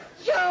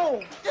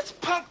No! This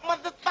punk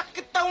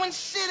motherfucker throwing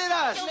shit at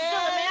us! Man,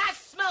 I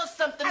smell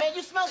something, man.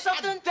 You smell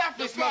something? I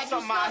definitely smell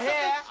something out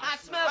here. I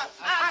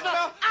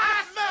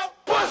smell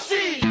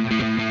pussy!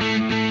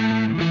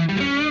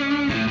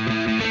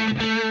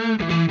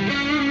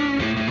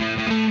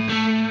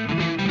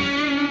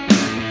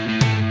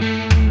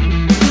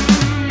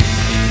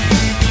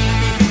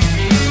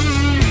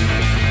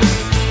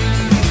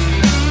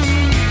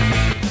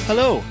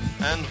 Hello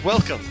and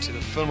welcome to the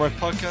Filmwerk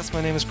podcast.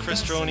 My name is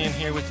Chris Droney and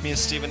here with me is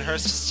Stephen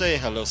Hurst. Say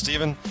hello,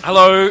 Stephen.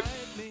 Hello.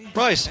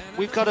 Right,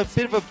 we've got a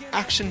bit of an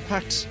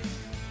action-packed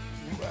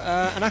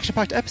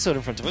episode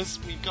in front of us.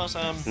 We've got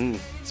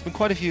There's been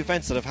quite a few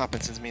events that have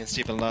happened since me and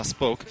Stephen last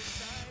spoke.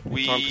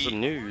 Time for some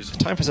news.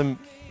 Time for some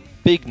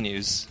big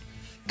news,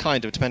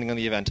 kind of, depending on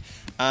the event.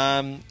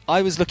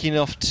 I was lucky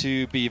enough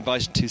to be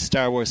invited to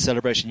Star Wars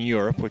Celebration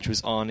Europe, which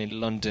was on in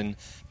London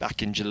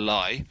back in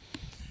July.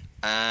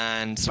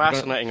 And so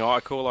fascinating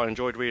article. I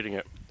enjoyed reading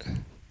it.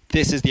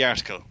 This is the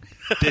article.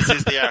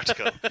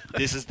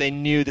 They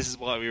knew this is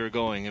why we were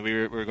going, and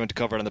we were going to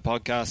cover it on the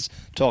podcast.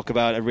 Talk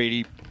about a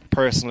really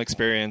personal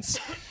experience.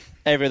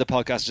 Every other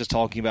podcast is just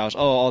talking about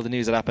all the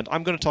news that happened.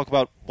 I'm going to talk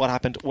about what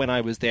happened when I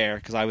was there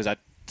because I was at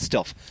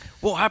stuff.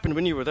 What happened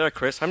when you were there,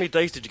 Chris? How many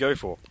days did you go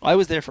for? I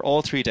was there for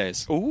all 3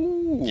 days.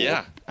 Ooh,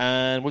 yeah,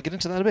 and we'll get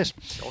into that in a bit.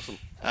 Awesome.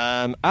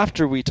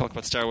 After we talk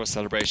about Star Wars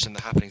Celebration,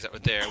 the happenings that were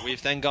there,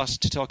 we've then got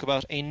to talk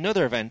about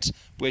another event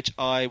which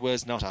I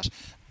was not at,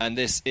 and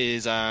this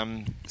is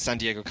San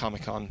Diego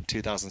Comic-Con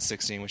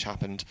 2016, which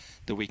happened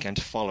the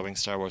weekend following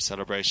Star Wars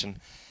Celebration,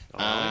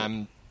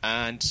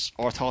 and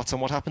our thoughts on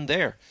what happened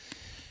there.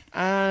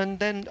 And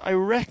then I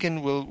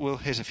reckon we'll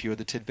hit a few of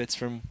the tidbits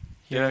from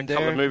here and there. A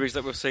couple of movies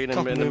that we've seen in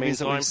the meantime.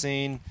 That we've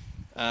seen,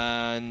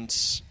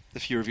 and a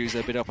few reviews that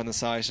have been up on the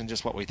site, and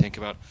just what we think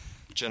about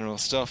general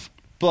stuff.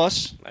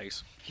 But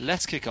nice.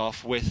 Let's kick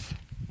off with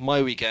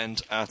my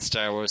weekend at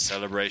Star Wars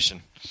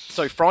Celebration.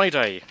 So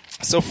Friday,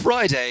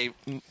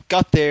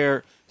 got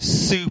there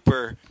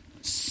super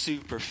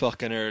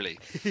fucking early.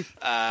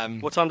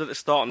 What time did it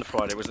start on the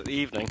Friday? Was it the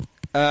evening?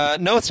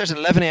 No, it started at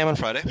 11 a.m. on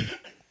Friday.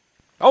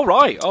 Oh,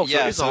 right. Oh, yeah,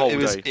 so it's a whole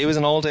day. It was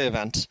an all-day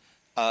event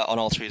on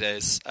all 3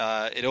 days.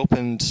 It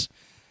opened...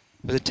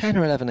 Was it 10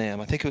 or 11 a.m.?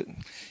 I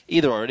think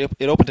either or. It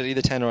opened at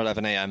either 10 or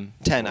 11 a.m.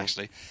 10,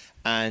 actually.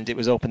 And it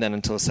was open then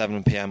until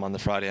 7 p.m. on the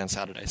Friday and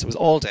Saturday. So it was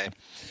all day.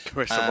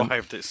 Chris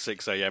arrived at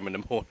 6 a.m. in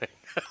the morning.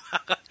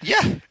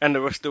 Yeah. And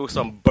there was still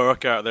some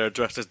Burke out there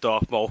dressed as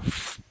Darth Maul.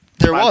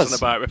 There was.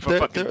 About with a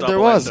fucking there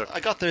was. ender. I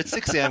got there at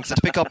 6 a.m. to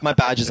pick up my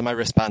badges and my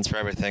wristbands for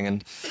everything.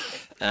 And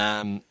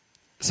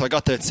so I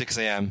got there at 6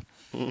 a.m.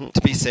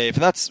 to be safe.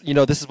 And that's,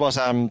 this is what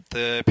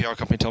the PR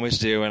company told me to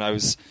do. And I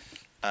was...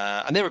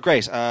 and they were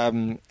great.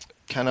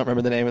 Cannot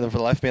remember the name of them for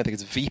the life of me. I think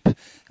it's Veep,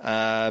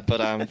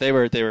 but they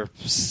were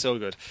so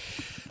good.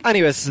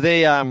 Anyways,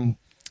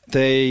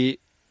 they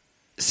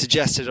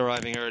suggested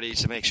arriving early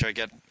to make sure I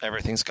get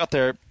everything. So got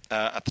there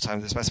at the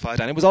time they specified,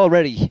 and it was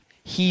already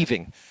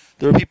heaving.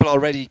 There were people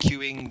already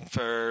queuing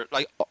for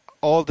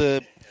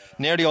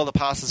nearly all the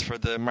passes for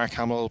the Mark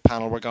Hamill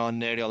panel were gone.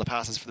 Nearly all the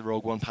passes for the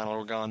Rogue One panel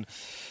were gone.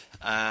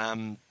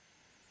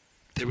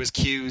 There was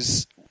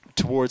queues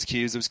towards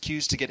queues. There was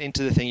queues to get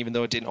into the thing, even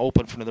though it didn't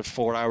open for another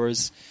 4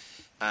 hours.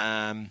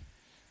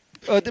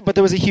 But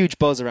there was a huge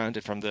buzz around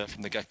it from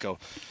the get-go.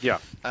 Yeah.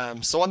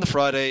 So on the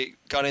Friday,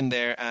 got in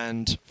there,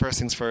 and first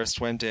things first,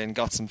 went in,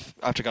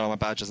 after got all my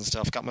badges and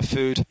stuff, got my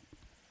food,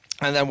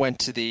 and then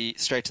went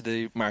straight to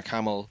the Mark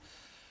Hamill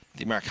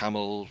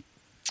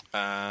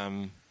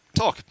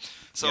talk.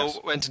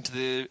 So went into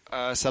the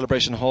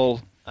Celebration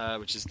Hall,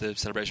 which is the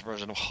Celebration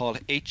version of Hall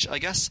H, I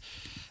guess.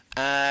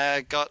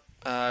 Got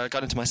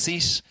into my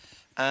seat,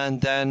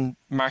 and then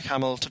Mark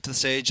Hamill took to the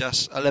stage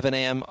at 11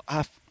 a.m.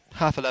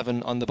 half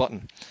 11 on the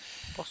button.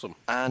 Awesome.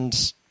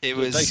 And it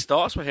was... The day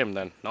starts with him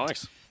then.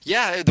 Nice.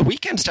 Yeah, the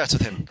weekend starts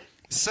with him.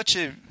 Such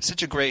a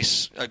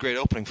great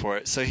opening for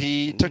it. So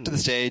he took to the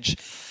stage,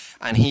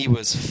 and he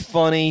was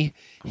funny.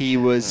 He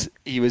was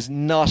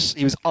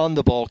on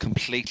the ball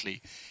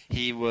completely.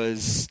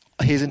 His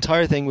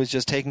entire thing was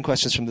just taking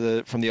questions from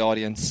the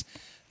audience.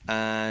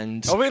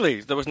 And oh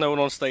really? There was no one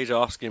on stage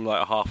asking him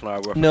like a half an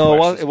hour worth no, of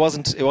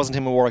questions? it wasn't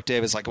him and Warwick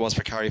Davis like it was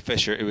for Carrie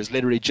Fisher. It was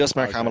literally just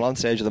Mark Hamill on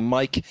stage with a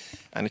mic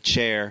and a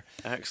chair.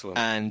 Excellent.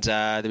 And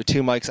there were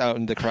 2 mics out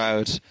in the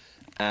crowd,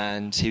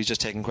 and he was just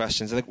taking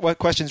questions. And the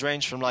questions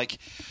range from like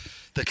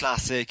the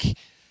classic,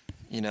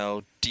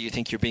 do you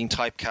think you're being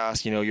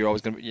typecast? You're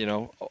always going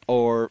to,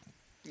 or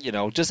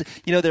just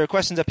there are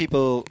questions that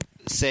people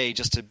say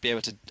just to be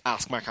able to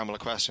ask Mark Hamill a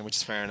question, which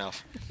is fair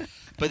enough.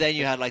 But then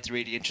you had like the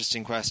really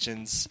interesting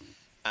questions.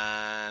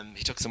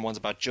 He took some ones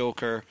about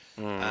Joker,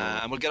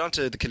 and we'll get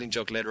onto the Killing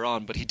Joke later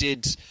on. But he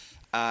did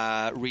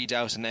read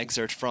out an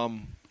excerpt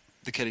from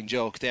the Killing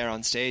Joke there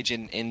on stage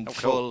in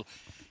full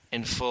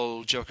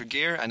Joker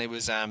gear, and it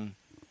was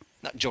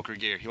not Joker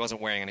gear. He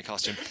wasn't wearing any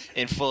costume.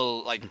 In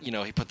full,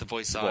 he put the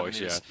voice on.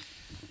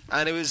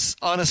 And it was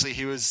honestly,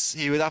 he was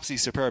absolutely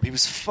superb. He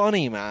was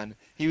funny, man.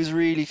 He was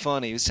really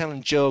funny. He was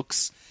telling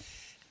jokes,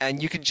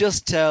 and you could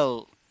just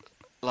tell,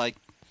 like,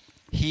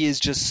 he is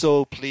just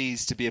so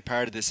pleased to be a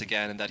part of this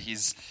again, and that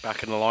he's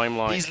Back in the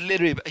limelight.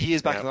 he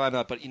is back Yeah. in the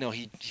limelight. But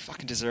he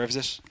fucking deserves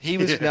it. He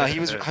was he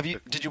was.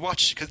 Did you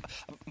watch? Because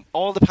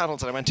all the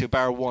panels that I went to,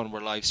 bar one, were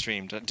live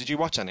streamed. Did you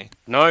watch any?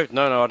 No, I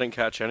didn't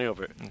catch any of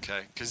it.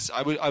 Okay, because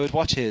I would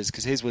watch his,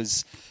 because his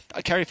was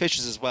Carrie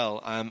Fisher's as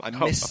well. I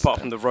missed Apart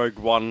from the Rogue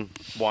One.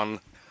 Right,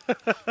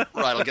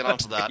 I'll get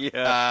onto that.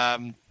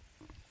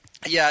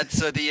 Yeah.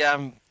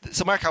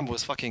 So Mark Hamill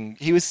was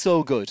he was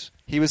so good.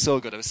 He was so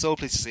good. I was so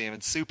pleased to see him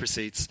in super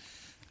seats,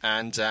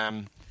 and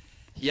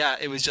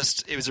it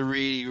was a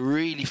really,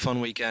 really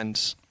fun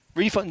weekend.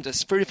 Really fun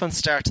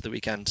start to the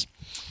weekend.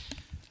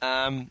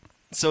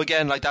 So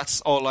again, like,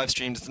 that's all live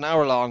streamed. It's an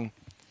hour long.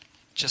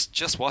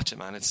 Just watch it,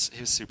 man. He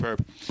was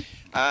superb.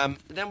 Then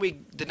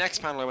the next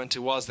panel I went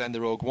to was then the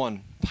Rogue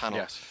One panel,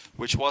 Yes.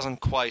 which wasn't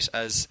quite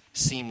as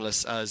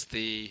seamless as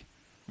the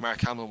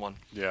Mark Hamill one.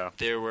 Yeah.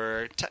 There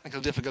were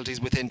technical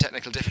difficulties within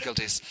technical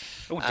difficulties.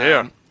 Oh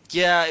dear.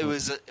 Yeah, it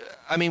was.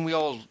 We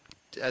all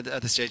at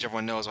the stage,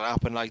 everyone knows what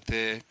happened. Like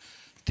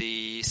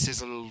the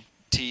sizzle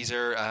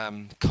teaser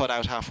cut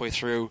out halfway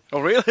through. Oh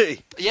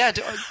really? Yeah.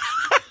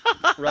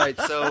 Right.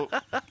 So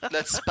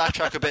let's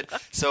backtrack a bit.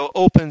 So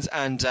opens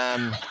and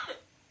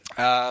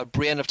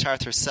Brienne of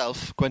Tarth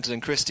herself,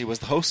 Gwendolyn Christie, was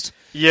the host.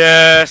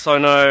 Yes, I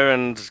know,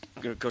 and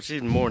God, she's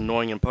even more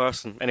annoying in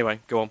person.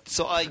 Anyway, go on.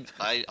 So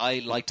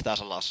I liked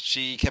that a lot.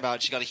 She came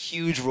out. She got a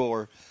huge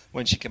roar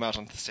when she came out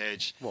onto the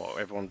stage. What,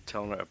 everyone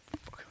telling her to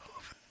fuck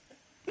off?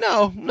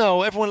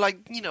 No, everyone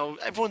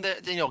everyone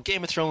that,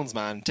 Game of Thrones,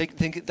 man.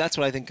 Think that's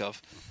what I think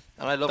of,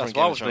 and I love her in That's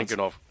Game what I of was Thrones.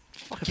 thinking of.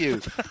 Fuck you.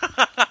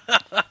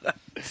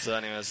 So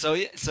anyway,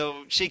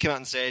 so she came out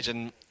on stage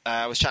and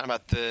was chatting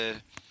about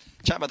the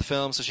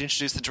film. So she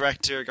introduced the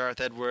director, Gareth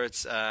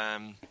Edwards,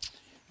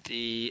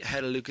 the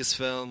head of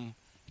Lucasfilm,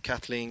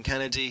 Kathleen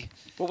Kennedy.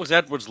 What was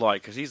Edwards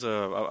like? Because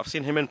I've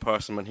seen him in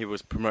person when he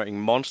was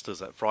promoting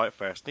Monsters at Fright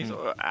Fest. He's an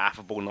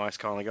affable, nice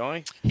kind of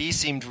guy. He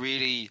seemed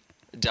really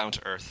down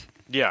to earth.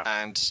 Yeah.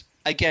 And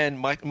again,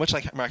 much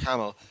like Mark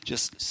Hamill,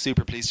 just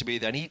super pleased to be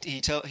there. And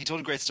he told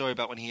a great story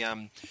about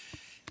when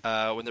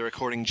they're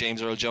recording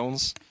James Earl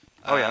Jones.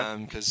 Oh yeah.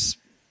 Because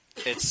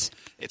it's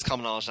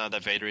common knowledge now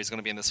that Vader is going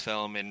to be in this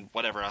film in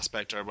whatever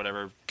aspect or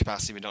whatever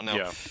capacity, we don't know.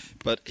 Yeah.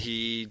 But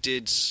he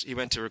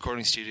went to a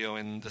recording studio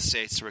in the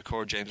States to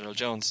record James Earl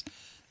Jones,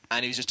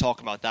 and he was just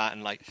talking about that,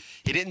 and like,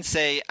 he didn't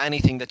say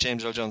anything that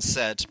James Earl Jones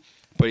said,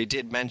 but he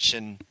did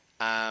mention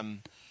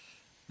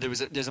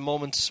there's a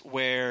moment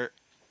where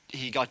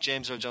he got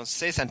James Earl Jones to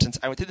say a sentence,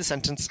 and within the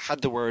sentence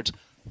had the word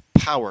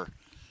power,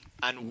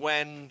 and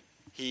when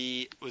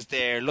he was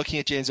there looking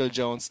at James Earl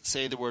Jones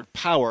say the word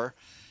power,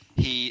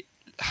 he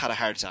had a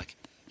heart attack.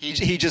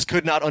 He just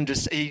could not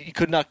understand. He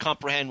could not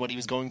comprehend what he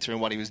was going through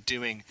and what he was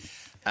doing.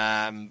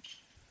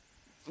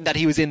 That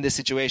he was in this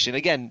situation.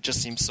 Again,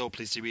 just seemed so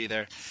pleased to be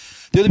there.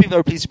 The other people that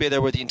were pleased to be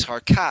there were the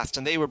entire cast,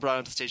 and they were brought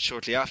onto stage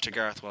shortly after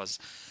Gareth was,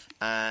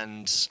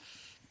 and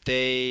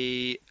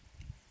they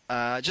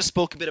just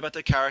spoke a bit about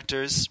their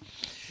characters.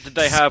 Did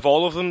they have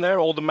all of them there?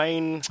 All the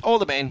main All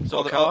the main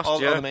sort of cast,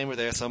 all yeah. the main were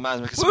there. So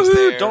Mads Mikkelsen was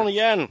there. Donnie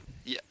Yen.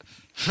 Yeah.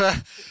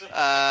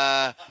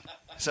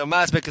 So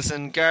Mads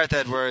Mikkelsen, Gareth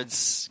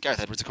Edwards,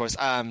 of course,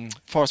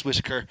 Forrest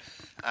Whitaker,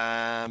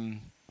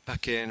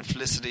 fucking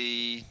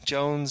Felicity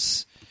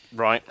Jones.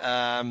 Right.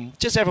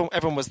 Just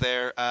everyone was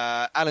there.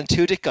 Alan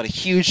Tudyk got a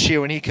huge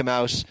cheer when he came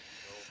out.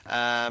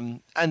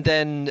 And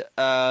then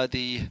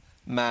the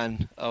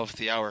man of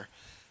the hour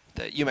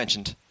that you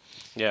mentioned,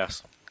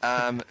 Yes.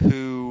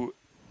 who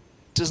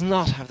does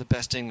not have the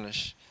best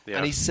English. Yeah.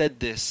 And he said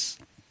this,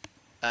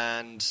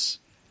 and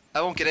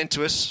I won't get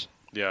into it,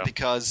 Yeah.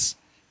 because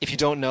if you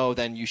don't know,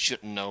 then you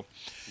shouldn't know.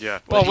 Yeah.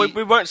 But Well, he-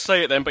 we won't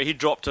say it then, but he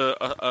dropped a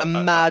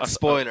mad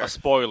spoiler. A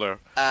spoiler.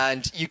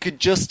 And you could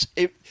just...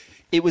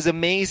 It was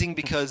amazing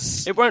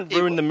because... It won't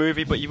ruin the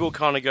movie, but you will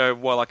kind of go,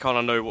 well, I kind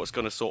of know what's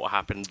going to sort of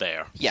happen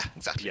there. Yeah,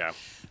 exactly. Yeah.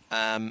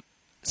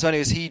 So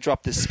anyways, he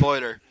dropped this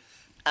spoiler,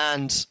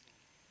 and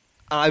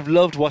I've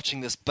loved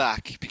watching this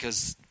back,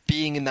 because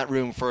being in that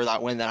room for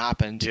that when that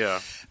happened, Yeah.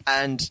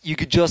 and you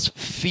could just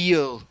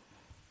feel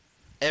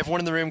everyone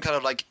in the room kind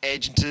of like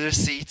edge into their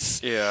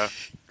seats. Yeah.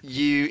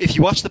 If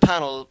you watch the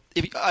panel,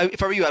 if I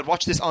were you, I'd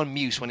watch this on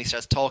mute when he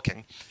starts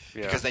talking,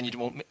 Yeah. because then you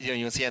won't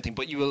see anything.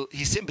 But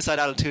he's sitting beside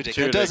Alan Tudyk.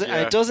 And Tudyk,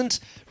 yeah. it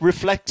doesn't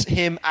reflect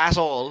him at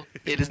all.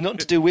 It has nothing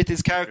to do with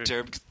his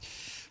character.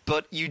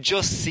 But you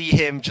just see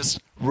him just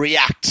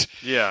react.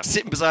 Yeah.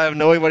 Sitting beside him,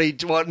 knowing what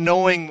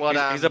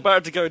He's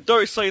about to go,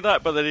 don't say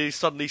that, but then he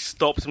suddenly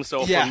stops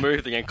himself Yeah. from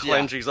moving and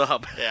clenches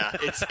up. Yeah,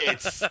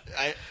 it's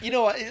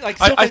like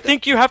I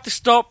think you have to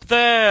stop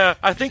there.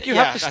 I think you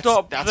have to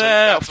stop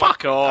there.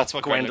 Fuck off, that's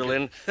what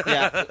Gwendolyn.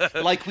 Yeah,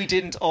 like we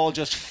didn't all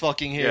just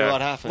fucking hear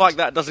what happened. Like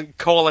that doesn't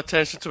call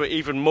attention to it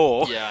even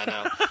more. Yeah,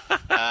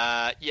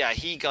 I know.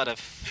 He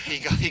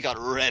got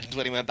red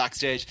when he went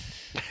backstage.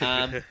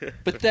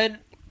 But then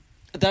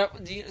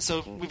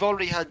we've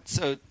already had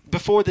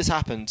before this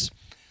happened,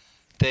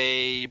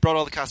 they brought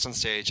all the cast on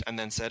stage and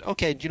then said,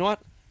 "Okay, do you know what?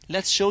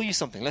 Let's show you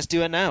something. Let's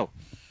do it now."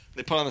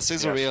 They put on the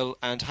sizzle Yes. reel,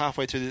 and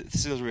halfway through the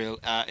sizzle reel,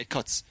 it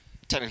cuts.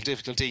 Technical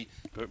difficulty.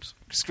 Oops.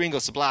 Screen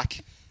goes to black,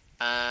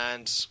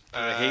 and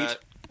Heat.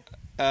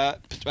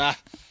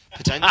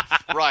 potential.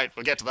 Right,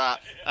 we'll get to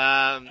that.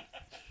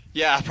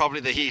 Yeah,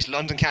 probably the heat.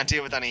 London can't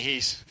deal with any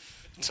heat.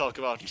 Talk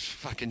about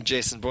fucking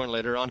Jason Bourne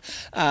later on.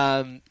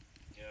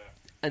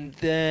 And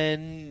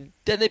then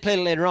they played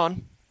it later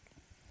on.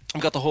 We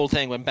got the whole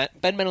thing when Ben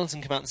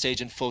Mendelsohn came out on stage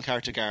in full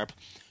character garb,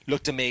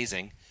 looked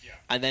amazing,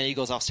 and then he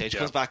goes off stage,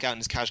 comes back out in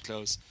his cash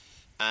clothes,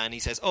 and he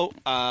says, "Oh,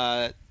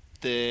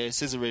 the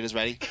sizzle reel is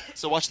ready."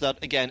 So watch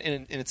that again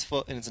in its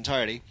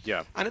entirety.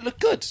 Yeah, and it looked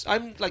good.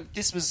 I'm like,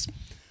 this was,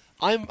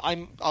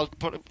 I'll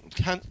put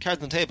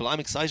cards on the table. I'm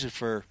excited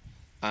for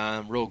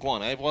Rogue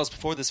One. I was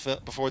before this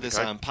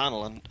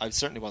panel, and I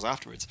certainly was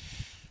afterwards.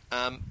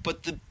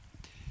 But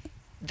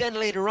then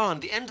later on,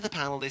 the end of the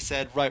panel, they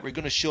said, right, we're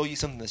going to show you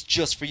something that's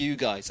just for you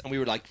guys. And we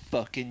were like,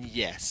 fucking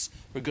yes.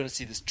 We're going to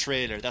see this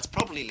trailer. That's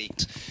probably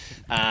leaked.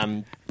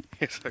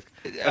 it's like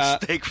a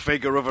stick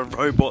figure of a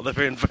robot they've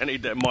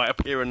invented that might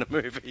appear in the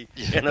movie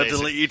in a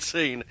deleted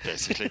scene.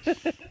 Basically.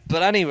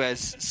 But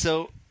anyways,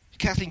 so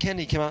Kathleen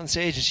Kennedy came out on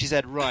stage and she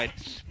said, right,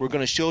 we're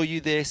going to show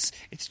you this.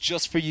 It's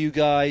just for you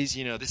guys.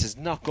 You know, this is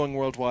not going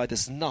worldwide.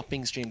 This is not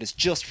being streamed. It's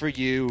just for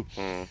you.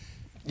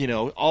 You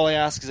know, all I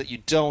ask is that you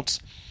don't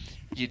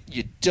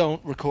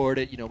record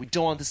it. You know, we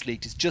don't want this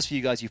leaked. It's just for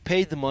you guys. You've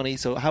paid the money,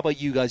 so how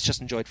about you guys just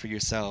enjoy it for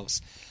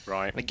yourselves?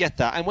 Right. I get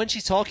that. And when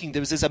she's talking,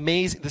 there was this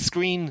amazing... The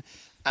screen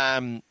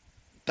that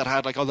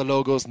had like all the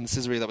logos and the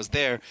scissory that was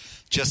there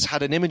just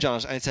had an image on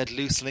it, and it said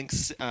loose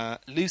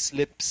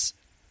lips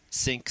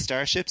sink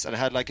starships, and it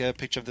had like a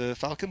picture of the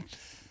Falcon.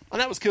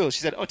 And that was cool.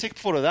 She said, oh, take a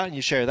photo of that and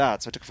you share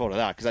that. So I took a photo of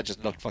that because that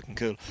just looked fucking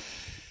cool.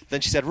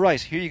 Then she said, right,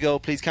 here you go.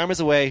 Please,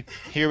 cameras away.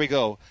 Here we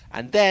go.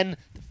 And then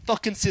the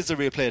fucking scissor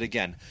reel played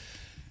again.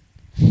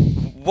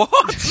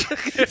 What?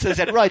 So I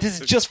said, right, this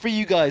is just for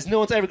you guys. No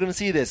one's ever going to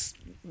see this.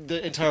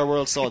 The entire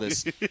world saw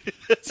this.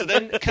 So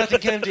then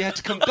Kathleen Kennedy had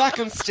to come back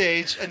on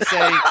stage and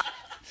say...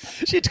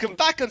 She had to come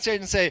back on stage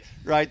and say,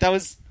 right, that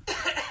was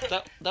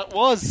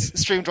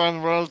streamed around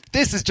the world.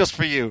 This is just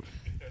for you.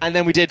 And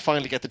then we did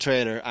finally get the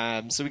trailer.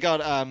 So we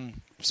got a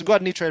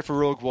new trailer for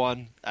Rogue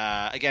One.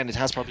 Again, it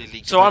has probably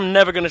leaked. So I'm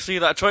never going to see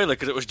that trailer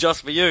because it was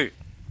just for you.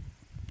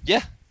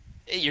 Yeah.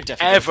 You're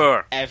definitely...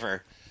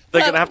 Ever.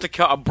 They're going to have to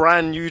cut a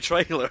brand new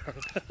trailer.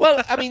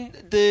 Well, I mean,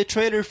 the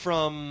trailer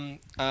from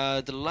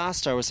the last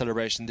Star Wars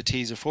Celebration, the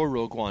teaser for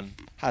Rogue One,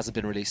 hasn't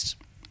been released.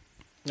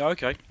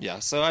 Okay. Yeah,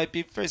 so I'd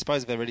be very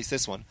surprised if they released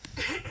this one.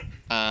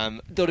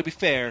 Though, to be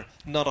fair,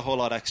 not a whole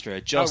lot extra.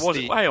 Just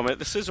wait a minute,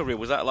 the scissor reel,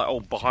 was that like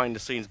all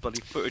behind-the-scenes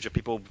bloody footage of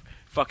people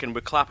fucking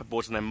with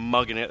clapperboards and then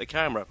mugging it at the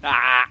camera?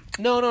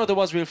 No, there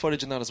was real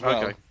footage in that as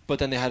well. Okay. But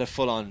then they had a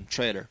full-on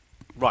trailer.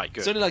 Right, good.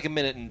 It's only like a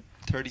minute and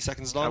 30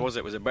 seconds long. How was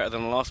it? Was it better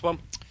than the last one?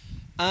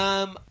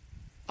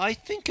 I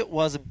think it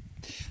was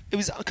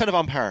kind of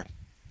on par.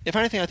 If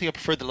anything, I think I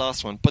preferred the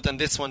last one. But then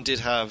this one did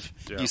have...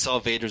 Yeah. You saw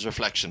Vader's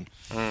reflection.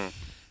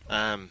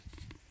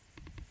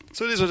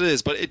 So it is what it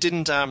is, but it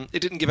didn't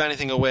give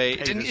anything away.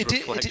 It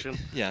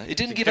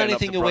didn't give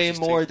anything away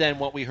more than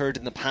what we heard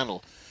in the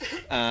panel.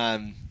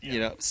 You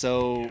know,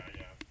 so,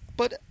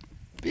 but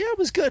yeah, it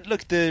was good.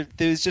 Look, there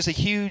was just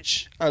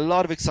a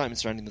lot of excitement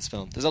surrounding this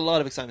film. There's a lot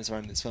of excitement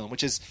surrounding this film,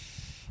 which is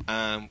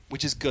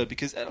good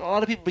because a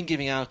lot of people have been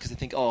giving out because they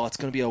think, oh, it's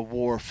going to be a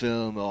war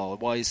film. Oh,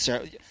 why is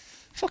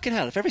fucking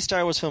hell? If every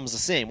Star Wars film is the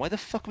same, why the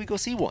fuck we go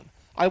see one?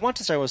 I want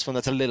a Star Wars film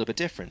that's a little bit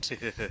different,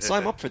 so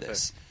I'm up for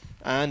this.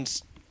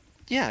 And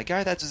yeah,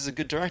 Gareth Edwards is a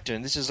good director,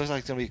 and this just looks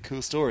like it's going to be a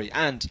cool story.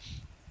 And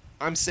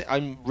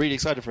I'm really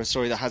excited for a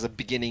story that has a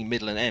beginning,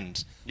 middle, and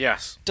end.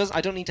 Yes.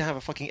 I don't need to have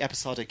a fucking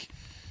episodic,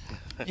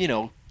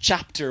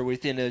 chapter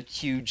within a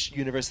huge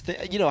universe.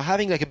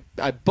 Having like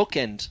a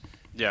bookend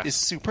is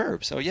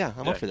superb. So yeah,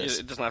 I'm up for this.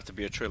 It doesn't have to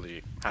be a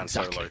trilogy. Han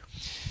Solo.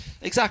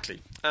 Exactly.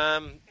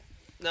 Now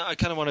I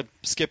kind of want to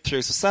skip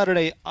through. So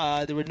Saturday,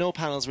 there were no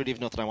panels really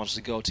of nothing I wanted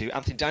to go to.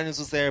 Anthony Daniels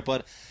was there,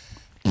 but...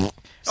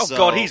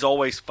 God, he's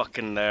always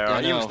fucking there.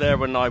 Yeah, he was there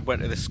when I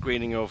went to the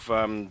screening of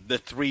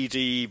the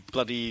 3D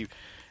bloody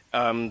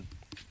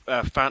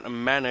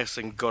Phantom Menace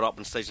and got up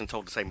on stage and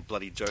told the same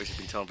bloody jokes he's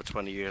been telling for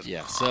 20 years.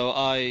 Yeah, so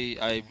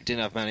I didn't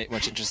have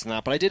much interest in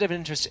that, but I did have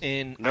interest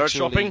in... Nerd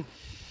shopping?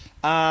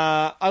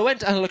 I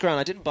went and looked around.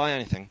 I didn't buy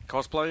anything.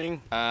 Cosplaying?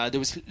 There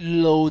was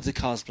loads of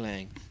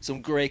cosplaying.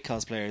 Some great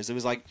cosplayers. There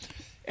was like...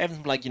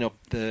 Everything like,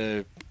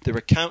 there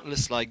were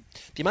countless, like...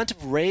 The amount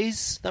of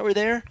rays that were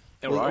there...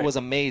 It was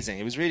amazing.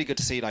 It was really good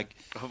to see, like...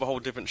 Of all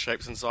different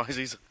shapes and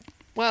sizes.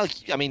 Well,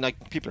 I mean,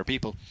 like, people are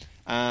people.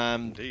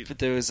 Indeed. But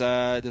there was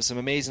some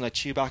amazing, like,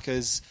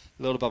 Chewbacca's,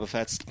 a load of Boba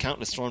Fett's,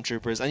 countless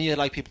stormtroopers, and you had,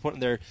 like, people putting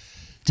their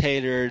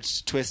tailored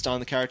twist on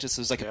the characters. So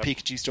there was, like, a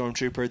Pikachu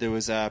stormtrooper. There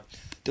was a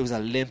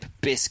Limp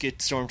Biscuit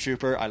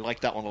stormtrooper. I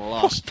liked that one a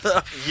lot. What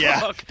the fuck?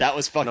 Yeah, that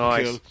was fucking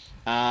nice. cool.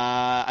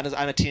 And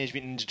a Teenage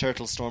Mutant Ninja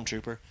Turtle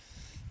stormtrooper.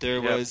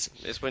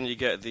 It's when you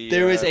get the...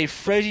 There is a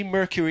Freddie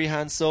Mercury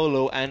Han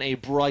Solo and a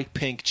bright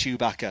pink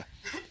Chewbacca.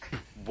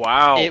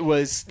 Wow. It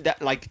was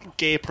that like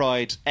gay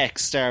pride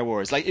x Star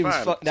Wars. Like it was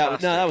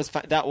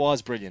that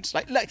was brilliant.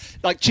 Like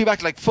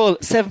Chewbacca, like full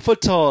 7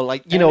 foot tall.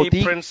 Like Any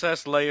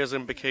Princess Leia's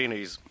in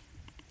bikinis.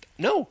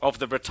 No, of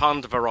the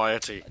rotund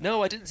variety.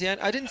 No, I didn't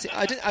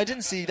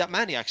see that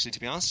many actually. To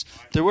be honest,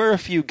 there were a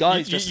few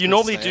guys. You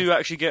normally do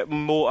actually get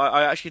more.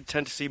 I actually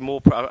tend to see more.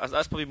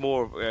 That's probably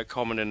more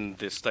common in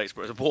the States,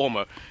 but it's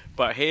warmer.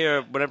 But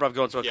here, whenever I've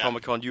gone to a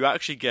Comic-Con, you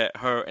actually get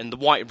her in the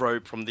white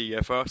robe from the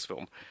first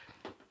film,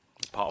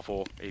 Part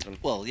 4, even.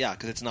 Well, yeah,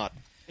 because it's not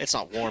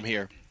warm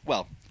here.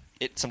 Well,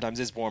 it sometimes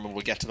is warm, and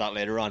we'll get to that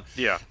later on.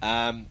 Yeah.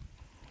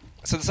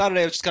 So the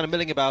Saturday I was just kind of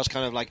milling about,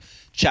 kind of like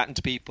chatting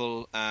to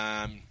people.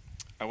 I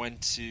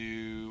went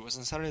to... Was it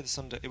on Saturday or the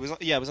Sunday? It was on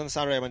the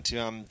Saturday. I went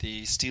to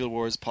the Steel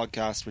Wars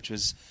podcast, which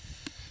was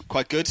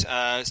quite good.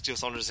 Steel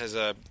Saunders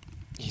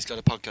he's got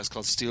a podcast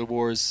called Steel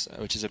Wars,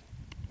 which is a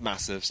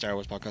massive Star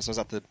Wars podcast. So I was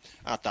at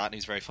that, and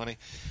he's very funny.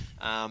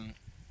 And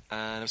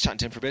I was chatting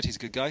to him for a bit. He's a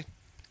good guy.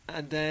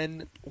 And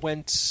then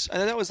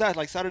that was that.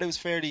 Like Saturday was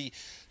fairly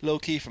low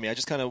key for me. I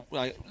just kind of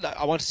I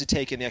wanted to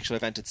take in the actual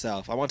event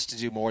itself. I wanted to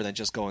do more than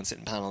just go and sit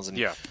in panels and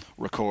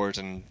record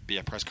and be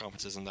at press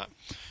conferences and that.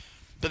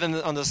 But then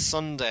on the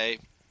Sunday,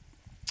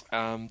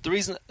 the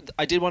reason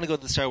I did want to go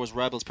to the Star Wars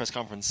Rebels press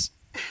conference,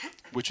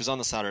 which was on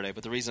the Saturday,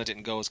 but the reason I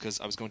didn't go is because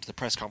I was going to the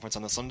press conference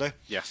on the Sunday.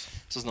 Yes.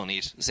 So there's no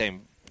need.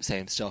 Same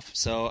stuff.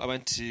 So I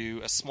went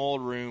to a small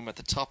room at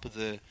the top of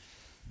the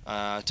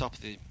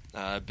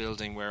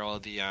building where all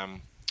the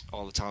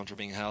talent were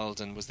being held,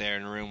 and was there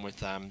in a room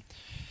with Dave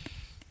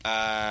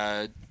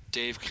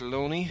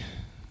Filoni. I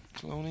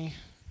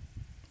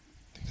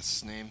think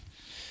that's his name.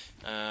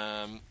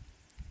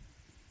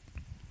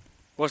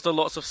 Was there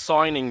lots of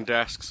signing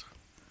desks?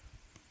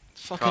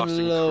 Fucking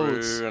casting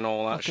loads. Crew and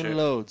all that fucking shit.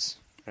 Loads.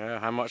 Yeah,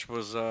 how much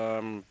was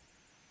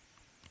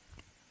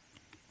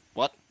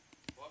What?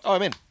 Oh,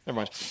 I'm in.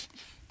 Never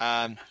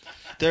mind.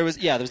 There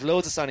was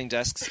loads of signing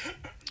desks,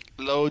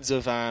 loads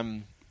of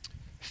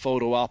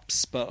photo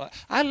ops, but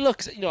I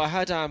looked. I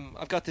had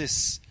I've got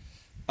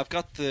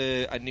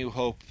the A New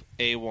Hope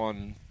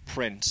A1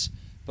 print,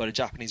 but a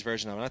Japanese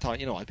version of it. And I thought,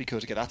 it'd be cool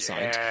to get that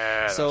signed.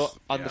 So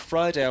on the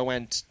Friday, I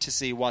went to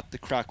see what the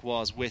crack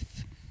was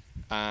with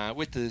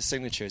the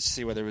signatures, to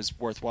see whether it was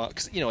worthwhile.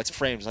 Because it's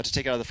framed. So I had to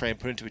take it out of the frame,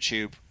 put it into a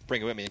tube,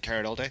 bring it with me, and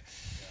carry it all day,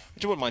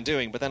 which I wouldn't mind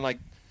doing. But then,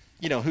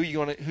 who do you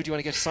want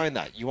to get to sign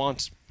that? You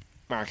want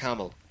Mark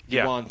Hamill.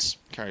 You want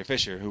Carrie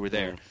Fisher, who were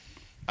there.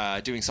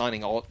 Doing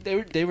signing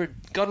they were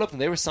God love them,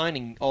 they were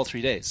signing all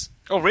 3 days.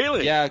 Oh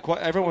really? Yeah,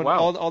 everyone, wow.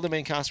 all the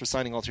main cast were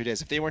signing all 3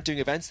 days. If they weren't doing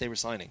events, they were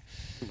signing.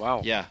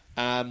 Wow. Yeah.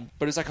 But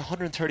it was like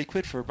 130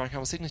 quid for Mark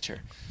Hamill's signature.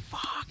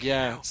 Fuck.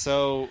 Yeah.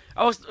 So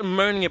I was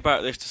moaning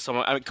about this to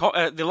someone. I mean,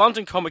 the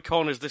London Comic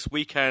Con is this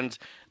weekend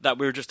that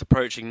we're just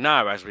approaching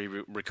now as we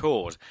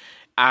record.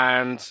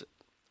 And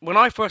when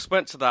I first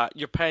went to that,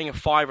 you're paying a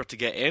 £5 to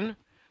get in.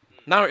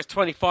 Now it's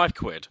 25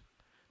 quid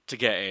to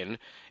get in.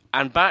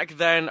 And back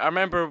then, I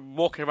remember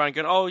walking around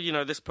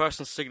going, this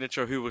person's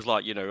signature, who was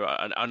like,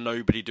 a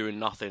nobody doing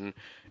nothing.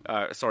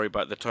 Sorry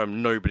about the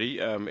term nobody,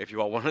 if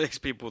you are one of these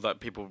people that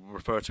people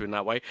refer to in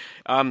that way.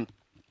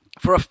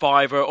 For a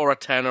 £5 or a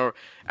 £10,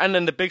 and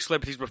then the big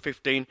celebrities were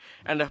 15,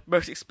 and the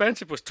most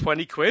expensive was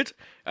 20 quid.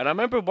 And I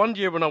remember one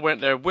year when I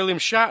went there, William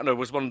Shatner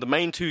was one of the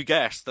main two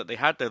guests that they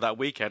had there that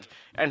weekend,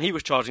 and he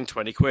was charging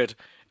 20 quid,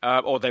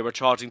 or they were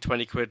charging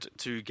 20 quid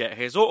to get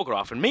his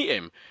autograph and meet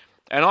him.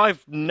 And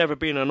I've never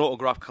been an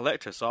autograph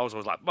collector, so I was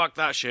always like, fuck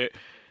that shit.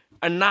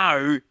 And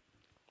now,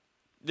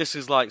 this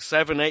is like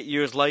 7-8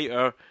 years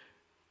later,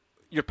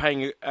 you're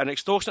paying an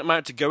extortionate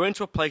amount to go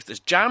into a place that's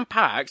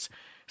jam-packed,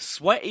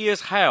 sweaty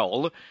as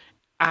hell,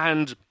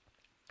 and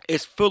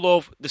is full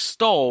of the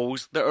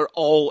stalls that are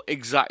all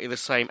exactly the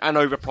same and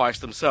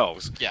overpriced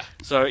themselves. Yeah.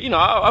 So,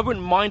 I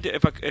wouldn't mind it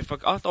if I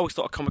always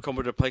thought a Comic-Con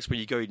was a place where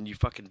you go and you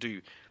fucking do...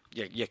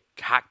 You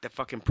hack the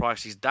fucking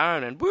prices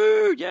down and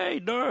woo,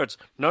 yay, nerds.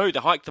 No, they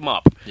hike them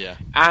up. Yeah.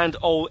 And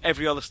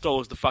every other stall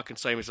is the fucking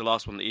same as the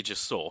last one that you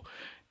just saw.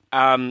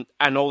 And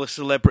all the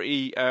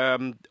celebrity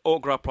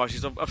autograph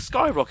prices have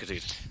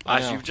skyrocketed,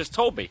 as you've just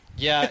told me.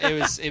 Yeah,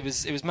 it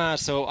was mad.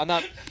 So on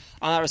that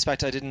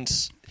respect, I did.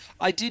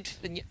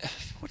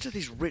 What do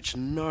these rich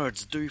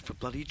nerds do for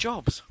bloody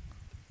jobs?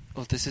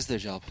 Well, this is their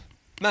job,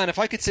 man. If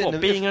I could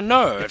sit being a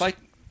nerd. If I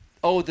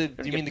you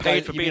mean the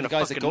guys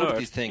that go nerd. to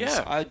these things?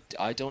 Yeah.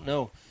 I don't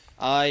know.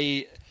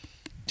 To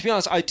be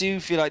honest, I do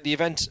feel like the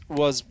event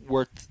was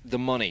worth the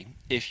money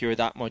if you're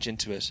that much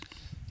into it.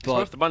 It's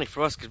worth the money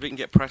for us because we can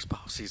get press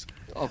passes.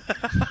 Oh.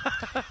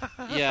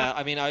 Yeah,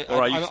 I mean, I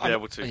used to be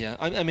able to. Yeah,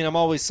 I mean, I'm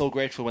always so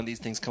grateful when these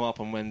things come up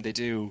and when they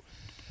do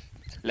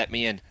let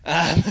me in.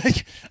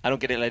 I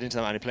don't get it let into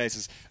that many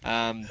places.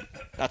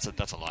 That's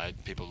a lie.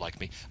 People like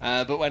me.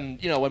 But when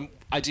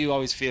I do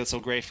always feel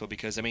so grateful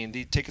because I mean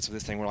the tickets for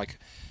this thing were like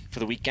for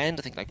the weekend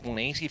I think like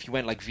 180. If you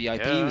went like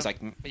VIP, it was like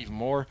even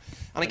more.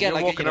 And again,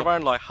 you're walking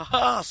around like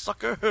ha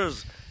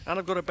suckers, and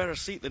I've got a better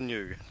seat than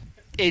you.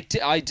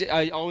 I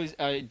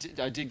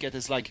did get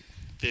this like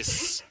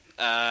this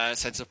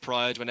sense of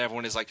pride when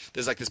everyone is like,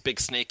 there's like this big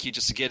snake queue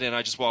just to get in.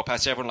 I just walk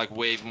past everyone like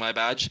waving my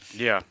badge.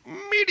 Yeah.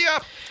 Media.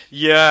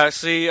 Yeah.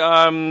 See,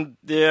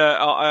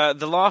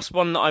 the last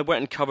one that I went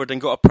and covered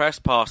and got a press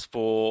pass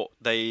for,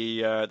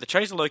 they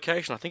changed the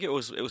location. I think it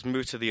was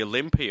moved to the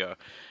Olympia.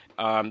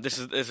 This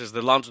is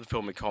the London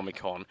Film and Comic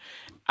Con,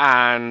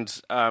 and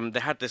they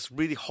had this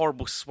really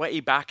horrible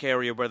sweaty back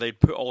area where they'd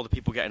put all the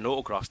people getting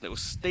autographs, and it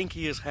was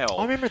stinky as hell.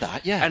 I remember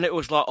that, yeah. And it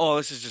was like, oh,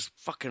 this is just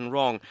fucking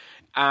wrong.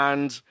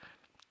 And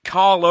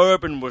Carl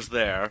Urban was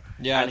there,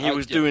 and he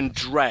was doing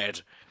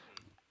Dread,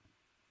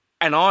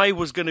 and I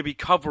was going to be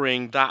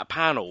covering that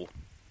panel,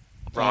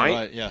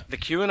 right? Yeah. The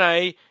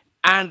Q&A,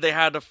 and they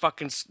had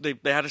they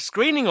had a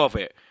screening of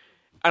it,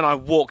 and I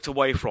walked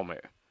away from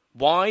it.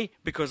 Why?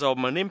 Because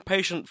I'm an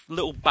impatient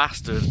little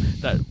bastard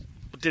that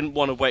didn't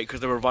want to wait because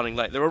they were running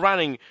late. They were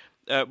running.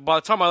 By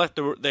the time I left,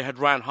 they had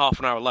ran half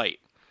an hour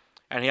late,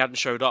 and he hadn't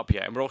showed up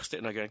yet. And we're all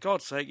sitting there going,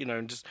 "God's sake,"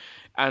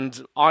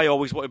 And I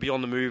always want to be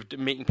on the move,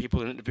 meeting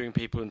people and interviewing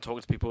people and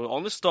talking to people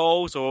on the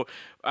stalls or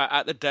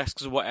at the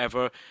desks or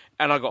whatever.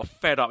 And I got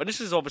fed up. And this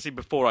is obviously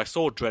before I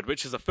saw Dread,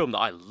 which is a film that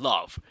I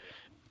love.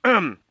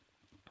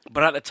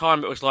 But at the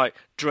time, it was like,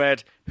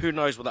 Dread, who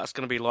knows what that's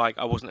going to be like.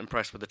 I wasn't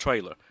impressed with the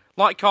trailer.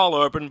 Like Carl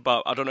Urban,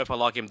 but I don't know if I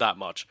like him that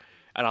much.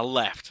 And I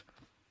left.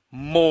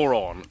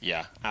 Moron.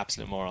 Yeah,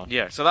 absolute moron.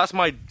 Yeah, so that's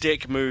my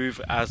dick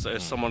move as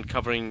someone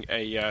covering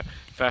a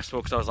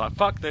festival, because I was like,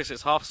 fuck this,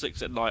 it's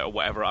 6:30 at night or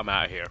whatever, I'm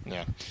out of here.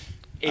 Yeah.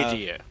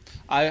 Idiot.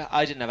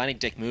 I didn't have any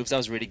dick moves. I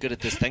was really good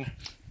at this thing.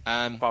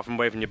 Apart from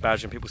waving your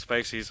badge in people's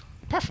faces.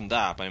 Apart from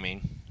that, but I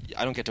mean,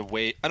 I don't get to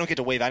wave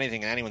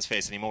anything in anyone's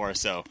face anymore,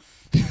 so...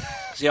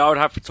 See, I would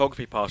have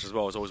photography pass as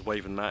well. I was always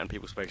waving that in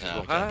people's faces.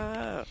 Oh, okay.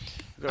 I've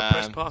got a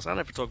press pass and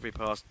a photography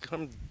pass.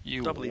 I'm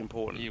doubly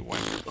important. You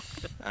wank.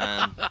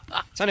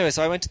 So anyway,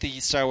 I went to the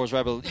Star Wars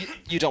Rebels.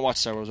 You don't watch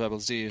Star Wars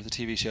Rebels, do you? The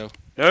TV show?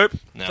 Nope.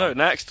 No. So,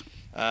 next.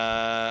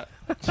 Well,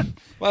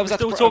 I was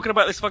still talking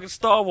about this fucking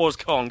Star Wars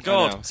con.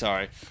 God. I know,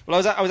 sorry. Well,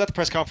 I was at the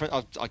press conference.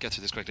 I'll get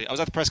through this quickly. I was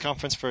at the press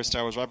conference for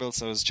Star Wars Rebels.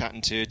 So I was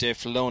chatting to Dave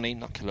Filoni,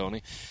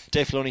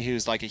 Dave Filoni,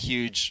 who's like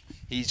he's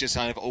just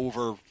kind of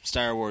over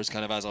Star Wars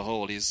kind of as a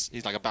whole. He's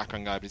like a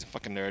background guy, but he's a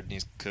fucking nerd and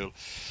he's cool.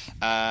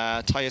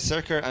 Taya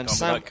Sircar and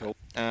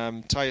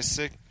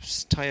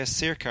Taya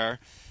Sircar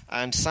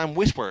and Sam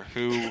Witwer,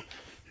 who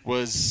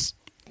was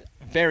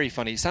very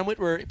funny. Sam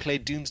Witwer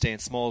played Doomsday in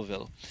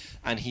Smallville,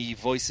 and he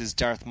voices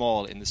Darth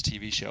Maul in this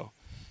TV show.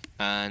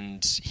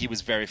 And he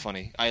was very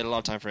funny. I had a lot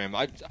of time for him.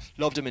 I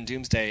loved him in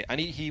Doomsday,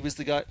 and he was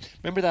the guy.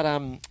 Remember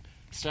that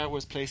Star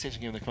Wars PlayStation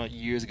game that came out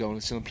years ago and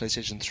was still on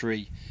PlayStation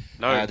 3?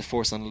 No. The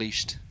Force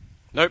Unleashed.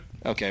 Nope.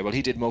 Okay, well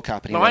he did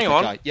mocap and he no, was hang the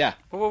on. guy. Yeah.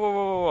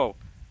 Whoa.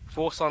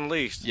 Force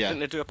Unleashed. Yeah. Didn't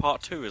they do a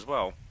part 2 as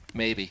well?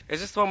 Maybe.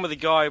 Is this the one with the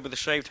guy with the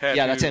shaved head?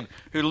 Yeah, that's him.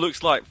 Who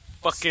looks like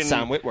fucking...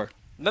 Sam Witwer.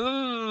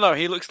 No.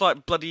 He looks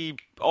like bloody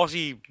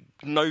Aussie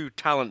no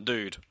talent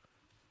dude.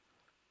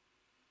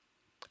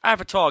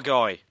 Avatar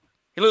guy.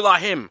 He looked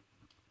like him.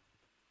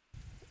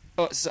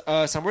 Oh,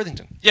 Sam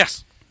Worthington.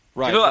 Yes.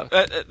 Right. He looked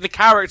like, the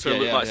character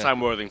looked like yeah. Sam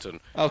Worthington.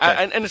 Okay.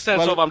 And in the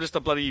sense of I'm just a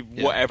bloody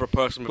whatever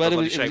person with a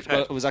bloody shaved head.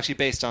 Well, it was actually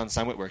based on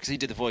Sam Witwer because he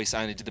did the voice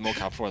and he did the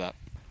mocap for that.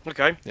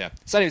 Okay. Yeah.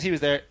 So anyways, he was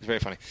there. It was very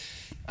funny.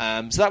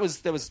 So that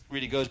was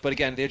really good. But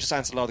again, they just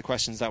answered a lot of the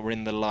questions that were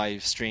in the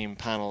live stream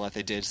panel that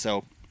they did.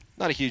 So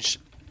not a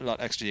lot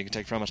extra you can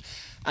take from it.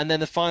 And then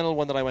the final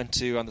one that I went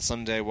to on the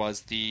Sunday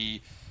was the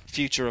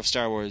future of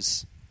Star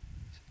Wars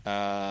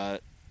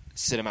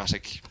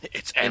cinematic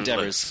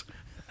endeavors.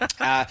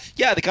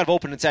 Yeah, they kind of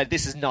opened and said,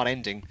 "This is not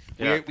ending.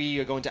 Yeah. We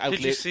are going to outlive."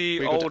 Did you see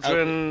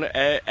Aldrin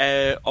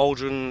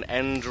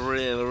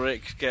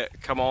Endrick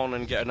come on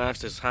and get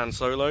announced as Han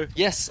Solo?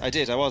 Yes, I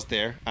did. I was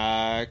there.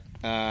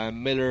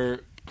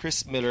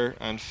 Chris Miller,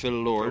 and Phil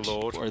Lord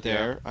were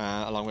there,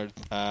 along with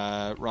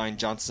Ryan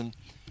Johnson,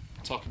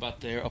 talking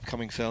about their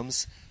upcoming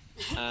films.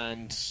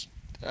 And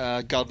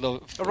God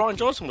love. Ryan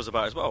Johnson was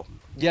about as well.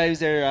 Yeah, he was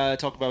there.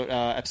 Talk about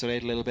Episode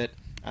 8 a little bit.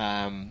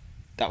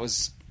 That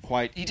was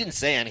quite. He didn't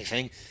say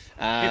anything.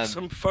 He had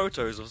some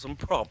photos of some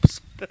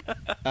props.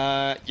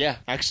 Yeah,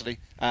 actually.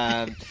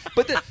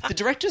 But the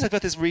directors have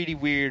got this really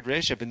weird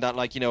relationship in that,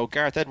 like,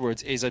 Gareth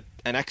Edwards is an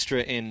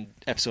extra in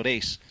Episode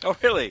 8. Oh,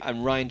 really?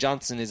 And Ryan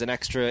Johnson is an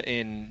extra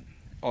in,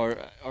 or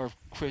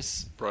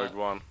Chris Rogue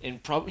One.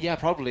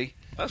 Probably.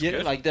 That's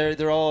good. Like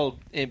they're all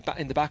in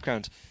the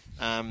background.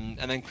 And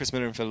then Chris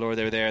Miller and Phil Lord,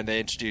 they were there, and they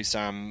introduced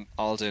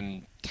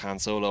Alden Han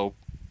Solo,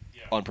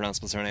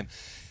 unpronounceable surname.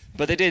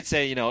 But they did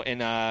say,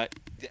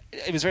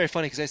 it was very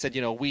funny because they said,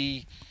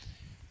 we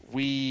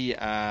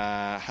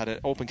had an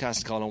open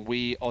casting call and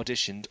we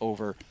auditioned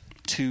over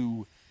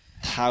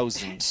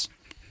 2,000.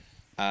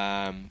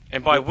 And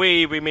by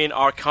we mean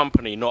our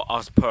company, not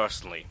us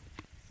personally.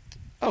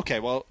 Okay,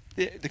 well,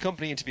 the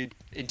company interviewed.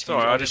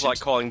 Sorry, I just like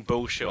calling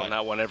bullshit on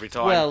that one every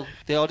time. Well,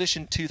 they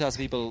auditioned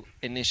 2,000 people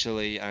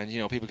initially, and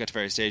people get to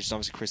various stages.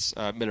 Obviously, Chris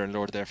Miller and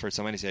Lord are there for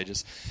so many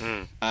stages.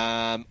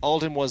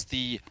 Alden was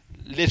the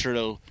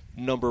literal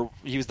number.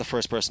 He was the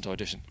first person to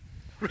audition.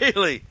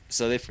 Really?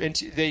 So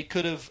they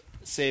could have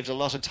saved a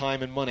lot of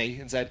time and money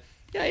and said,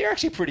 Yeah, you're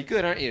actually pretty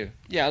good, aren't you?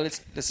 Yeah,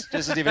 let's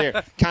leave it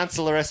here.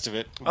 Cancel the rest of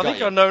it. I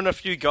think I've known a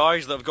few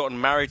guys that have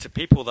gotten married to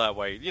people that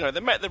way. You know, they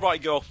met the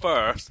right girl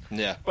first,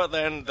 but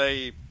then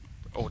they...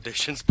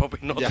 Audition's probably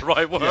not the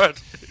right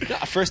word.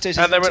 A first date,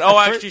 and they went,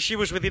 actually, she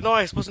was really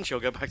nice, wasn't she? I'll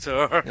go back to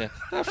her. Yeah.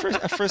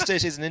 A first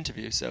date is an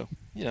interview, so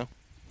you know.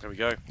 There we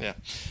go. Yeah.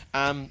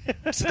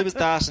 So there was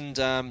that, and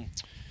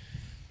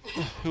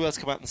who else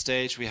came out on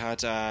stage? We had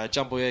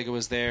John Boyega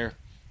was there.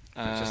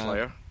 Princess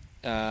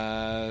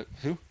Leia.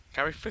 Who?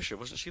 Carrie Fisher,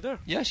 wasn't she there?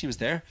 Yeah, she was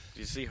there. Did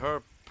you see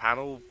her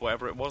panel,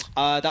 whatever it was?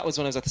 That was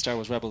when I was at the Star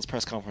Wars Rebels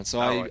press conference, so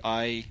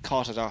I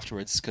caught it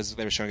afterwards because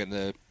they were showing it in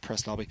the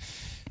press lobby.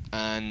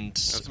 And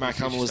Mark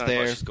Hamill was there.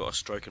 Like she's got a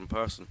stroke in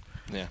person.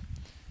 Yeah.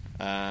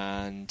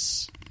 And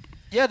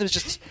there was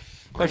just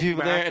quite a few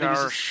people there. And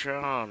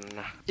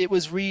it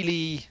was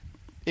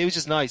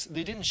just nice.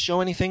 They didn't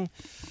show anything.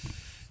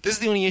 This is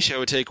the only issue I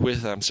would take with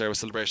Star Wars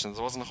Celebrations.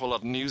 There wasn't a whole lot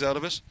of news out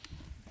of it.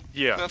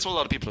 Yeah. That's what a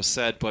lot of people have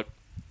said, but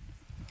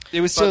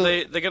it was still...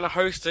 they're going to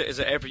host it, is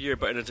it every year,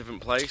 but in a different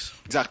place?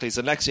 Exactly.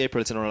 So next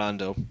April it's in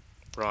Orlando.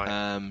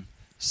 Right.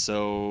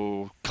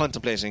 So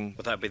contemplating...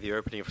 Would that be the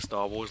opening of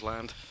Star Wars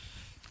Land?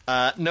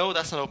 No,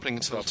 that's not opening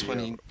until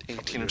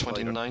 2018 or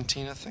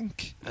 2019, I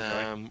think.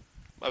 I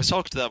was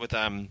talking to that with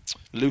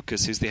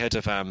Lucas, who's the head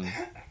of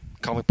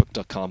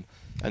comicbook.com,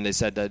 and they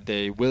said that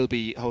they will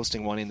be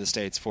hosting one in the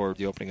States for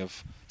the opening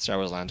of Star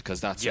Wars Land,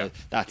 because that's a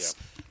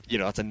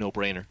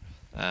no-brainer.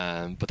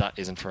 But that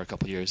isn't for a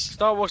couple of years.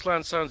 Star Wars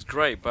Land sounds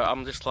great, but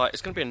I'm just like,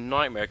 it's going to be a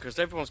nightmare because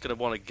everyone's going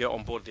to want to get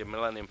on board the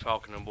Millennium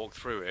Falcon and walk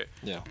through it.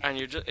 Yeah. And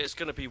it's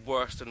going to be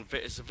worse than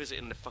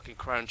visiting the fucking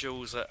Crown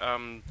Jewels at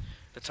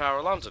the Tower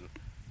of London.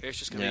 It's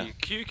just going to be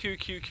Q,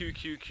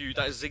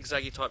 that is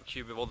zigzaggy type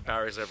queue with all the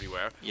barriers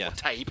everywhere. Yeah. Or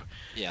tape.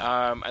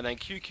 Yeah. And then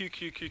Q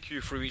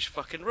through each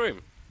fucking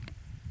room.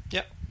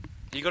 Yep.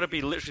 You got to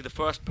be literally the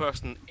first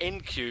person in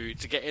queue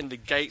to get in the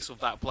gates of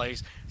that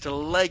place, to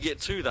leg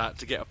it to that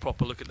to get a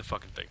proper look at the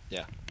fucking thing.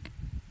 Yeah.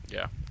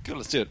 Yeah. Good,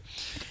 let's do it.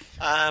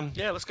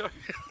 Yeah, let's go.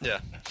 Yeah.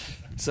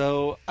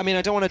 So, I mean,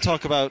 I don't want to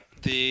talk about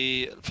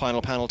the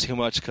final panel too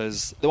much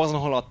because there wasn't a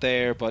whole lot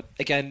there, but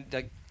again,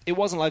 it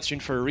wasn't live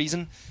streamed for a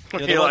reason.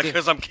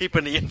 Because I'm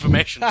keeping the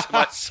information to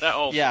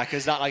myself. Yeah,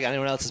 because not like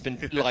anyone else has been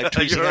live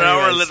tweeting. You're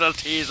our little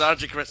tease,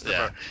 aren't you,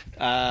 Christopher?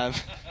 Yeah.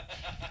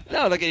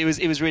 No,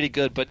 it was really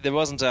good, but there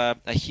wasn't a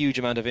huge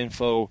amount of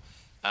info.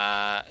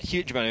 Out of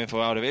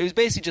it. It was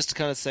basically just to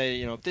kind of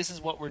say, this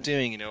is what we're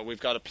doing. We've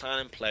got a plan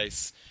in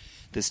place.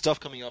 There's stuff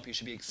coming up. You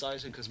should be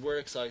excited because we're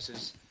excited.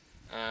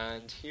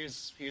 And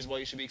here's why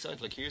you should be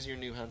excited. Like, here's your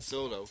new Han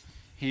Solo.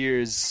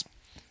 Here's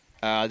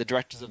the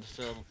directors of the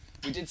film.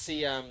 We did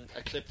see a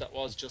clip that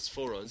was just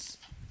for us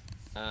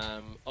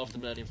of the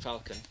Millennium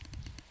Falcon.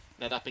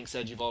 Now, that being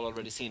said, you've all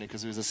already seen it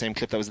because it was the same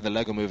clip that was in the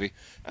Lego Movie.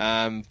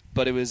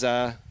 But it was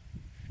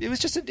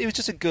just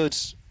a good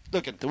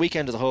look. At the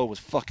weekend as a whole was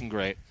fucking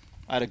great.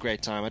 I had a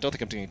great time. I don't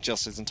think I'm doing it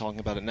justice in talking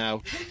about it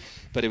now,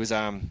 but it was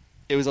a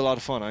lot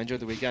of fun. I enjoyed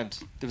the weekend.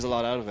 There was a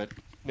lot out of it.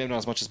 Maybe not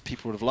as much as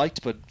people would have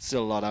liked, but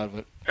still a lot out of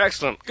it.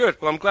 Excellent.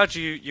 Good. Well, I'm glad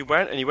you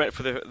went, and you went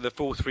for the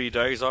full 3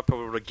 days. I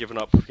probably would have given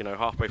up,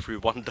 halfway through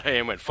one day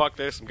and went, "Fuck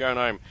this, I'm going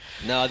home."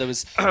 No, there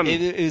was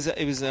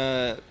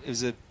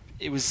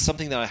it was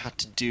something that I had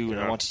to do and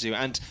I wanted to do.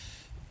 And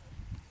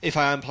if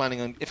I am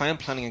planning on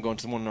going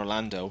to the one in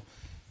Orlando,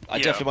 I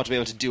definitely want to be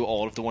able to do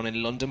all of the one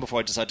in London before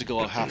I decide to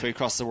go halfway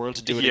across the world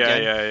to do it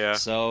again. Yeah.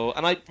 So,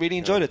 and I really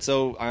enjoyed it.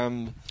 So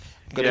I'm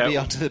going to be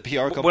onto the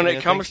PR company. When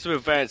it comes to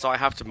events, I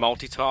have to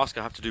multitask.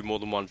 I have to do more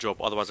than one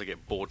job. Otherwise, I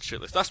get bored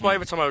shitless. That's why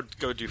every time I would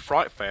go do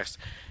Fright Fest,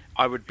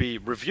 I would be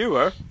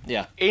reviewer,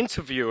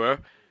 interviewer,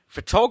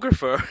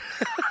 photographer,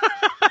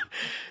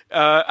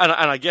 and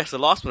I guess the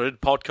last one I did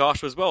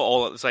podcaster as well,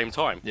 all at the same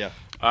time. Yeah.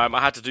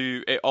 I had to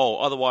do it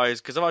all. Otherwise,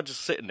 because if I'm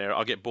just sitting there,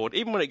 I'll get bored.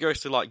 Even when it goes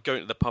to like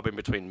going to the pub in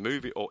between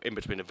movie or in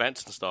between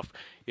events and stuff,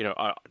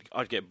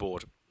 I'd get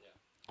bored.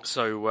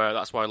 So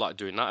that's why I like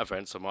doing that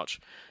event so much.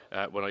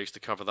 When I used to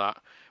cover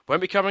that,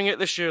 won't be covering it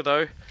this year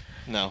though.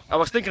 No, I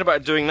was thinking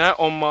about doing that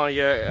on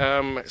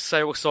my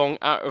sale song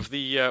out of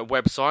the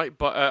website,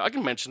 but I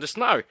can mention this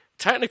now.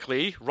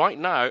 Technically, right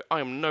now,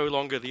 I am no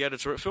longer the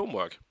editor at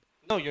Filmwerk.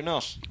 No, you're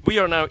not. We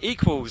are now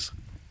equals.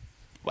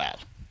 Well.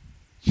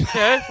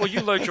 Yeah, well,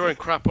 you load your own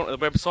crap onto the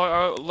website,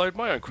 I load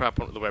my own crap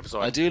onto the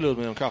website. I do load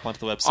my own crap onto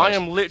the website. I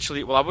am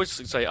literally, I would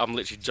say I'm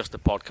literally just a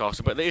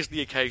podcaster, but there is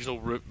the occasional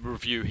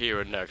review here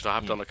and there, because I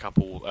have done a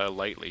couple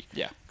lately.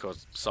 Yeah.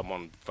 Because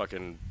someone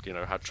fucking,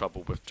 had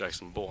trouble with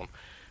Jason Bourne.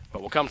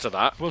 But we'll come to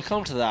that. We'll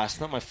come to that. It's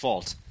not my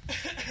fault.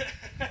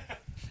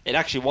 It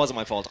actually wasn't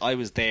my fault. I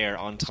was there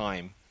on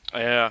time.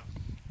 Yeah.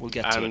 We'll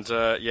get to it.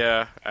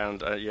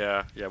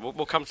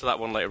 We'll come to that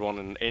one later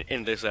on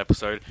in this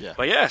episode. Yeah.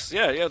 But yes,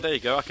 there you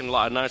go. I can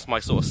announce my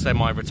sort of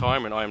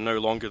semi-retirement. I am no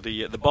longer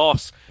the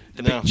boss,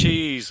 the big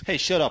cheese. Hey,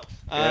 shut up.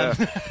 Yeah.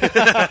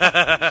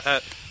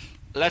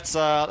 Let's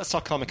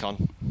talk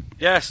Comic-Con.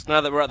 Yes,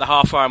 now that we're at the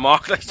half-hour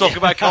mark, let's talk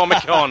about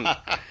Comic-Con.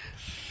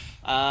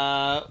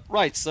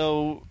 Right,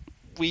 so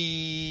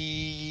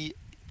we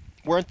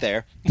weren't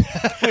there.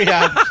 We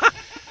had...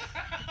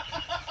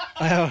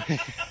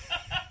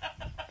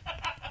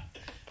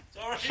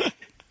 Sorry.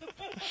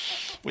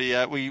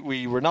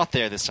 We were not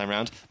there this time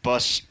round,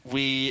 but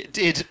we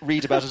did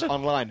read about it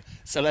online.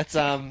 So let's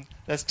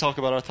talk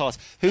about our thoughts.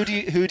 Who do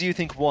you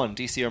think won,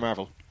 DC or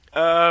Marvel?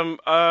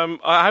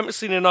 I haven't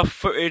seen enough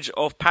footage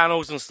of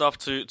panels and stuff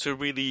to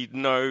really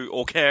know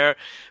or care,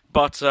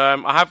 but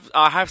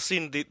I have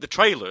seen the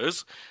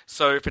trailers.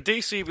 So for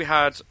DC, we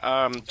had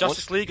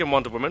Justice League and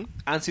Wonder Woman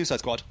And Suicide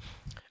Squad.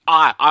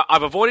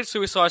 I've avoided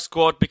Suicide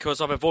Squad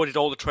because I've avoided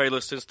all the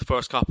trailers since the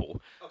first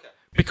couple. Okay.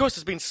 Because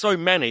there's been so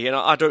many, and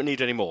I don't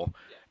need any more.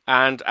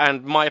 Yeah.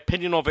 And my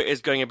opinion of it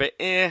is going a bit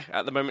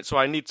at the moment, so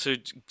I need to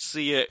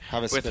see it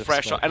with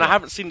fresh eyes. And I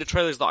haven't seen the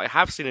trailers that I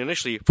have seen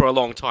initially for a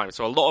long time,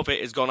 so a lot of it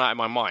has gone out of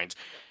my mind.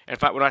 In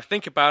fact, when I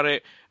think about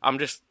it,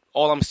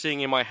 all I'm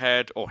seeing in my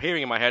head, or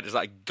hearing in my head, is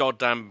that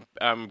goddamn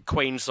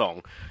Queen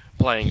song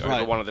playing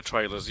over one of the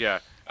trailers, yeah.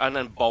 And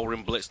then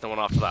Ballroom Blitz, the one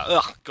after that.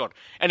 Ugh, God.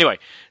 Anyway,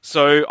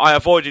 so I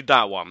avoided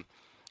that one.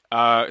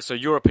 So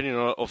your opinion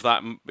of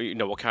that,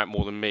 will count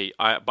more than me.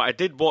 But I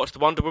did watch the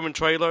Wonder Woman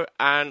trailer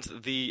and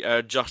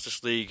the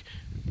Justice League,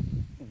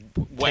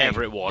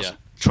 whatever it was,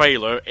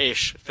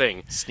 trailer-ish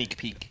thing. Sneak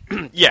peek.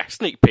 Yeah,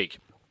 sneak peek.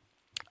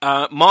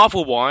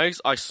 Marvel-wise,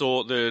 I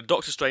saw the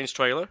Doctor Strange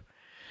trailer.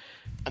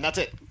 And that's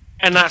it.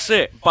 And that's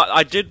it. But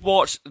I did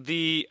watch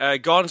the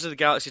Guardians of the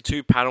Galaxy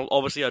 2 panel.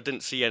 Obviously, I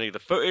didn't see any of the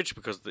footage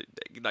because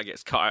that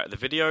gets cut out of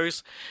the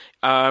videos.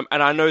 And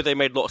I know they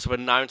made lots of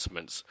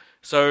announcements.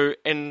 So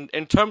in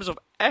terms of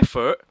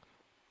effort,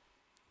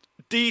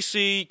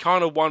 DC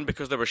kind of won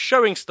because they were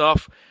showing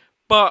stuff.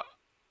 But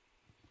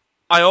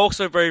I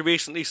also very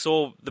recently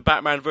saw the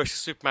Batman vs.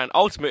 Superman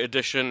Ultimate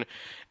Edition,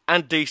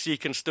 and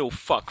DC can still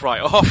fuck right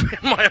off,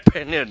 in my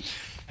opinion.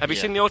 Have you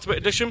seen the Ultimate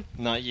Edition?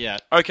 Not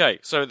yet. Okay,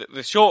 so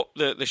the short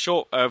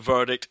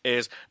verdict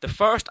is the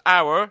first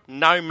hour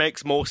now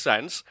makes more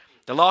sense.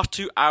 The last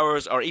 2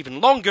 hours are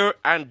even longer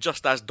and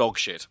just as dog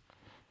shit.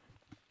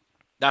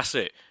 That's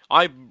it.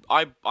 I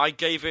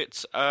gave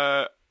it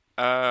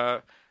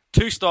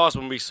 2 stars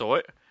when we saw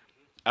it,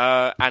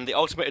 and the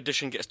Ultimate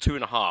Edition gets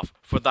 2.5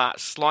 for that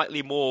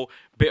slightly more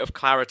bit of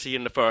clarity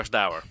in the first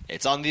hour.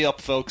 It's on the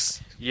up,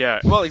 folks. Yeah.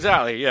 Well,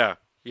 exactly. Yeah.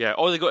 Yeah.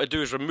 All they got to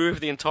do is remove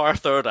the entire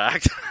third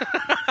act.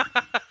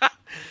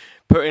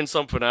 Put in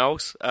something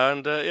else,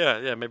 and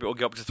maybe it'll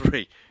get up to 3.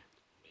 Maybe.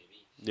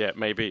 Yeah,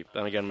 maybe.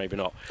 Then again, maybe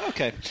not.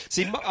 Okay.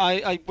 See,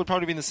 I would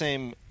probably be in the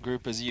same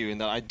group as you in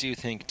that I do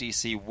think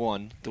DC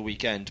won the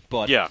weekend,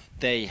 but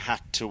they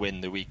had to win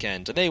the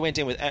weekend. And they went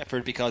in with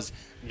effort because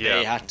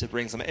they had to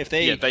bring some. If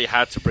they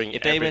had to bring.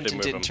 If they went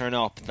and didn't turn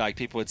up, like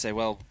people would say,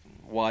 well,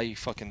 why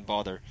fucking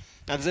bother?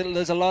 Now,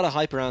 there's a lot of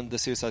hype around the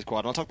Suicide Squad,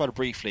 and I'll talk about it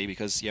briefly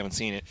because you haven't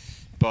seen it.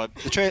 But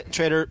the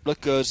trailer looked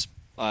good.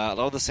 A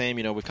lot of the same,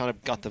 we've kind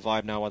of got the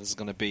vibe now what this is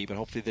going to be, but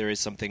hopefully there is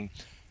something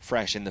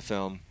fresh in the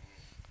film.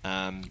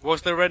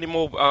 Was there any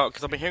more,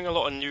 because I've been hearing a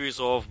lot of news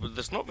of,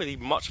 there's not really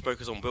much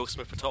focus on Will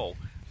Smith at all.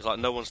 It's like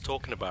no one's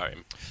talking about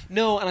him.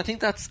 No, and I think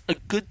that's a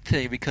good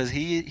thing because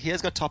he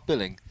has got top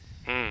billing.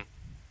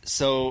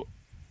 So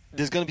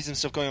there's going to be some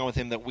stuff going on with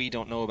him that we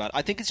don't know about.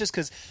 I think it's just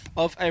because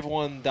of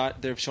everyone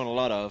that they've shown a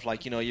lot of.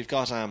 Like, you've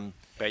got...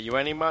 Bet you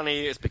any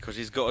money it's because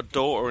he's got a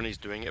daughter and he's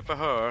doing it for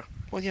her.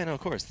 Well, yeah, no,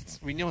 of course.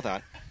 We know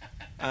that.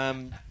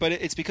 But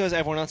it's because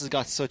everyone else has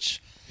got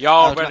such...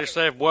 Y'all better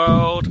save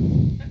world.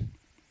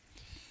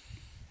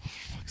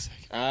 Fuck's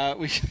sake. I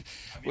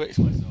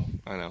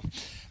know.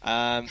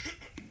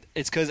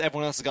 It's because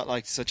everyone else has got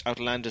like such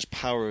outlandish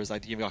powers.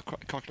 Like you've got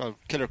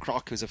Killer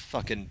Croc, who's a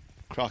fucking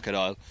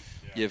crocodile.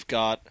 Yeah. You've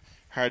got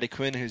Harley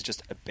Quinn, who's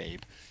just a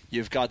babe.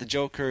 You've got the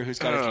Joker, who's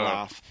got his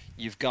laugh.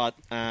 You've got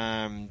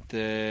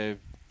the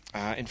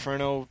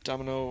Inferno,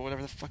 Domino,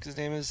 whatever the fuck his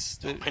name is.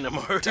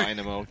 Dynamo. Is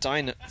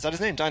that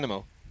his name?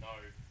 Dynamo. No.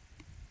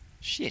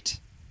 Shit.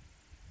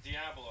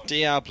 Diablo.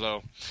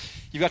 Diablo.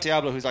 You've got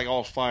Diablo, who's like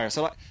all fire.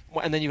 So,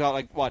 and then you've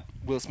got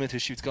Will Smith, who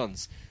shoots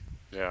guns.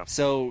 Yeah.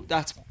 So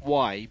that's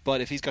why.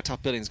 But if he's got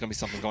top billing, there's going to be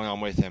something going on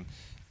with him.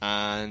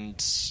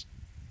 And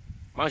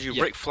mind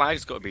you, Rick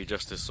Flag's got to be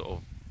just as sort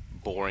of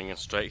boring and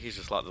straight. He's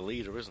just like the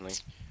leader, isn't he?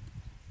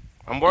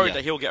 I'm worried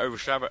that he'll get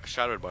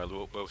overshadowed by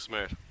Will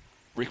Smith.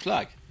 Rick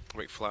Flag.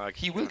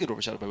 He will get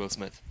overshadowed by Will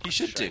Smith. He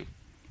should do.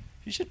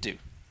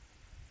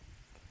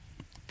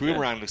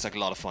 Boomerang looks like a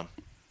lot of fun.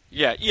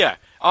 Yeah.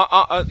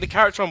 The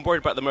character I'm worried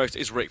about the most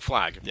is Rick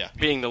Flag. Yeah.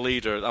 Being the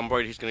leader, I'm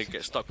worried he's going to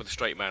get stuck with the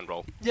straight man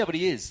role. Yeah, but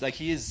he is.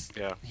 He is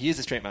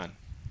a straight man.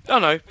 I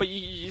know, but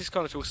you just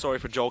kind of feel sorry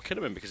for Joel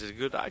Kinnaman because he's a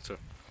good actor.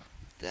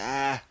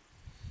 I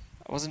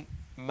wasn't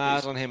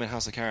mad on him in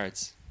House of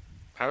Cards.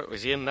 How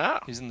is he in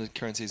that? He's in the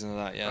current season of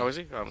that, yeah. Oh, is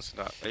he? I haven't seen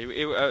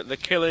that. The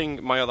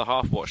Killing My Other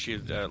Half watch, she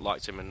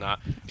liked him in that.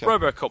 Okay.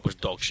 RoboCop was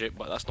dog shit,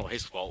 but that's not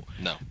his fault.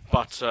 No.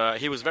 But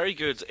he was very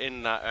good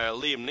in that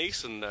Liam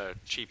Neeson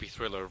cheapy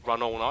thriller,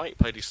 Run All Night.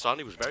 Played his son.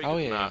 He was very good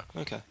in that.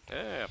 Okay.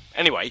 Yeah.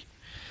 Anyway,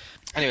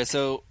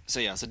 so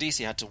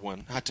DC had to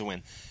win.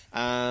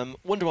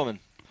 Wonder Woman,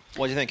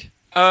 what do you think?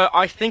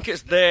 I think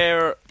it's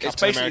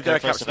basically their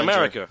Captain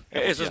America.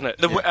 It is, isn't it?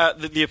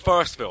 The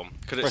first film,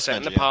 because it's set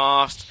in the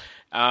past.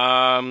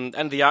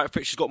 And the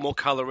outfit, she's got more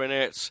colour in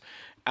it.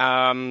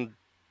 And,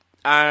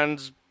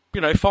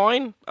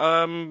 fine.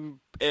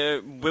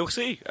 We'll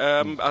see.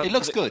 It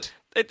looks good.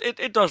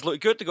 It does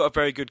look good. They've got a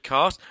very good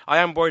cast. I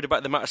am worried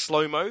about the amount of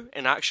slow-mo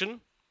in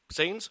action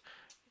scenes.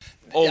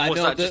 Or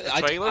was that just the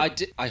trailer?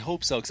 I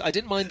hope so, because I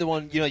didn't mind the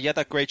one, you had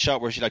that great shot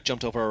where she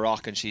jumped over a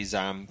rock and she's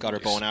got her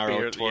bow and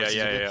arrow towards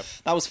yeah.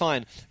 That was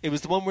fine. It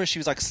was the one where she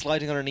was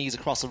sliding on her knees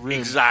across a room.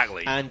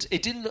 Exactly. And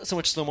it didn't look so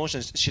much slow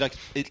motion.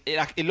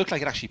 It looked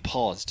like it actually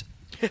paused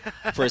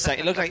for a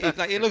second.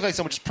 It looked like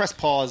someone just pressed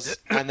pause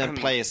and then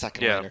play a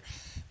second later.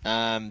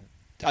 I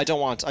don't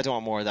want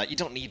more of that. You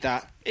don't need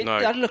that.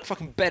 That'd look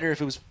fucking better if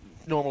it was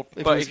normal.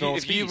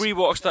 If you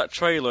rewatch that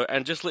trailer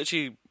and just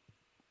literally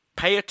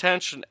pay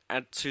attention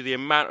to the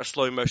amount of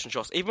slow motion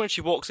shots, even when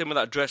she walks in with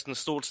that dress and the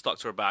sword stuck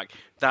to her back,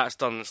 that's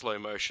done in slow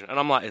motion. And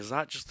I'm like, is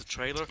that just the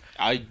trailer?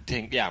 I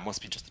think, it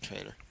must be just the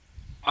trailer.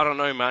 I don't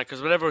know, man,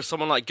 because whenever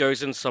someone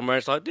goes in somewhere,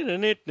 it's like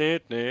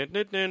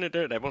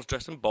everyone's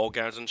dressed in ball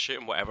gowns and shit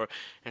and whatever,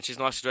 and she's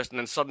nicely dressed, and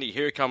then suddenly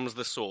here comes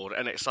the sword,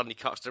 and it suddenly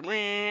cuts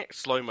to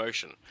slow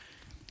motion.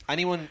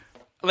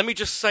 Let me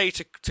just say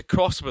to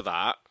cross with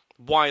that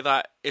why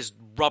that is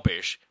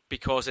rubbish.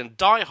 Because in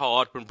Die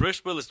Hard, when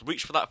Bruce Willis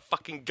reached for that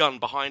fucking gun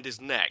behind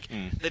his neck,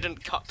 they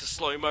didn't cut to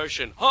slow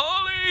motion.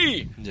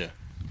 Harley! Yeah.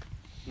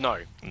 No.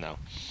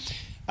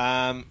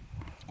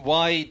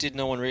 Why did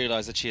no one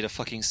realise that she had a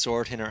fucking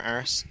sword in her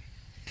arse?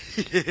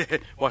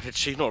 Why did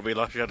she not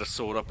realise she had a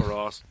sword up her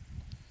arse?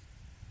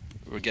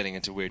 We're getting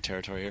into weird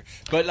territory here.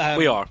 But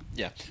we are.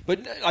 Yeah.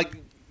 But,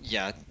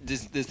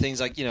 there's things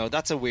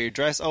that's a weird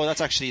dress. Oh,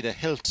 that's actually the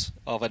hilt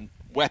of a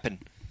weapon.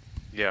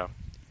 Yeah.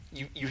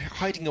 You're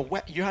hiding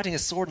a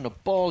sword in a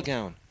ball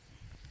gown.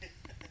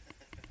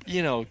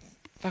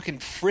 Fucking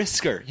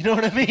frisker. You know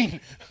what I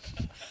mean?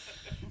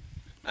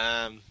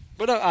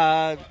 What? The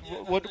trailer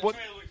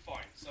looked fine,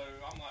 so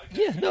I'm like,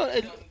 it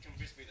doesn't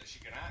convince me that she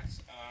can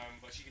act,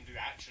 but she can do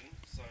action.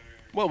 So.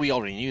 Well, we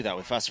already knew that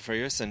with Fast and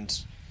Furious, and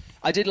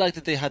I did like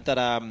that they had that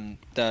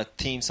the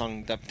theme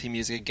song, that theme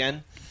music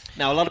again.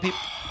 Now, a lot of people,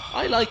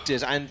 I liked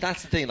it, and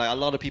that's the thing. A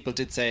lot of people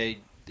did say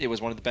it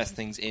was one of the best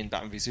things in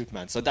Batman v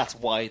Superman, so that's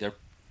why they're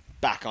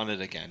back on it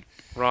again.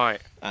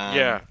 Right.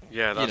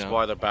 That's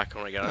why they're back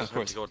on it again. No, I of just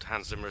course. hope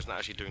Hans Zimmer isn't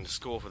actually doing the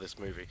score for this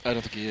movie. I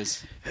don't think he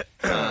is.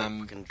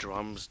 Fucking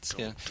drums.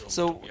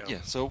 So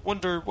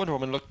Wonder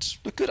Woman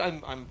looked good.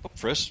 I'm up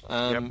for it.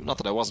 Not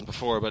that I wasn't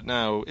before, but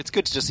now it's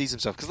good to just see some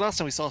stuff. Because last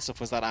time we saw stuff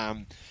was that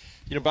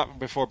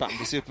before Batman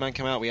v Superman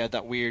came out, we had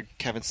that weird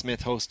Kevin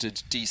Smith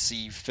hosted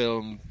DC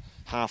film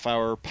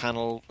half-hour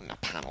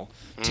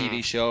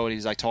TV show, and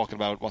he was talking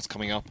about what's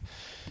coming up.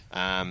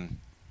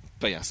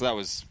 But yeah, so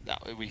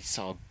we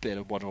saw a bit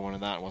of Wonder Woman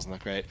in that. It wasn't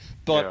that great,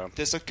 but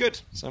this looked good,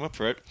 so I'm up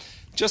for it.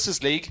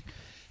 Justice League.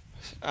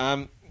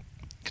 Can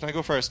I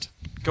go first?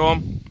 Go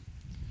on.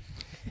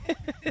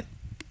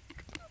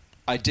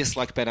 I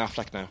dislike Ben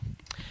Affleck now.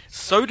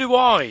 So do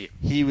I.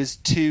 He was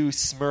too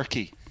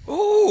smirky.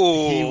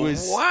 Ooh,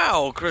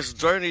 wow, Chris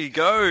Droney,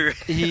 go.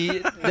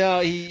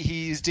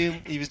 He was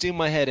doing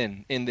my head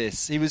in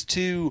this. He was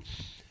too.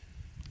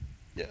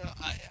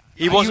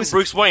 He wasn't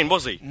Bruce Wayne,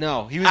 was he?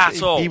 No, he was.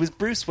 At all. He was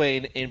Bruce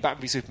Wayne in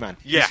Batman v Superman.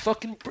 Yeah,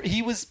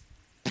 he was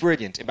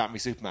brilliant in Batman v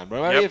Superman.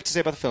 Whatever you have to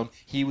say about the film,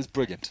 he was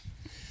brilliant.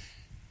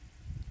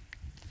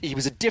 He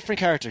was a different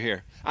character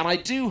here, and I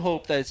do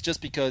hope that it's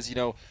just because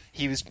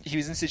he was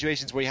in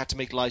situations where he had to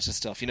make light of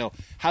stuff.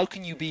 How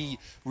can you be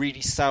really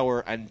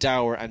sour and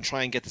dour and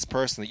try and get this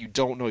person that you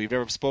don't know, you've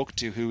never spoken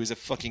to, who is a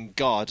fucking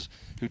god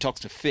who talks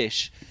to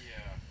fish?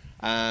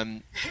 Yeah.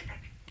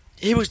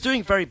 He was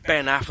doing very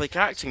Ben Affleck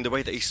acting, the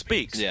way that he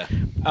speaks. Yeah.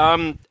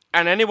 And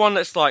anyone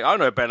that's like, I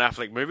know Ben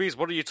Affleck movies,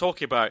 what are you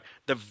talking about?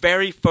 The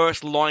very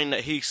first line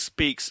that he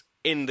speaks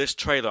in this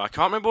trailer, I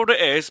can't remember what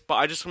it is, but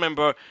I just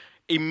remember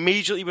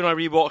immediately when I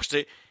rewatched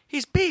it,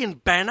 he's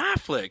being Ben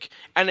Affleck,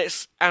 and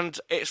it's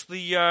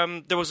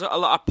the there was a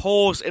lot of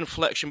pause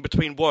inflection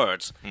between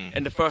words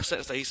in the first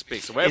sentence that he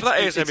speaks. So whatever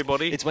that is,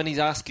 everybody. It's when he's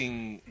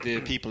asking the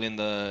people in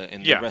the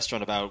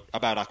restaurant about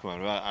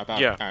Aquaman,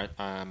 about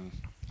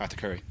Arthur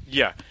Curry.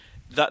 Yeah.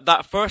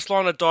 That first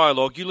line of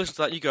dialogue, you listen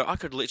to that, you go, I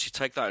could literally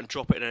take that and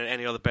drop it in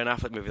any other Ben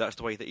Affleck movie. That's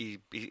the way that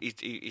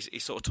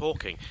he's sort of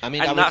talking.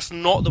 That's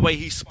not the way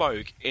he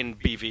spoke in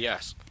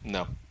BVS.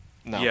 No.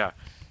 Yeah.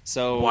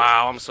 So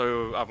wow,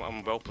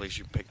 I'm well pleased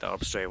you picked that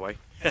up straight away.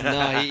 No,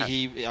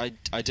 I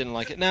didn't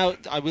like it. Now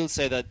I will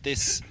say that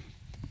this,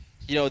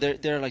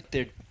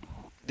 they've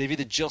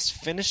either just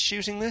finished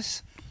shooting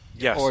this,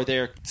 yes, or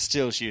they're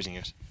still shooting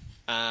it.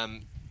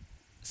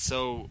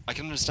 So I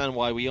can understand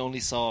why we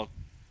only saw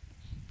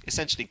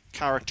essentially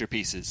character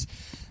pieces.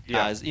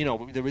 Yeah. As we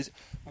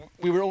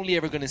were only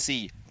ever going to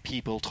see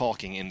people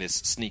talking in this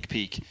sneak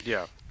peek.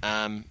 Yeah.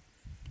 And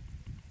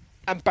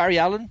Barry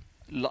Allen.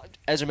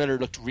 Ezra Miller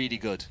looked really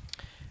good.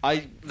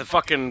 The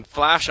fucking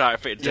Flash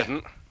outfit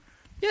didn't.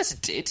 Yes,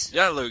 it did.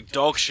 Yeah, it looked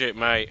dog shit,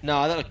 mate.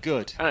 No, that looked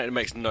good. And it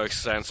makes no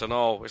sense at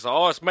all. It's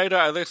like, it's made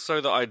out of this so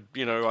that I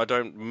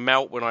don't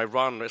melt when I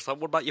run. It's like,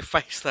 what about your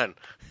face then?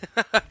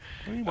 What do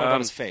you mean, what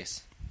about his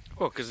face?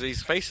 Well, because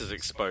his face is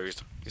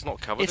exposed. He's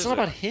not covered. It's not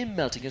about him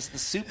melting; it's the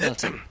suit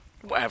melting.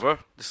 Whatever.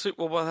 The suit.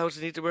 Well, why the hell does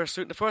he need to wear a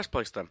suit in the first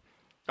place then?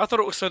 I thought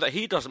it was so that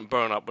he doesn't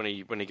burn up when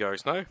he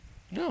goes. No.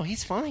 No,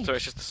 he's fine. So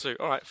it's just the suit.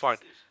 All right, fine.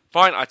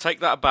 Fine, I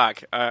take that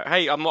back.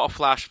 Hey, I'm not a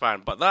Flash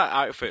fan, but that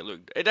outfit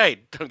looked... Hey,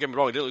 don't get me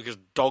wrong, it didn't look as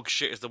dog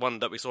shit as the one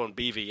that we saw in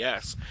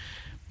BVS.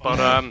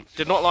 But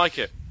did not like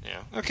it.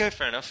 Yeah. Okay,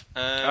 fair enough.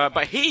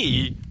 But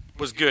he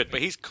was good,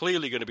 but he's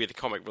clearly going to be the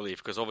comic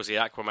relief, because obviously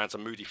Aquaman's a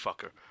moody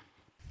fucker.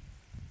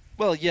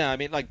 Well, yeah, I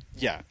mean,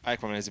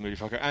 Aquaman is a moody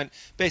fucker. And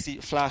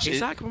basically, Flash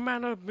Is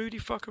Aquaman a moody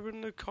fucker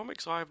in the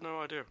comics? I have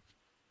no idea.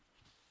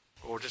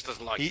 Or just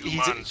doesn't like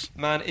humans.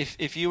 Man,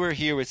 if you were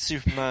here with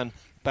Superman,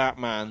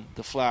 Batman,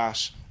 The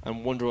Flash,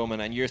 and Wonder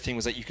Woman, and your thing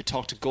was that you could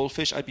talk to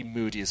goldfish, I'd be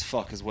moody as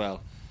fuck as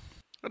well.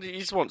 You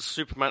just want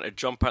Superman to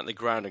jump out the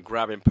ground and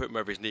grab him, put him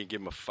over his knee, and give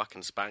him a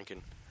fucking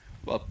spanking.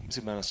 Well,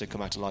 Superman has to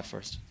come back to life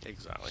first.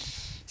 Exactly.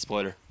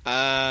 Spoiler.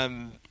 Or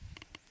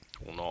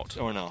not.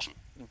 Or not.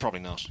 Probably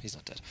not. He's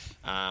not dead.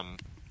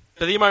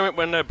 But the moment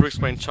when Bruce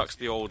Wayne chucks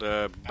the old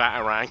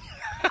Batarang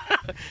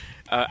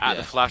at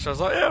the Flash, I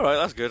was like, yeah, right,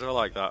 that's good, I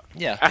like that.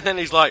 Yeah. And then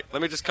he's like,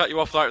 let me just cut you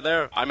off right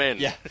there, I'm in.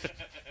 Yeah.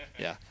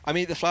 Yeah. I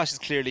mean, the Flash is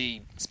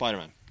clearly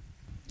Spider-Man.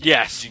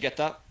 Yes. Did you get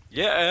that?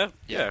 Yeah,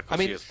 of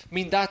course he is. I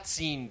mean, that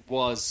scene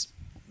was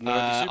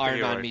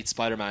Iron Man meets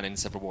Spider-Man in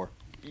Civil War.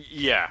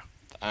 Yeah.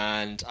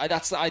 And I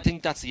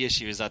think that's the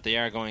issue, is that they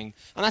are going...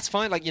 And that's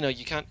fine,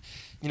 you can't...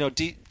 you're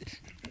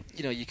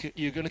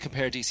going to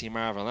compare DC and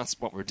Marvel, and that's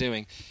what we're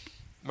doing.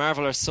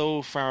 Marvel are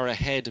so far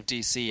ahead of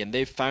DC, and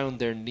they've found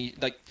their niche.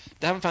 They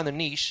haven't found their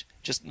niche,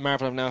 just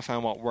Marvel have now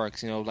found what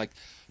works.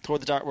 Thor: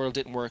 The Dark World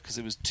didn't work because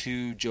it was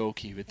too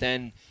jokey. But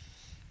then,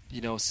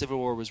 Civil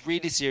War was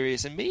really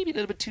serious and maybe a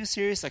little bit too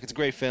serious. It's a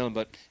great film,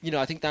 but,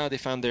 I think now they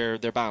found their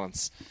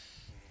balance.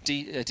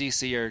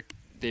 DC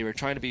they were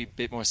trying to be a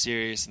bit more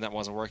serious, and that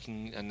wasn't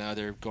working, and now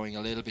they're going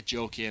a little bit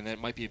jokey, and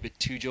it might be a bit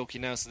too jokey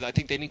now. So I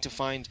think they need to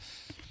find...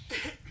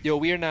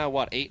 we are now,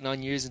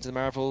 8-9 years into the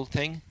Marvel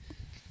thing?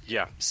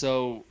 Yeah.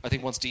 So I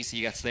think once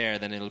DC gets there,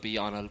 then it'll be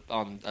on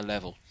a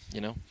level,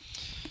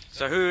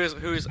 So who is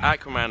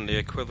Aquaman the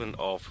equivalent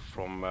of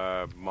from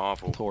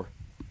Marvel?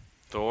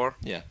 Thor?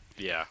 Yeah.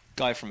 Yeah.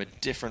 Guy from a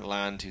different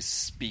land who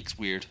speaks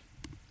weird.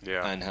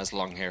 Yeah. And has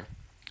long hair.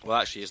 Well,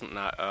 actually, isn't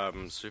that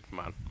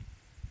Superman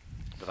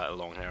with that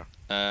long hair?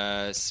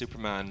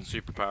 Superman.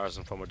 Superpowers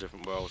and from a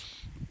different world.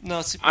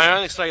 No, Superman. I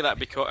only say that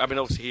because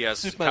obviously he has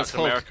Superman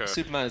Captain America.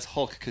 Superman is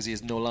Hulk because he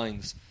has no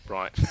lines.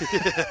 Right.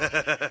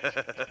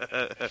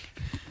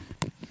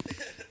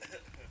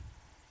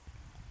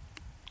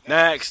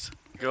 Next.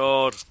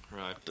 God.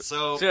 Right.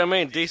 So. See what I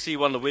mean? DC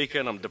won the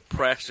weekend. I'm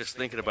depressed just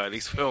thinking about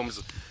these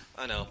films.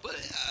 I know, but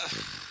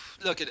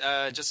look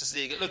at Justice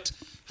League. It looked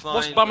fine.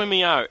 What's bumming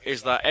me out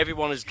is that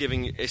everyone is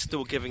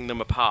still giving them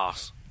a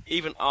pass,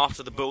 even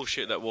after the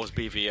bullshit that was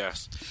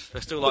BVS.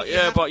 They're still like,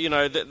 but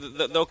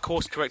they'll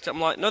course correct it. I'm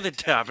like, no, they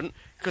haven't,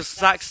 because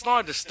Zack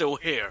Snyder's still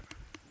here.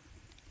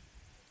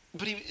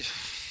 But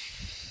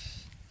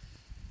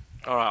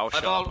all right,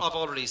 I've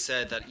already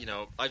said that.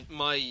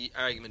 My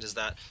argument is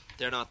that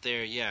they're not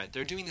there. Yeah,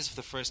 they're doing this for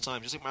the first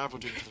time, just like Marvel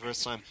doing it for the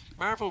first time.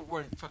 Marvel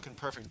weren't fucking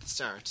perfect at the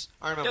start.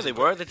 They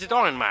were. They did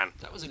Iron Man.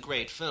 That was a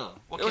great film.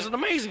 It was an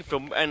amazing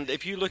film, and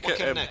if you look what at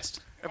came next?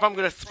 If I'm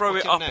going to throw What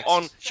it came up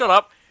next?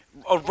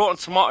 on Rotten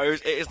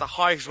Tomatoes, it is the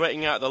highest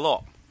rating out of the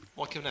lot.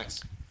 What came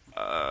next?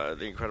 The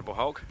Incredible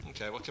Hulk.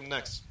 Okay, what came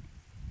next?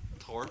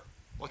 Thor.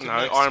 What came No,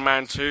 next? Iron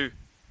Man 2,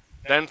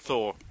 then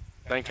Thor,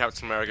 then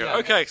Captain America. Yeah.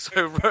 Okay,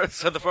 so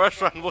the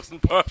first round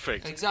wasn't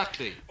perfect.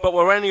 Exactly. But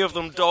were any of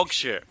them dog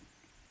shit?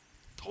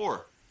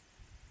 Thor.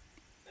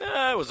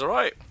 Yeah, it was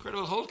alright.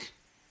 Incredible Hulk.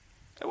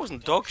 It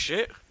wasn't dog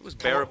shit. It was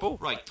bearable.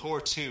 Right,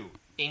 Thor 2.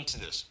 Into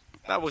this.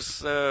 That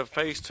was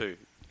Phase 2.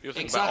 You're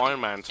thinking Exactly. about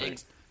Iron Man 2.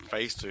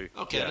 Phase 2.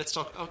 Okay, Yeah. let's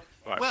talk. Oh,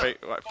 Right, well,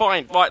 right,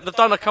 fine. Right, they've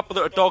done a couple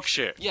that are dog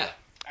shit. yeah.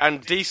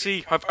 And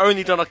DC have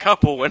only done a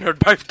couple and they're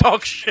both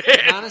dog shit.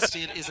 Man of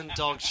Steel isn't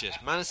dog shit.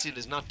 Man of Steel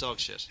is not dog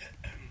shit.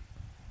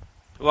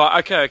 Well,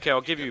 okay,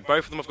 I'll give you.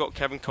 Both of them have got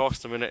Kevin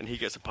Costner in it, and he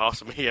gets a pass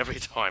from me every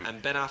time.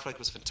 And Ben Affleck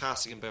was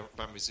fantastic in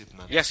Batman v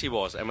Superman. Yes, he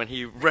was. And when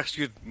he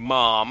rescued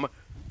Martha,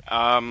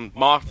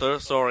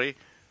 sorry.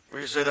 Will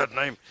you say that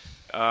name?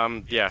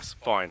 Yes,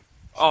 fine.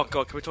 Oh,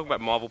 God, can we talk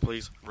about Marvel,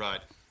 please?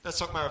 Right. Let's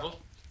talk Marvel.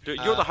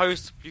 You're the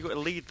host. You've got to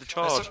lead the Let's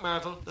charge. talk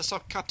Marvel. Let's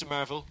talk Captain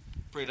Marvel.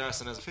 Brie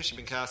Larson has officially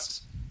been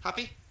cast.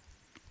 Happy?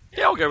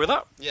 Yeah, I'll go with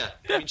that. Yeah.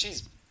 Yeah. I mean,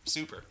 she's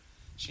super.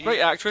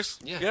 Great actress.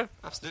 Yeah,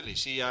 absolutely.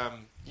 She, I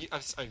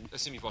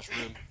assume you've watched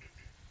Room.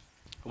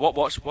 What?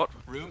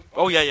 Room?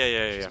 Oh, yeah.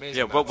 amazing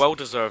Yeah, about it.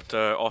 well-deserved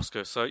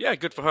Oscar. So, yeah,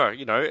 good for her.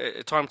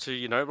 Time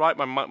to, right,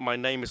 my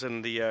name is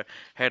in the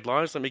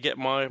headlines. Let me get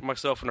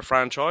myself in a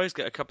franchise,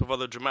 get a couple of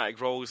other dramatic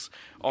roles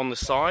on the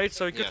side.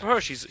 So, good for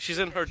her. She's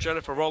in her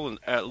Jennifer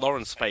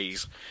Lawrence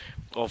phase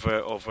of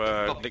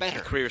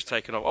the career's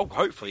taken off. Oh,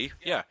 hopefully,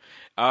 yeah.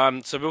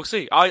 So, we'll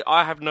see.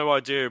 I have no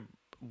idea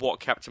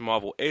what Captain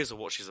Marvel is or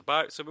what she's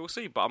about, so we'll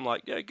see. But I'm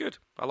like, yeah, good.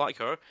 I like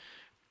her.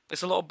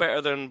 It's a lot better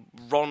than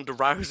Ronda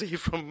Rousey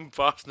from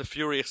Fast and the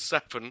Furious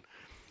 7.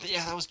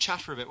 Yeah, that was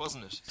chat for a bit,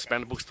 wasn't it?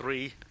 Expendables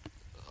 3.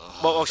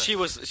 Well, she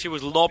was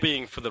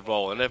lobbying for the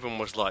role, and everyone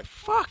was like,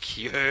 "Fuck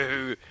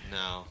you!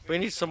 No, We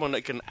need someone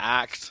that can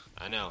act."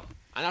 I know,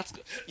 and that's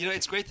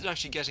it's great that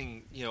actually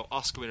getting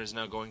Oscar winners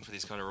now going for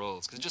these kind of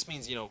roles, because it just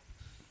means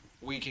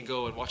we can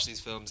go and watch these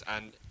films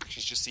and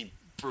actually just see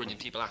brilliant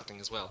people acting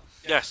as well.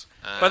 Yes,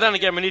 but then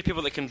again, we need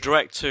people that can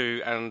direct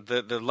too, and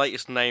the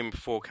latest name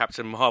for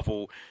Captain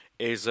Marvel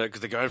is,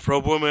 because they're going for a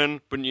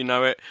woman, wouldn't you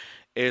know it,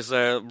 is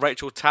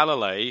Rachel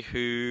Talalay,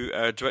 who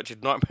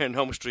directed Nightmare on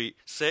Elm Street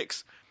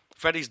 6,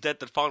 Freddy's Dead: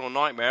 The Final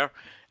Nightmare,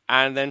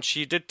 and then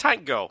she did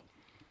Tank Girl.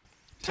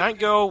 Tank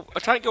Girl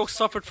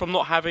suffered from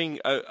not having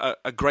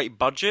a great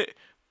budget,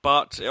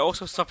 but it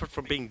also suffered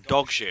from being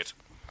dog shit.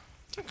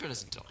 Tank Girl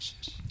isn't dog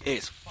shit.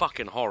 It's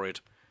fucking horrid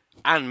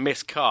and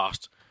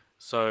miscast.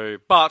 So,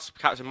 but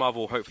Captain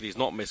Marvel hopefully is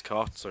not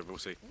miscast, so we'll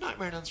see.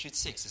 Nightmare on Elm Street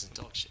 6 isn't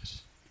dog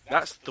shit.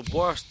 That's the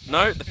worst.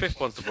 No, the 5th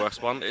one's the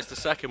worst one. It's the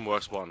 2nd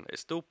worst one.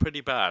 It's still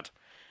pretty bad.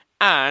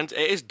 And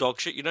it is dog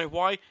shit. You know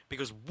why?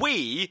 Because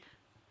we,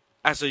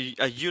 as a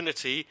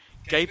unity,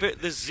 gave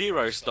it the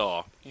 0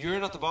 star. You're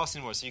not the boss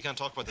anymore, so you can't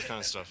talk about this kind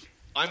of stuff.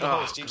 I'm the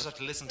host. You just have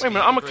to listen to Wait a me.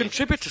 minute, I'm a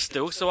contributor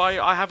still, so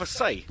I have a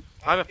say.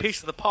 I have a piece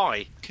of the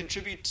pie.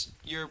 Contribute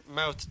your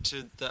mouth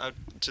to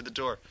the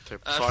door. To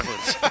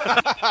silence.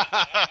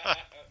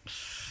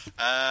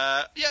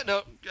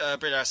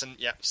 Brie Larson,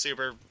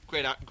 super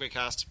great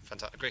cast,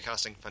 great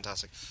casting,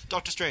 fantastic.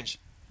 Doctor Strange.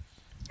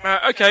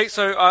 Okay,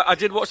 so I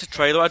did watch the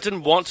trailer. I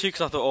didn't want to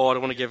because I thought, I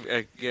don't want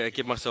to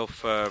give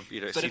myself, But see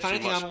if too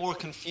anything, much. I'm more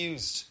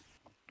confused.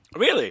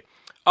 Really?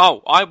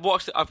 Oh, I've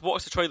watched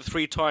the trailer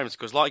 3 times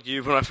because, like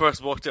you, when I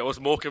first watched it, I was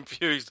more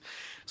confused.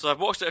 So I've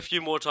watched it a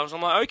few more times.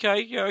 I'm like,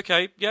 okay, yep.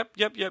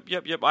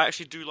 I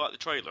actually do like the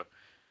trailer,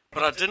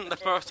 but I didn't the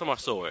first time I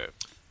saw it.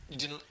 You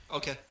didn't?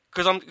 Okay.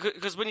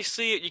 Because when you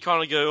see it, you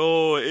kind of go,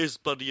 oh, it is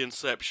bloody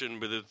Inception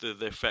with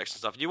the effects and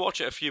stuff. You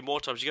watch it a few more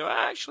times, you go,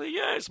 actually,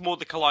 yeah, it's more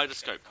the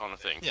kaleidoscope kind of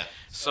thing. Yeah.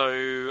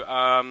 So,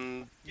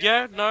 I'm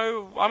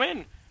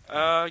in.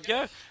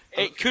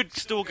 It could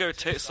still go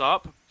tits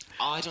up.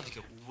 I don't think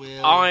it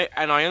will. I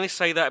only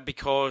say that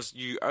because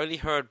you only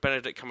heard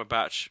Benedict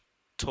Cumberbatch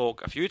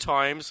talk a few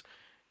times,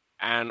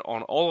 and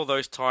on all of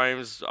those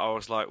times, I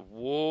was like,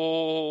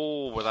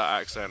 whoa, with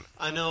that accent.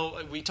 I know,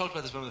 we talked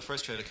about this when the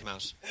first trailer came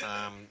out.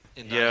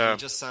 In that Yeah. he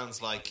just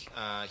sounds like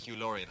Hugh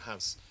Laurie in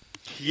House.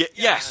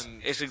 Yes,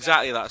 it's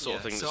exactly that sort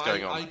of thing so that's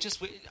going on. I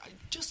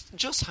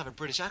just have a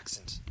British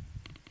accent.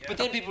 But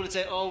then people would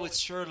say, oh, it's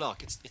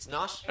Sherlock. It's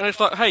not. And it's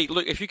like, hey,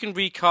 look, if you can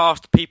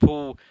recast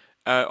people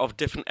of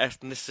different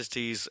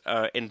ethnicities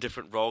in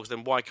different roles,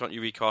 then why can't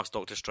you recast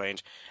Doctor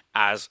Strange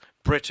as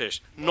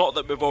British? Not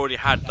that we've already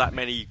had that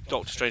many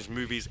Doctor Strange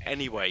movies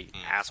anyway,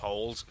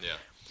 assholes. Yeah.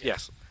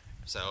 Yes.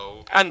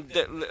 So. And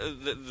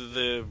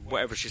the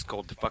whatever she's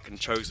called, the fucking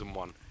chosen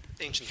one.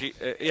 Ancient.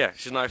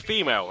 She's now a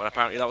female, and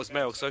apparently that was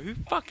male. So who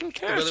fucking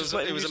cares?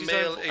 Well, it was a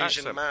male Asian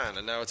accent. man,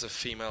 and now it's a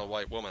female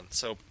white woman.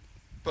 So,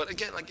 but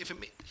again, like if it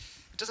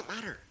doesn't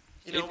matter.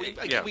 You know,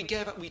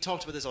 we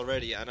talked about this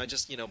already, and I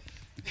just,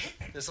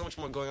 there's so much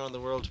more going on in the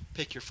world.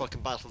 Pick your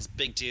fucking battles.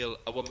 Big deal.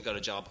 A woman got a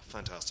job.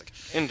 Fantastic.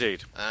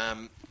 Indeed.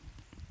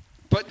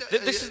 But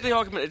this is the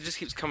argument that just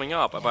keeps coming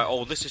up about,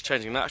 oh, this is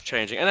changing, that's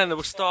changing. And then there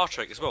was Star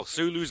Trek as well.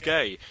 Sulu's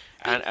gay.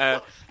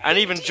 And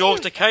even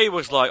George Takei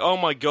was like, oh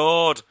my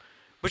god.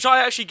 Which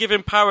I actually give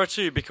him power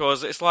to,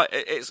 because it's like,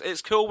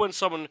 it's cool when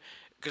someone,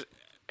 cause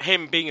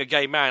him being a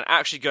gay man,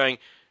 actually going,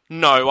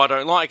 no, I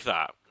don't like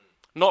that.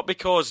 Not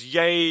because,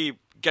 yay,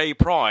 gay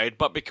pride,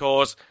 but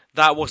because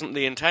that wasn't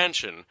the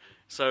intention.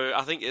 So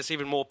I think it's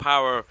even more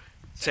power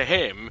to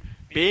him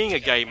being a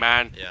gay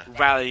man,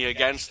 rallying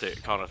against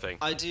it, kind of thing.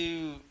 I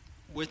do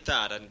with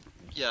that, and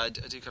I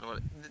do kind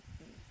of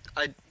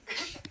want.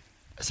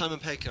 Simon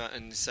Pegg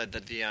and said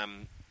that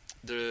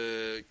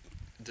the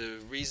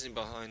reasoning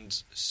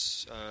behind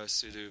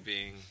Sulu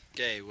being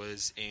gay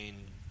was in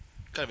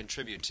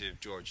tribute to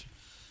George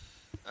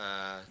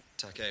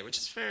Takei, which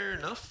is fair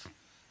enough.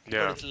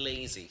 Yeah. But it's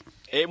lazy.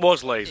 It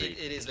was lazy.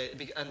 It is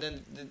lazy. And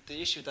then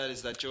the issue with that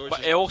is that George...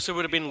 But it also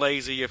would have been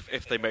lazy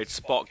if they made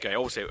Spock gay.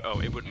 Also,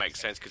 it would make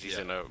sense because he's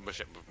in a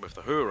relationship with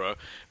the Uhura.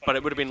 But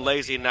it would have been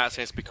lazy in that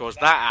sense because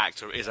that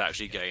actor is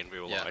actually gay in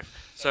real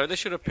life. So they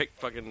should have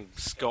picked fucking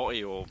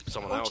Scotty or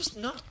someone else. Or just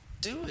not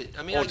do it.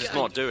 I mean, or just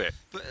not do it.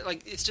 But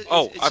it's just...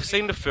 I've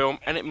seen the film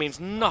and it means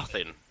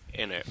nothing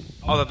in it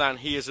other than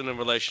he is in a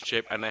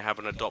relationship and they have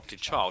an adopted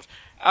child.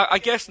 I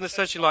guess in the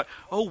sense you're like,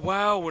 oh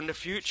wow, in the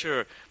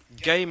future...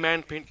 gay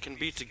men can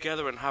be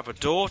together and have a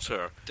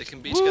daughter. They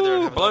can be together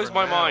and have a daughter. Blows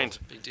my mind.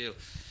 Big deal.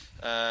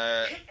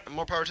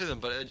 More power to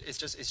them, but it's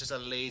just a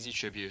lazy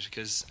tribute.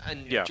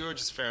 George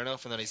is fair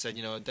enough, and then he said,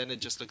 then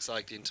it just looks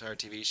like the entire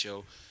TV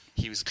show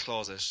he was a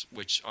closet,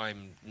 which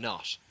I'm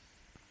not.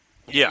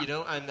 Yeah.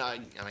 And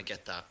I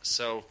get that.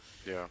 So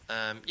yeah.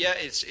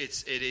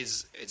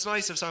 It's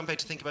nice of Simon Pegg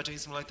to think about doing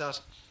something like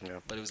that. Yeah.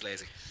 But it was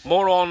lazy.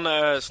 More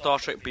on Star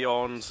Trek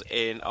Beyond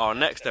in our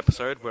next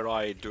episode, where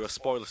I do a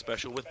spoiler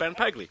special with Ben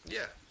Pegley.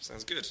 Yeah,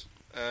 sounds good.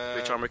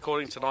 which I'm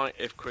recording tonight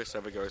if Chris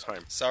ever goes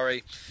home.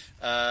 Sorry.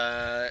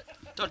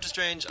 Doctor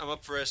Strange, I'm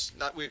up for it.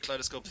 That weird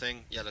kaleidoscope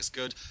thing, yeah, looks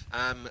good.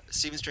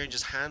 Stephen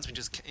Strange's hands, when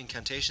just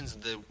incantations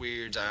and the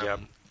weird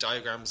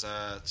diagrams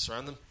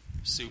surround them,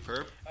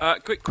 superb.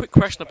 Quick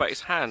question about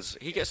his hands.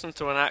 He gets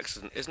into an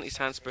accident. Isn't his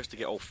hand supposed to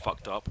get all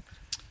fucked up?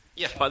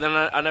 Yeah. But then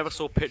I never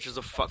saw pictures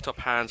of fucked up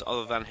hands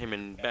other than him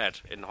in bed,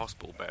 in the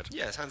hospital bed.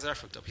 Yeah, his hands are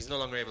fucked up. He's no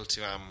longer able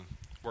to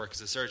work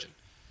as a surgeon.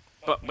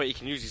 But he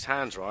can use his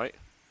hands, right?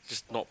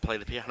 Just not play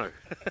the piano.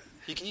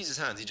 He can use his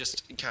hands. He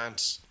just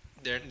can't.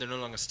 They're no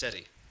longer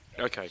steady.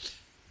 Okay.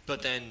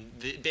 But then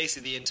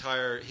basically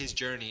his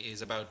journey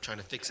is about trying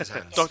to fix his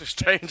hands. Doctor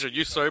Strange, are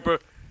you sober?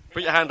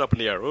 Put your hand up in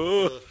the air.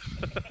 Oh.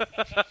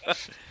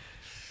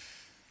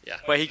 Yeah.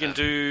 But he can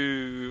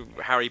do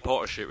Harry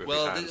Potter shit with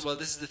his hands.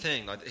 This is the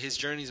thing. Like, his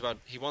journey is about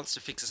he wants to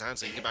fix his hands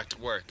so he can get back to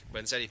work, but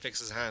instead he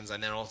fixes his hands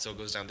and then also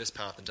goes down this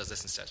path and does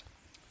this instead.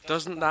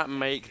 Doesn't that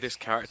make this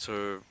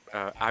character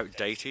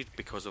outdated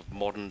because of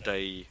modern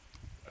day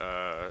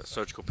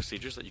surgical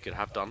procedures that you could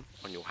have done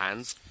on your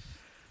hands?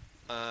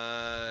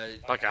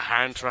 Like a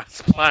hand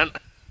transplant?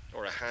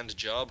 Or a hand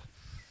job?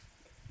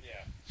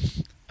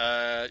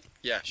 Yeah.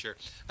 Yeah, sure.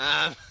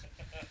 I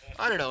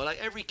don't know,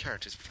 like every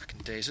character's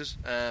fucking dated.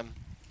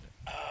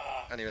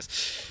 Anyways.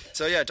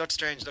 So yeah, Doctor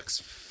Strange looks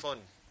fun.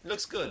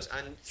 Looks good.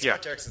 And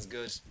Scott Derrickson's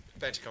good.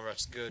 Benedict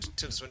Cumberbatch is good.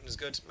 Tilda Swinton is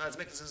good. Mads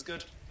Mikkelsen is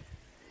good.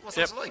 What's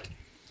not to like?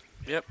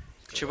 Yep.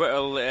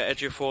 Chiwetel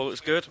Ejiofor looks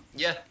good.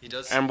 Yeah, he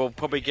does. And we'll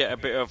probably get a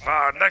bit of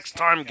next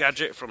time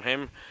gadget from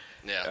him.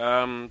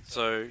 Yeah.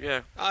 So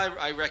yeah.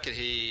 I reckon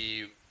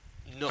he.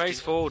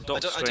 Phase 4,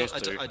 Doctor Strange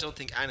 2. I don't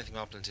think anything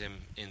will happen to him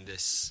in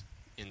this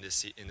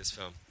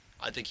film.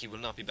 I think he will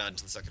not be banned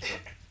until the second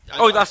film.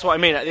 That's what I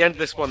mean. At the end of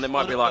this one, they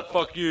might be like,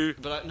 "Fuck you."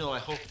 But I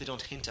hope they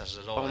don't hint at it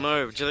at all. Oh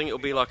no! Do you think it'll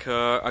be like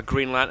a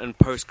Green Lantern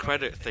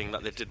post-credit thing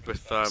that they did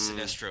with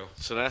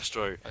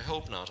Sinestro? I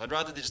hope not. I'd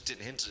rather they just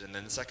didn't hint it, and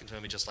then the second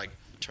film he just like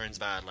turns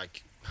bad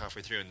like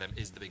halfway through, and then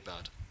is the big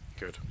bad.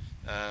 Good.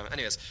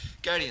 Anyways,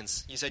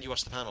 Guardians. You said you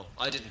watched the panel.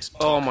 I didn't.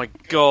 Oh my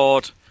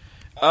god!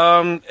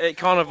 It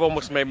kind of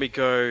almost made me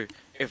go,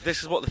 if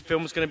this is what the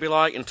film's going to be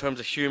like in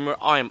terms of humour,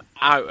 I am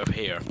out of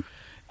here.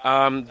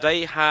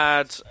 They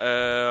had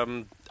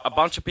a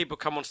bunch of people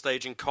come on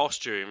stage in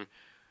costume,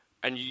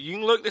 and you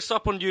can look this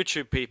up on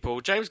YouTube,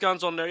 people. James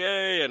Gunn's on there,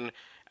 yay,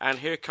 and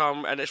here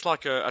come, and it's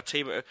like a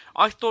team.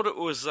 I thought it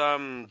was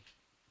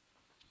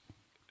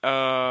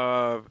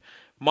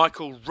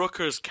Michael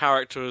Rooker's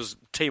character's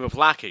team of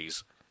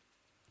lackeys.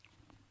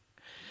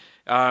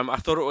 I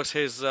thought it was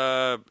his,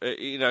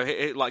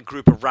 like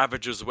group of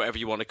Ravagers or whatever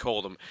you want to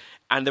call them.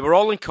 And they were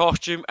all in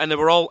costume, and they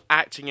were all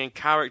acting in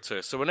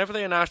character. So whenever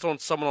they announced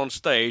someone on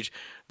stage,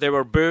 they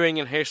were booing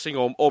and hissing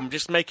or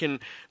just making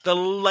the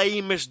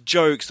lamest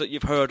jokes that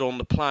you've heard on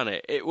the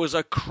planet. It was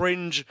a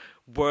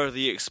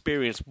cringe-worthy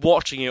experience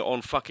watching it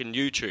on fucking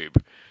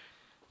YouTube.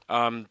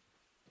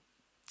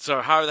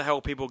 So how the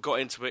hell people got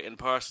into it in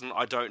person,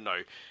 I don't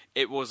know.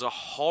 It was a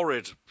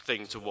horrid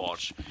thing to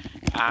watch,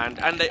 and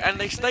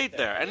they stayed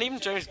there. And even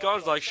James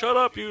Gunn's like, "Shut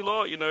up, you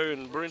lot,"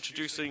 And we're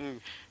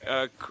introducing,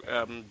 I was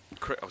going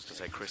to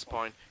say Chris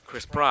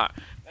Pratt,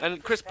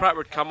 and Chris Pratt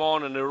would come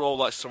on, and they were all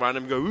like surround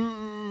him, and go,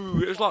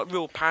 "Ooh!" It was like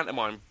real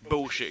pantomime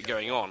bullshit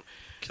going on.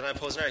 Can I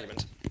pose an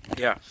argument?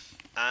 Yeah.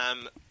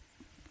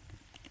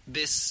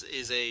 This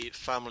is a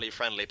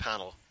family-friendly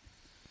panel.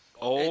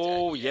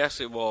 Oh,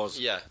 yes, it was.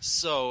 Yeah.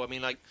 So I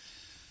mean, like,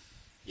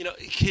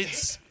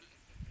 kids.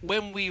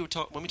 When we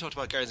talked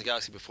about Guardians of the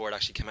Galaxy before it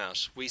actually came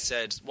out, we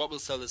said what will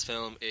sell this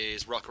film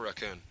is Rocket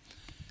Raccoon,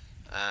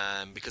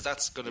 because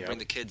that's going to bring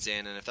the kids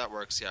in, and if that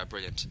works, yeah,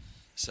 brilliant.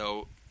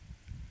 So,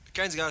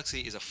 Guardians of the Galaxy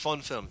is a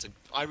fun film.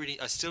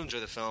 I still enjoy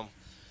the film.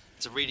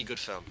 It's a really good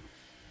film.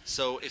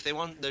 So if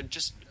they're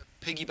just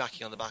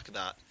piggybacking on the back of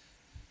that.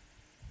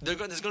 There's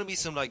going to be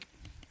some like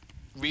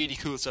really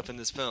cool stuff in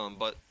this film,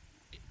 but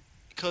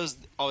because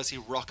obviously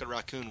Rocket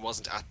Raccoon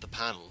wasn't at the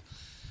panel,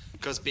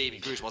 because Baby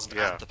Groot wasn't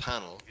at the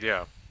panel.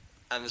 Yeah.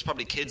 And there's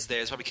probably kids there,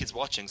 there's probably kids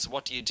watching, so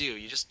what do?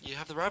 You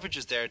have the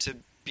Ravagers there to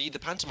be the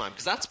pantomime,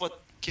 because that's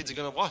what kids are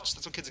going to watch,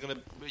 that's what kids are going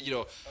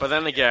to, But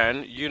then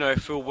again, you know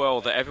full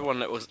well that everyone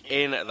that was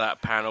in at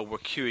that panel were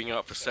queuing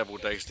up for several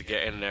days to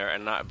get in there,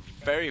 and that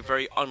very,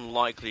 very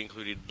unlikely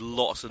included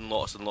lots and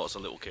lots and lots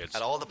of little kids.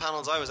 At all the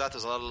panels I was at,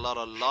 there's a lot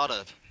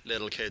of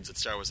little kids at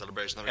Star Wars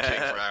Celebration that were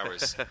queuing for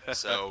hours,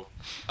 so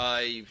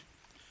I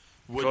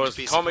wouldn't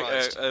be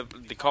surprised.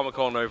 The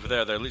Comic-Con over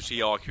there, they're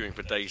literally arguing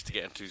for days to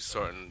get into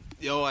certain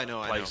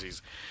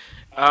places.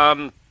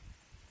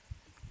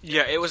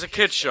 Yeah, it was a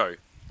kids show,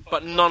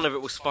 but none of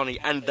it was funny,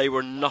 and they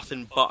were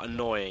nothing but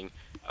annoying.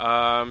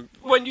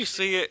 When you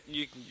see it,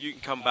 you can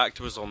come back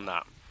to us on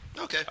that.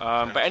 Okay.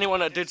 But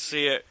anyone that did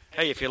see it,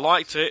 hey, if you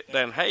liked it,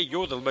 then hey,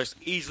 you're the most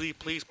easily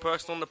pleased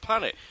person on the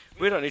planet.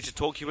 We don't need to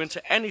talk you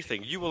into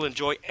anything. You will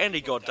enjoy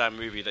any goddamn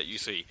movie that you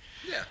see.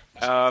 Yeah.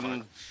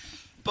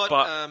 But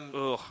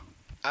ugh.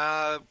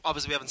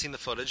 obviously we haven't seen the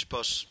footage,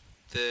 but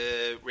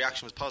the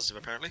reaction was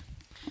positive apparently.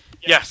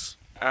 Yes.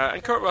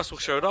 And Kurt Russell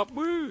showed up.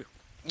 Woo!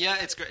 Yeah,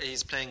 it's great.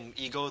 He's playing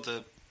Ego,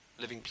 the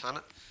living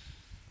planet.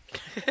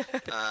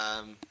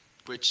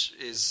 Which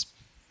is,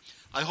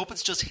 I hope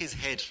it's just his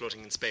head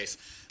floating in space.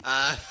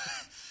 I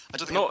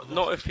don't think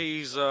not if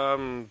he's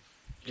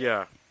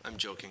yeah. I'm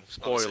joking.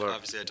 Spoiler.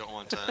 Obviously I don't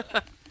want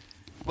to.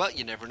 Well,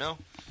 you never know.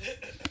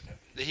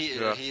 He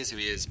is who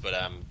he is, but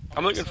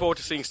I'm looking forward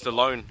to seeing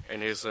Stallone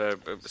in his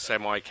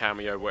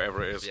semi-cameo,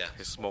 whatever it is, Yeah.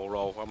 his small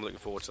role. I'm looking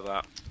forward to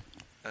that.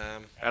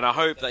 Um, And I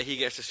hope that he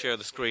gets to share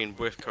the screen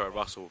with Kurt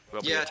Russell.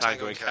 There'll be Yeah, a Tango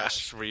Tango and and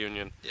Cash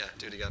reunion. yeah,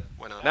 do it again.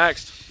 Why not?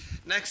 Next,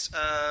 Next,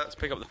 let's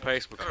pick up the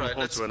pace. We're all coming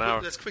right, on to an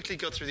hour. let's quickly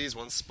go through these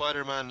ones: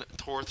 Spider-Man,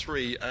 Thor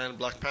 3, and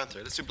Black Panther.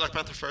 Let's do Black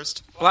Panther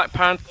first. Black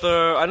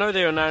Panther, I know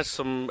they announced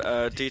some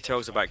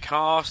details about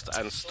cast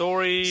and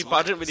story, So but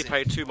I didn't really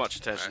Michael- pay too much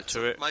attention Alright, to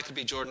so it. Michael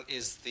B. Jordan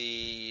is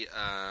the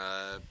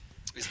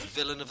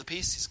villain of the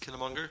piece. He's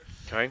Killmonger.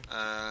 Okay.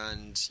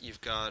 And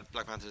you've got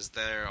Black Panther's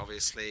there,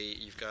 obviously.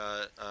 You've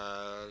got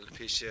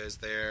Letitia is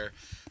there.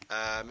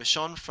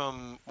 Michonne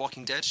from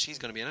Walking Dead, she's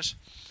going to be in it.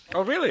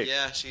 Oh, really?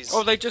 Yeah, she's...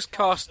 Oh, they just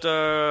cast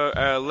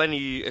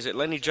Lenny. Is it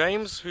Lenny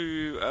James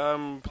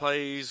who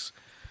plays?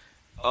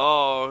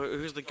 Oh,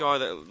 who's the guy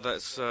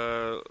that's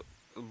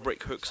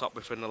Rick hooks up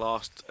with in the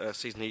last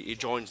season? He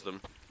joins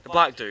them. The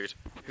black dude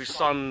whose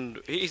son.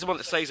 He's the one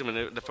that saves him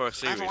in the first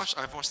series.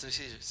 I've watched the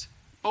series.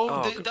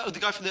 Oh, the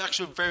guy from the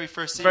actual very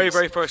first series. Very,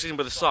 very first season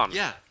with the son.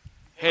 Yeah.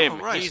 Him. Oh,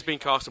 right. He's been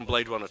cast in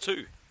Blade Runner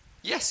 2.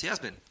 Yes, he has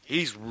been.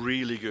 He's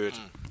really good.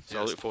 So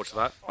I Yes. look forward to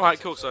that. All right,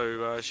 cool.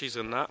 So she's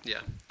in that. Yeah.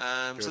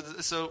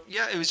 Good. So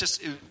yeah, it was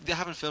just... they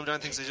haven't filmed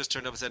anything, so they just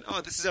turned up and said, oh,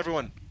 this is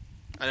everyone.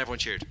 And everyone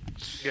cheered.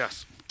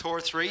 Yes.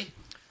 Thor 3.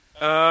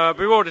 We've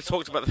already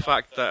talked about the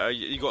fact that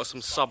you got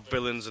some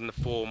sub-villains in the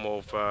form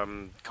of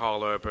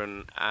Karl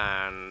Urban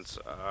and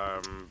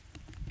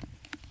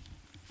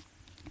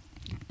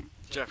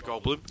Jeff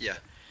Goldblum. Yeah.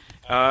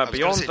 Beyond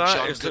gonna say that,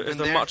 John is there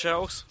Goodman there. much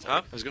else?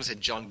 Huh? I was going to say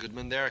John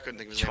Goodman there. I couldn't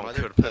think of his John name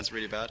either. Goodman. That's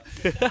really bad.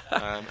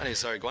 Anyway,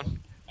 sorry, go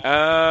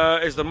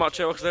on. Is there much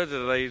else there?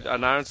 Did they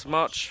announce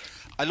much?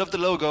 I love the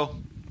logo.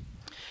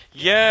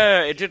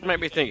 Yeah, it did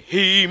make me think,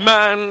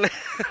 He-Man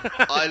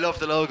I love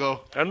the logo.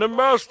 and the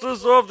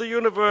Masters of the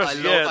Universe. I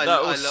love- yeah, I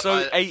that lo- was I so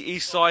lo- I- 80s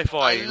sci-fi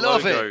I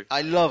love logo. it.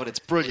 I love it. It's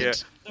Yeah.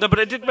 brilliant. No, but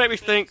it did make me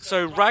think,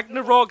 so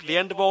Ragnarok, the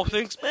end of all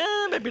things?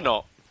 Maybe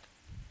not.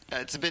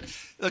 It's a bit...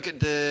 Look at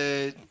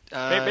the...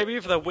 Maybe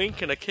with a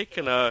wink and a kick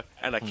and a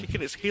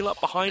kicking its heel up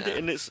behind it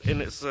in its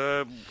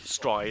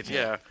stride.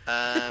 Yeah.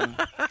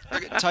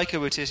 Look at Taika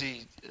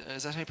Waititi.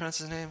 Is that how you pronounce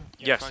his name?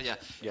 Yes. Yeah.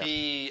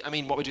 Yeah. I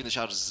mean, What We Do in the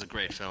Shadows is a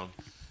great film.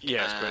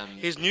 Yeah, it's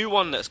great. His new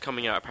one that's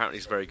coming out apparently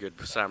is very good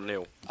with Sam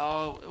Neill.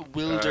 Oh,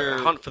 Wilder...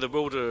 Hunt for the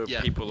Wilder Yeah,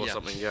 People or yeah.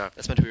 something. Yeah.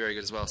 That's meant to be very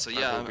good as well. So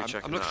yeah, will be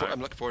checking I'm looking that out.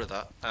 I'm looking forward to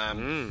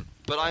that.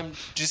 But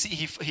do you see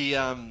he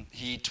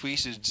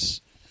tweeted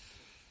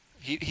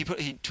he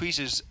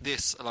tweeted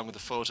this along with a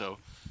photo.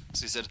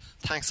 So he said,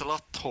 "Thanks a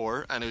lot,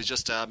 Thor," and it was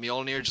just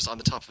Mjolnir just on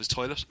the top of his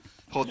toilet,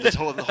 holding the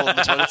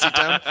toilet seat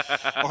down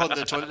or holding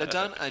the toilet lid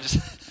down. I just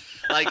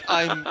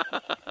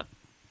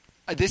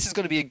this is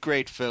going to be a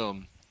great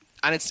film,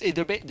 and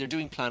they're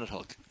doing Planet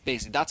Hulk.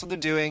 Basically, that's what they're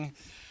doing.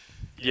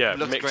 Yeah,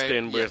 Looks mixed great,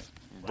 in yeah. with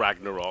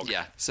Ragnarok.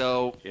 Yeah,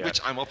 so Yeah. which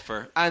I'm up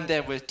for, and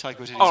then with Taika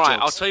Waititi's All right,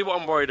 jokes. I'll tell you what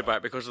I'm worried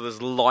about because of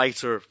this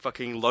lighter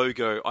fucking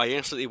logo. I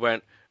instantly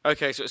went,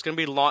 okay, so it's going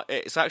to be light.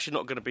 It's actually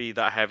not going to be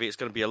that heavy. It's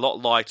going to be a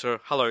lot lighter.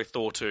 Hello,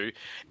 Thor 2,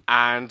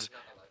 and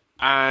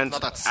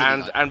Not that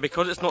silly, like. and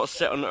because it's not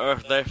set on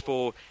Earth,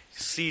 therefore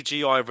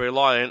CGI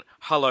reliant.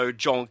 Hello,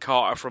 John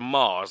Carter from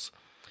Mars.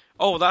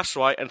 Oh, that's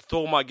right. And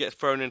Thor might get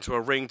thrown into a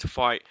ring to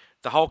fight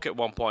the Hulk at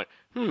one point.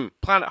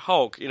 Planet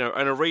Hulk, an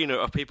arena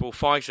of people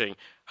fighting.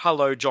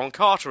 Hello, John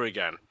Carter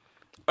again.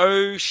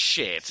 Oh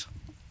shit.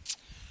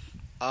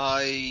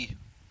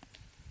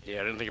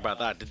 Yeah, I didn't think about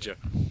that, did you?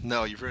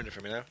 No, you've ruined it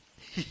for me now.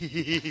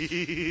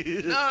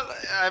 No,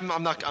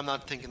 I'm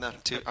not thinking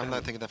that too. I'm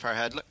not thinking that far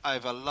ahead. Look, I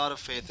have a lot of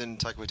faith in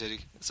Taika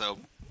Waititi. So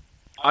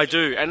I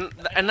do, and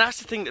that's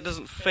the thing that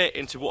doesn't fit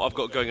into what I've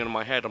got going on in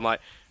my head. I'm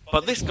like,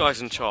 but this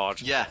guy's in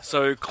charge. Yeah.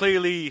 So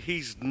clearly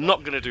he's not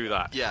going to do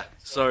that. yeah,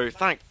 So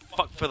thank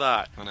fuck for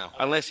that. I know.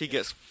 Unless he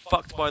gets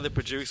fucked by the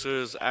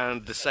producers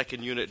and the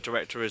second unit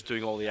director is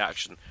doing all the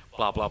action.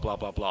 Blah blah blah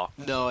blah blah.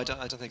 no, I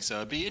don't think so.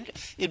 It'd be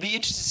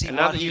interesting to see And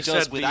now what that he you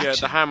does said with the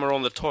action. hammer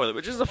on the toilet,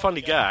 which is a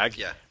funny gag.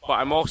 Yeah. But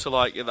I'm also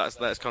like, that's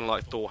kind of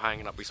like Thor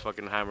hanging up his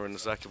fucking hammer in the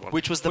second one.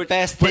 Which was the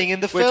best thing in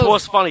the Which film.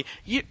 was funny.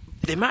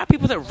 The amount of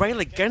people that rail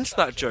against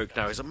that joke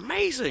now is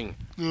amazing.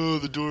 Oh,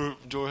 the door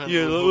handle.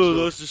 Yeah, oh,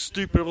 that's just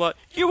stupid. I'm like,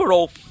 you were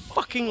all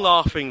fucking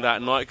laughing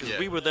that night because Yeah.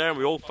 we were there and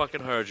we all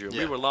fucking heard you and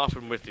we Yeah. were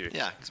laughing with you.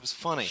 Yeah, because it was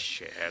funny.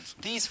 Shit.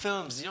 These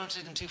films, you don't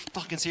take them too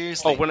fucking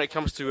seriously. Oh, when it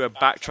comes to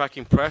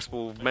backtracking press,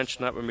 we'll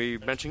mention that when we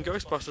mention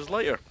Ghostbusters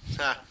later.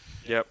 Ah.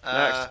 Yep.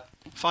 Next.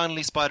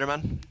 Finally,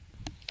 Spider-Man.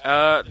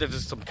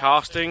 There's some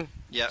casting.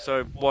 Yeah.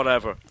 So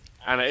whatever.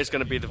 And it is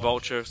going to be the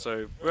Vulture.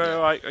 So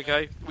right,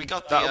 okay. We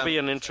got the. That'll be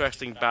an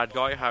interesting bad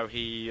guy. How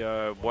he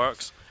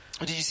works.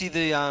 Did you see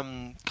the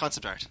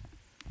concept art?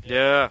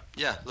 Yeah.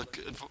 Yeah, look,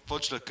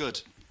 Vulture looked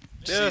good.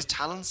 Did you Yeah. see his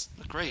talons?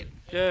 Look great.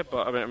 Yeah,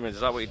 but I mean, is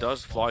that what he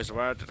does? Flies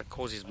around and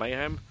causes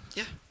mayhem?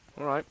 Yeah.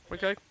 All right.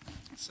 Okay.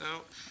 So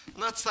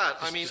that's that.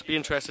 I mean, Just be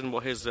interested in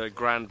what his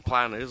grand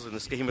plan is in the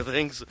scheme of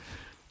things.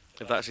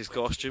 If that's his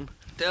costume.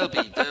 there'll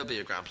be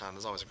a grand plan.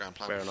 There's always a grand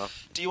plan. Fair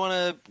enough. Do you want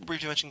to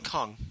briefly mention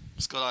Kong,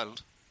 Skull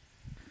Island?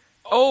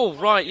 Oh,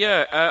 right,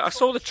 yeah. I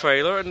saw the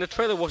trailer, and the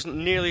trailer wasn't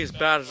nearly as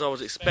bad as I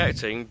was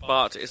expecting,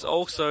 but it's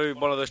also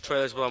one of those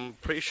trailers where I'm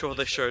pretty sure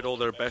they showed all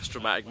their best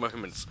dramatic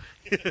moments.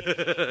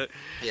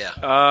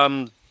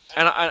 Yeah.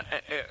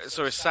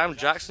 So is Sam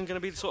Jackson going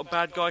to be the sort of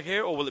bad guy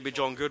here, or will it be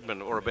John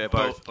Goodman, or a bit of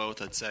both?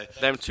 Both, I'd say.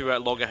 Them two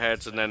at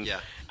loggerheads, and then...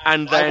 Yeah.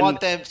 And then I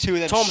want them two of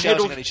them Tom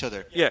shouting Hiddleston- at each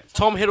other. Yeah,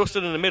 Tom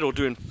Hiddleston in the middle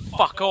doing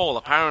fuck all,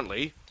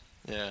 apparently.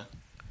 Yeah.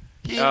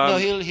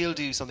 He'll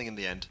do something in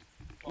the end.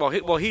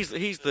 He's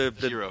the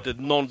Hero. the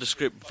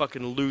nondescript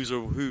fucking loser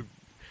who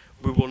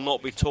we will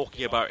not be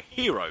talking about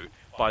hero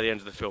by the end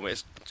of the film.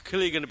 It's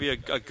clearly going to be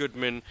a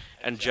Goodman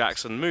and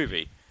Jackson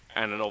movie,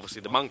 and then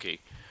obviously the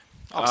monkey.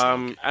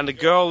 And the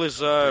girl is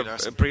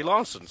Brie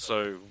Larson,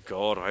 so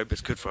God, I hope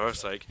it's good for her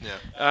sake.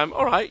 Yeah.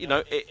 All right,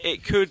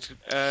 it could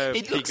It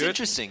be looks good.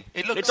 interesting.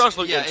 It does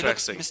look It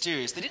interesting. looks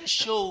mysterious.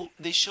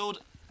 They showed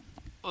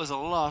us a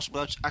lot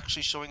without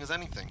actually showing us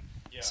anything.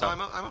 Yeah. So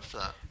I'm up for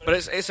that. But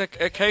it's a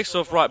case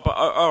of, right, but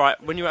all right,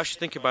 when you actually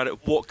think about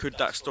it, what could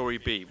that story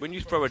be? When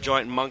you throw a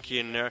giant monkey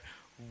in there,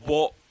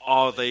 what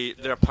are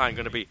their plan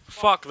going to be?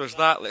 Fuck, there's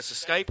that, let's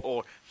escape,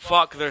 or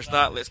fuck, there's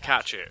that, let's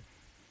catch it,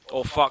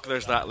 or fuck,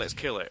 there's that, let's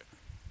kill it.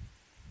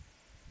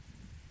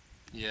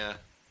 Yeah.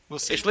 We'll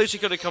see. It's literally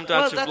going to come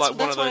down to like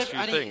one of those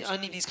few things. I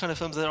need these kind of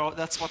films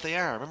that's what they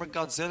are. Remember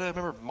Godzilla?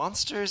 Remember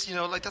monsters?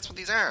 That's what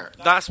these are.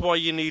 That's why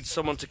you need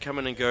someone to come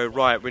in and go,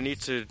 right, we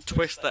need to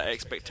twist that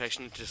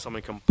expectation into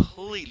something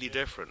completely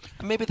different.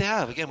 And maybe they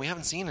have. Again, we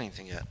haven't seen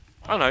anything yet.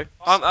 I know.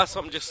 That's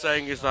what I'm just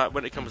saying is that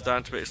when it comes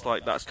down to it, it's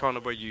like that's kind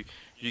of where you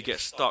get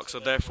stuck. So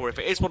therefore, if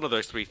it is one of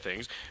those three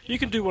things, you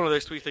can do one of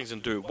those three things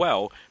and do it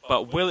well,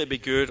 but will it be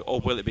good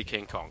or will it be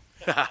King Kong?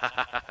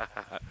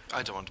 I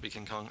don't want to be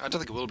King Kong. I don't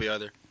think it will be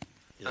either.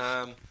 Yes.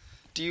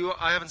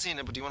 I haven't seen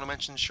it, but do you want to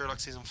mention Sherlock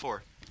Season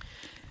 4?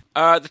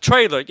 The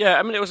trailer, yeah,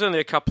 I mean, it was only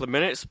a couple of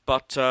minutes,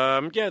 but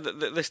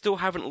they still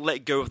haven't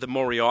let go of the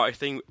Moriarty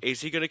thing.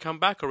 Is he going to come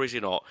back or is he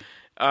not?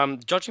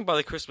 Judging by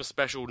the Christmas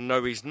special,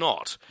 no, he's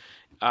not.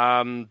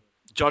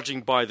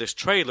 Judging by this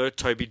trailer,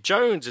 Toby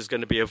Jones is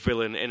going to be a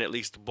villain in at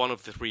least one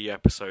of the 3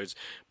 episodes.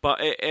 But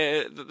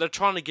they're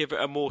trying to give it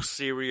a more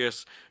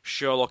serious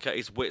Sherlock at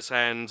his wit's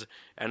end,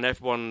 and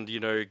everyone,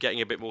 getting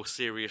a bit more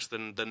serious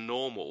than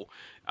normal.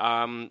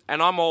 And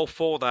I'm all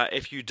for that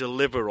if you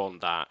deliver on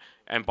that.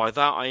 And by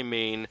that I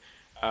mean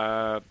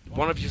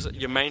one of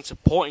your main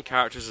supporting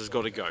characters has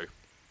got to go.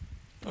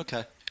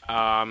 Okay.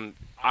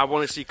 I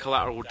want to see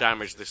Collateral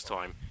Damage this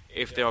time,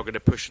 if they are going to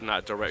push in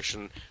that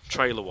direction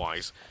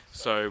trailer-wise.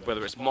 So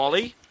whether it's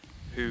Molly,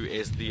 who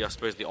is the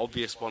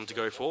obvious one to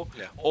go for,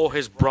 or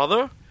his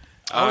brother,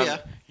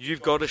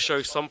 you've got to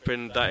show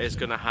something that is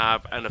going to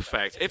have an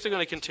effect. If they're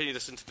going to continue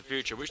this into the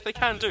future, which they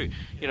can do.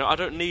 I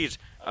don't need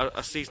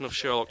a season of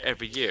Sherlock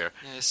every year,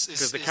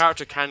 because the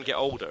character can get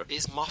older.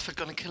 Is Moffat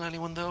going to kill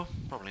anyone, though?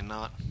 Probably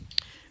not.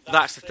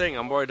 That's the thing.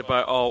 I'm worried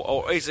about,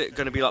 or is it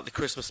going to be like the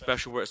Christmas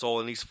special where it's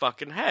all in his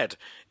fucking head?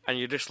 And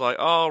you're just like,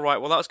 oh, right,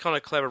 well, that's kind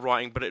of clever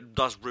writing, but it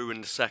does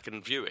ruin the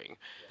second viewing.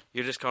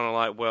 You're just kind of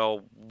like,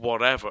 well,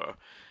 whatever.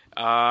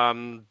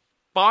 But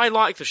I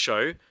like the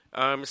show.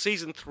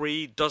 Season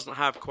 3 doesn't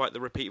have quite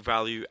the repeat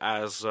value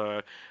as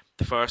the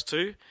first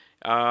two,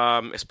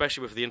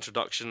 especially with the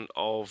introduction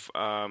of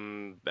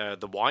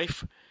the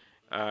wife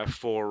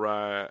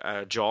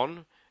for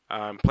John.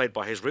 Played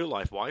by his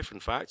real-life wife, in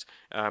fact.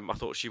 I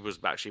thought she was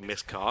actually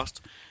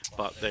miscast,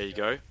 but there you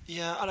go.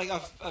 Yeah,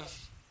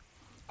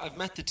 I've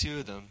met the two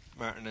of them,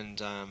 Martin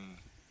and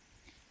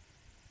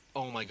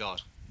oh my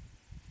God,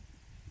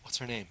 what's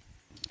her name?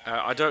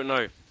 I don't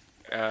know,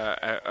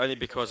 only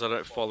because I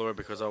don't follow her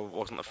because I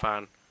wasn't a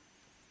fan.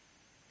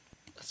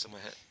 That's in my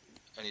head.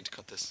 I need to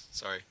cut this.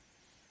 Sorry.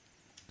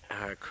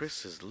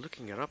 Chris is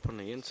looking it up on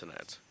the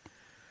internet.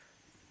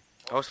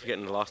 I was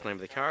forgetting the last name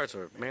of the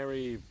character,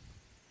 Mary.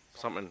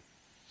 Something.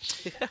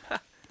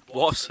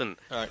 Watson.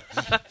 All right.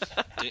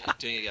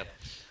 Doing it again.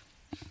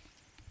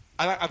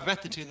 I've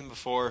met the two of them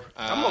before.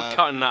 I'm not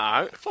cutting that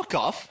out. Fuck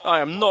off. I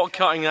am not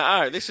cutting that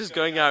out. This is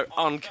going out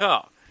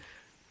uncut.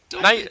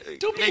 Don't be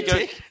a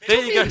dick.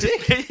 There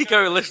you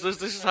go, listeners.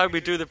 This is how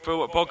we do the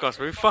podcast.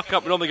 We fuck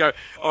up and normally go,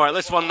 all right,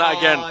 let's run that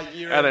again,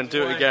 and then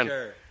do it again.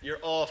 You're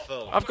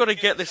awful. I've got to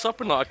get this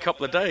up in like a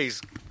couple of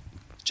days.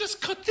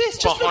 Just cut this.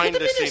 Just behind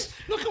look at the minute. Scene.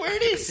 Look at where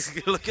it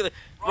is. Look at it.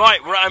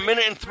 Right, we're at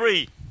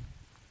 1:03.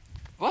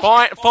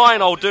 What?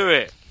 Fine, I'll do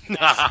it.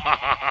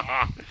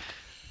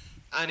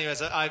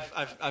 Anyways,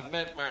 I've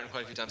met Martin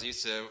quite a few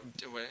times.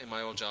 In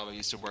my old job, I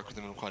used to work with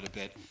him quite a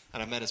bit,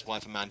 and I've met his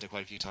wife Amanda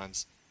quite a few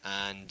times,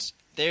 and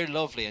they're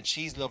lovely, and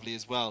she's lovely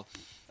as well.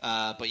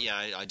 But yeah,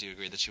 I do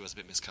agree that she was a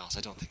bit miscast.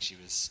 I don't think she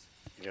was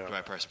the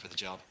right person for the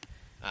job.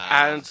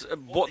 And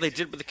what they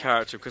did with the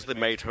character, because they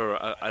made her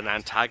an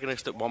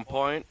antagonist at one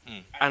point,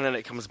 and then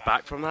it comes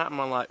back from that, and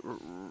I'm like,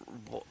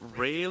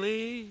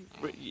 really?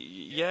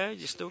 Yeah,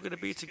 you're still going to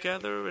be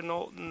together and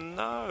all?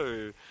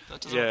 No. I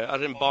didn't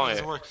That buy it.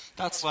 doesn't work.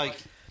 That's like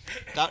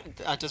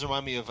that does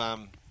remind me of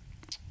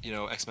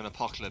X-Men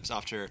Apocalypse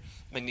after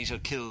Magneto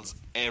kills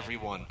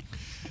everyone.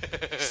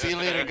 See you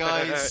later,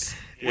 guys.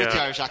 With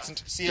the Irish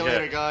accent. See you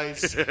later,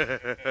 guys.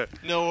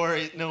 No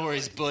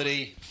worries,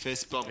 buddy.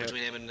 Fist bump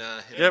between him and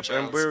Yep, Charles.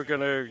 and we're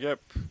gonna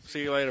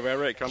see you later,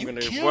 Eric. I'm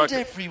gonna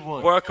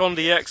everyone. work on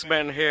the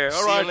X-Men here.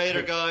 All See right. you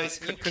later, guys.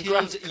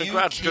 Congrats, You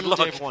good killed luck.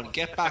 everyone.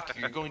 Get back.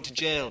 You're going to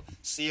jail.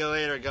 See you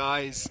later,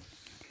 guys.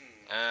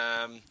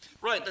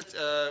 Right, let's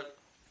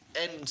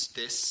end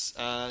this.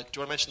 Do you want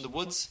to mention The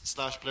Woods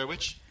 / Blair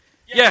Witch?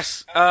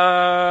 Yes,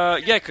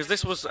 because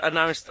this was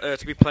announced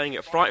to be playing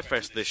at Fright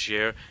Fest this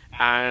year,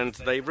 and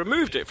they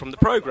removed it from the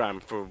program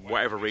for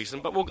whatever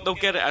reason. But they'll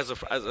get it as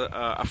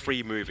a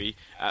free movie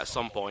at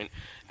some point.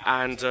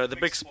 And the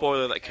big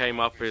spoiler that came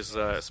up is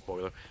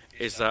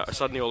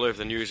suddenly all over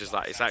the news is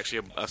that it's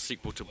actually a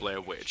sequel to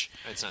Blair Witch.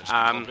 It's actually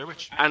called Blair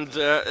Witch. And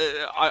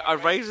I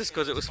raised this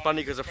because it was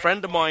funny because a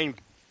friend of mine.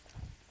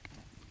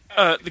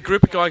 The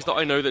group of guys that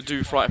I know that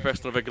do Fright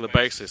Fest on a regular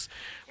basis,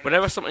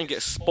 whenever something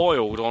gets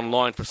spoiled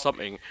online for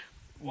something,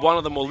 one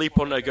of them will leap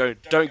on there going,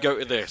 "Don't go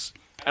to this."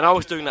 And I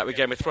was doing that with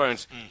Game of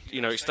Thrones.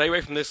 Stay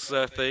away from this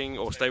thing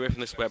or stay away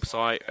from this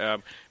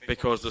website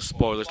because there's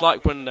spoilers.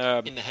 Like when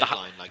in the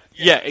headline,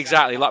 yeah,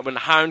 exactly. Like when the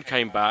Hound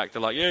came back,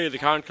 they're like, "Yeah, the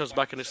Hound comes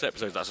back in this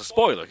episode." That's a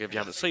spoiler if you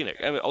haven't seen it.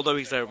 Although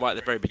he's there right at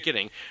the very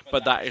beginning,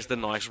 but that is the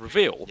nice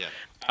reveal. Yeah.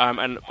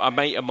 And a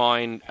mate of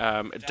mine,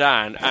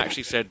 Dan,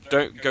 actually said,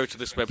 "Don't go to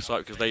this website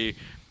because they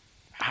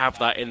have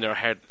that in their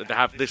head. They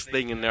have this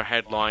thing in their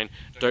headline.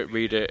 Don't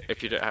read it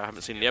if you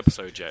haven't seen the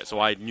episode yet." So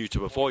I knew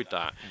to avoid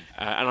that,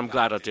 and I'm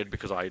glad I did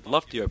because I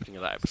loved the opening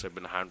of that episode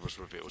when the Hound was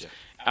revealed.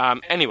 Yeah.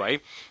 Anyway.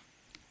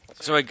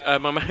 So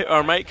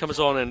our mate comes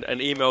on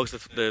and emails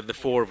the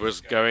four of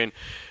us going,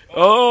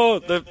 "Oh,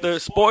 the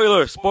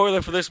spoiler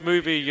for this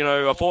movie,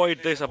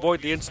 avoid this,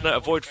 avoid the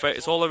internet,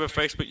 it's all over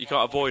Facebook, you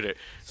can't avoid it."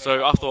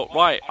 So I thought,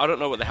 right, I don't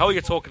know what the hell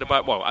you're talking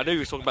about. Well, I knew he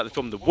was talking about the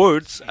film The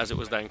Woods, as it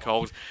was then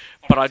called,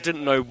 but I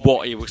didn't know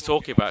what he was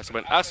talking about. So I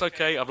went, "That's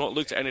okay, I've not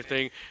looked at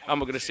anything, I'm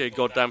not going to see a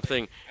goddamn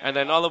thing." And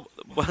then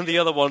one of the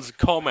other ones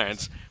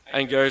comments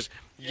and goes,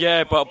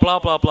 "Yeah, but blah,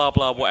 blah, blah,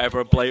 blah,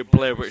 whatever,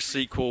 Blair Witch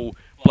sequel,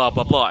 blah,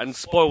 blah, blah," and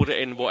spoiled it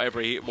in whatever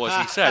it was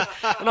he said.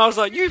 And I was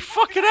like, "You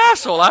fucking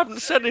asshole, I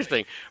haven't said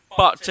anything."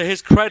 But to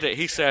his credit,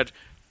 he said,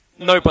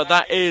 "No, but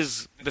that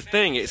is the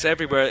thing, it's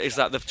everywhere, is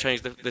that they've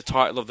changed the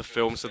title of the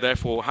film, so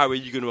therefore, how are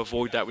you going to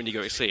avoid that when you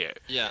go to see it?"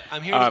 Yeah,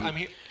 I'm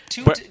here.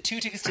 Two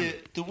tickets to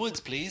The Woods,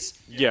 please.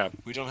 Yeah.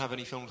 We don't have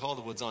any film called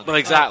The Woods on. Well,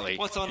 exactly.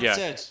 What's on Yeah.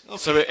 instead? Okay,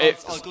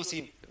 So I'll go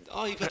see...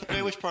 Oh, you've got the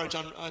Blair Witch Project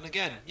on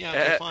again. Yeah,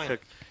 okay, fine.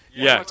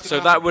 Yeah, What's so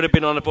gonna that happen? would have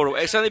been unavoidable.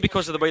 It's only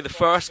because of the way the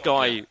first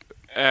guy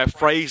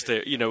phrased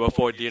it,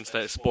 avoid the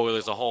internet,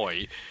 spoilers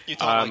ahoy. You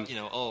thought,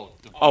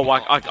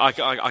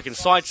 I can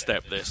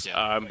sidestep this.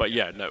 Yeah. But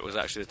yeah, no, it was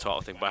actually the title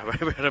thing. But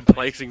we had a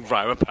blazing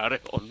row about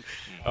it on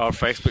our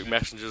Facebook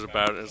messengers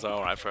about it. And so,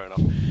 all right, fair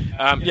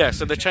enough.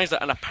 So they changed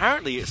that, and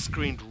apparently it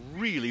screened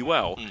really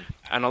well.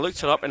 And I looked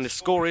it up, and the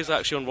score is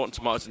actually on Rotten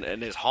Tomatoes,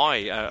 and it's high.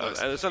 And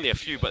there's only a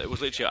few, but it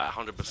was literally at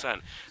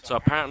 100%. So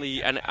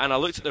apparently, and I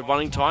looked at the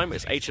running time,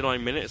 it's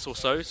 89 minutes or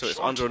so, so it's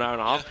under an hour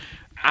and a half.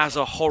 As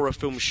a horror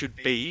film should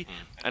be,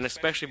 and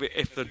especially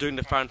if they're doing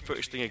the found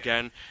footage thing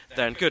again,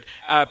 then good.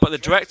 But the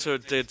director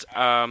did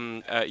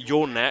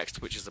You're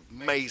Next, which is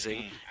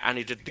amazing, and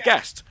he did The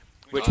Guest,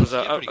 which was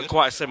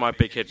quite a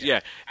semi-big hit.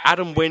 Yeah,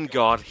 Adam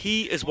Wingard,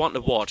 he is one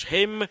to watch.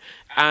 Him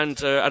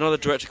and another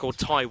director called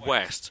Ty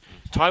West.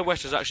 Ty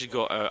West has actually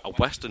got a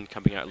western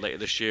coming out later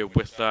this year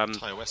with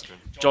Thai Western.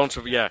 John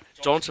Travolta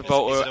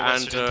Is it a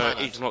western in and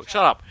Thailand? Ethan Hawke.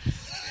 Shut up.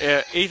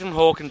 Ethan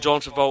Hawke and John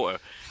Travolta.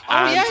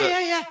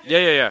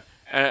 Yeah.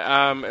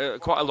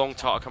 Quite a long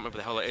title, I can't remember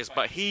the hell it is,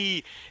 but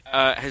he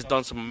has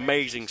done some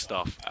amazing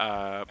stuff.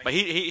 But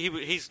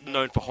he's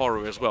known for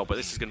horror as well, but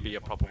this is going to be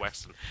a proper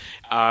western.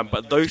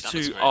 But those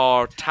two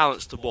are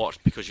talents to watch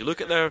because you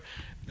look at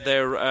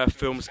their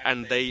films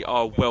and they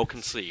are well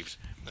conceived.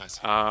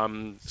 Nice.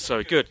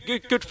 So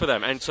good for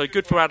them, and so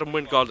good for Adam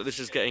Wingard that this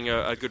is getting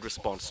a good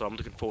response. So I'm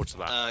looking forward to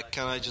that.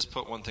 Can I just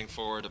put one thing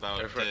forward about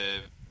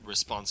the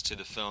response to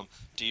the film?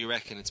 Do you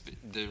reckon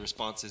the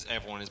response is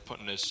everyone is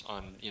putting it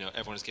on?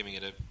 Everyone is giving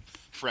it a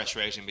fresh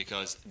rating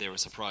because they were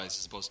surprised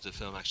as opposed to the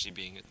film actually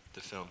being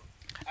the film.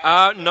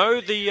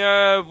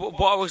 No,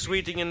 what I was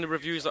reading in the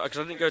reviews, because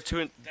I didn't go too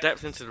in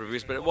depth into the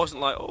reviews, but it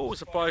wasn't like, oh,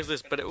 surprise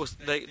this, but it was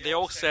they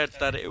all said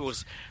that it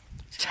was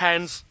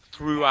tense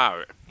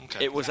throughout.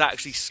 Okay. It was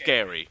actually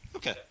scary.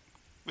 Okay.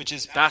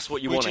 That's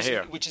what you want to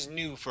hear. Which is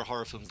new for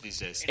horror films these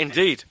days.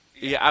 Indeed.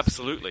 Yeah,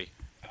 absolutely.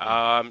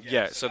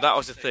 So that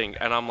was the thing,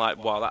 and I'm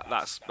like, wow,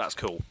 that's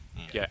cool.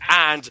 Yeah,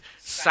 and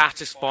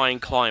satisfying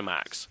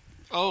climax.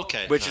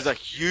 Okay. Which is a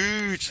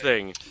huge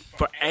thing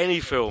for any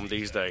film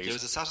these days. There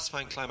was a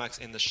satisfying climax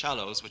in The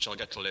Shallows, which I'll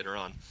get to later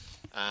on.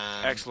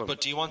 Excellent.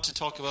 But do you want to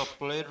talk about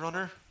Blade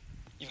Runner?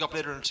 You've got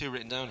Blade Runner 2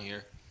 written down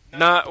here.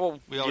 No, well,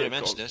 we already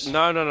mentioned it.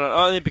 No,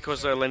 only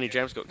because Lenny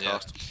James got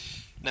cast.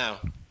 Now,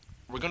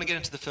 we're going to get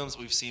into the films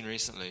we've seen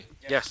recently.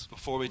 Yes.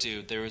 Before we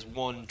do, there is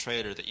one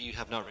trailer that you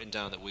have not written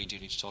down that we do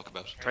need to talk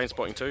about.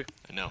 Trainspotting 2.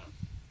 No.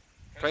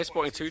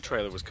 Trainspotting 2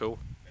 trailer was cool.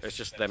 It's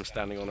just them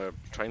standing on a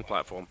train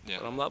platform. Yeah.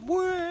 And I'm like,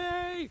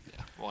 way!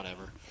 Yeah,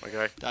 whatever.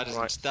 Okay. That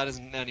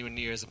isn't anywhere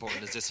near as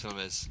important as this film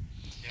is.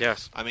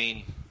 Yes. I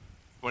mean,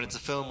 when it's a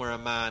film where a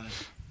man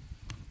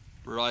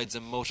rides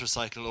a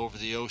motorcycle over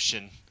the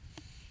ocean,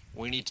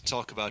 we need to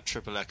talk about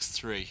Triple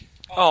X3.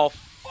 Oh,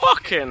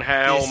 fucking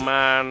hell,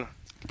 man.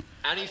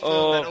 Any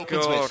film that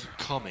opens God. with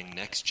coming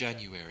next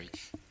January.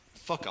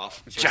 Fuck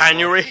off.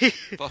 January?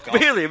 Fuck off.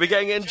 Really? We're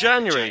getting it in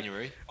January?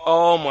 January.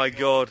 Oh, my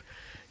God.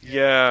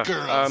 Yeah.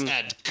 Girls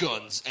and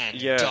guns and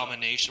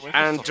domination.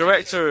 And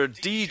director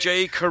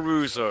DJ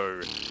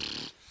Caruso.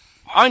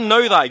 I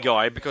know that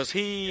guy because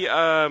he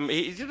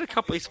did a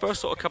couple. His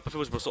first couple of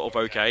films were sort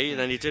of okay, and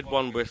then he did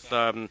one with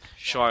Shia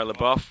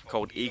LaBeouf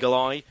called Eagle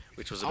Eye,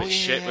 which was a bit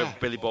shit with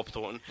Billy Bob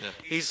Thornton. Yeah.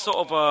 He's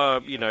sort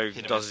of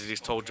does as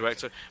he's told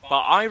director.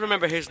 But I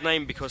remember his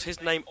name because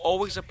his name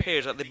always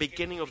appears at the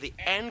beginning of the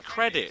end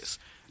credits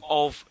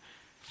of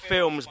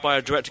films by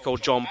a director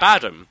called John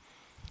Badham,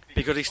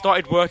 because he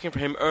started working for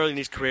him early in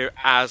his career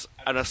as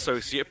an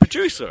associate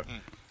producer.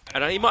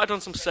 And he might have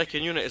done some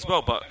second unit as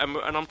well, but and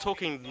I'm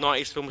talking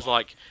 90s films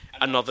like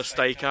Another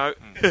Stakeout,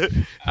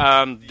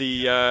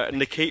 the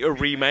Nikita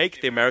remake,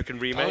 the American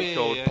remake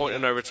called Point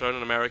of No Return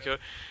in America,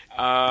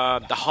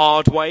 The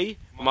Hard Way,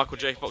 Michael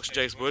J. Fox and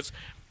James Woods.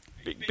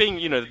 Being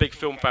the big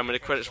film fan, when the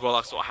credits roll,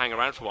 I sort of hang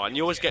around for a while, and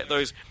you always get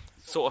those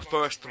sort of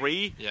first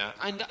three. Yeah,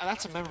 and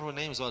that's a memorable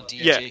name as well,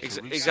 DJ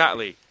Caruso.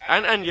 Exactly.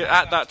 And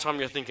at that time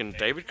you're thinking,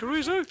 David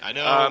Caruso? I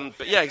know.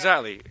 But yeah,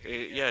 exactly.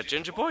 Yeah,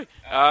 Ginger Boy.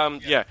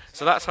 Yeah,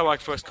 so that's how I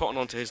first caught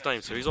on to his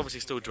name. So he's obviously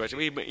still directing.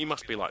 He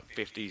must be like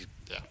 50,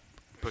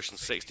 pushing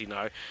 60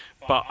 now.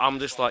 But I'm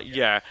just like,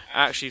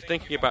 actually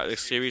thinking about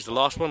this series, the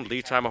last one,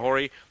 Lee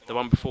Tamahori, the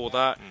one before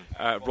that,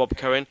 Rob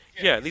Cohen.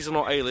 Yeah, these are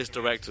not A-list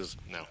directors.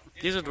 No.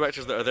 These are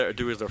directors that are there to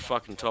do as they're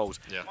fucking told.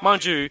 Yeah.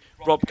 Mind you,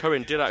 Rob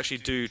Cohen did actually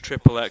do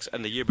Triple X,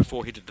 and the year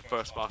before he did the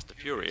first Fast and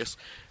Furious,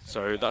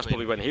 so that's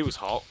probably when he was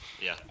hot.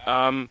 Yeah.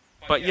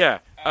 But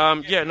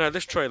no,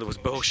 this trailer was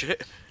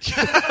bullshit.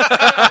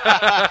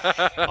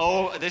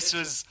 Oh, this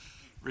was...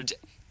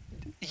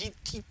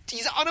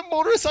 He's on a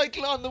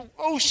motorcycle on the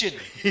ocean.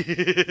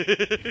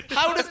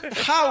 How?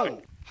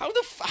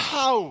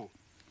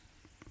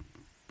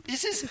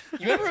 This is... You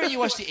remember when you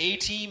watch the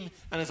A-Team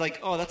and it's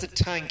like, oh, that's a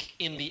tank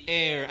in the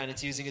air and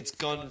it's using its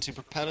gun to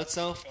propel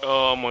itself?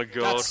 Oh my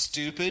God. That's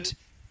stupid.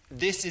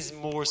 This is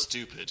more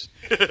stupid.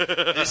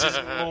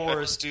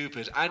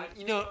 And,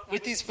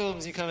 with these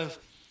films, you kind of...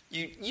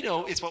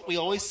 it's what we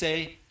always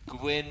say.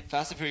 Go in,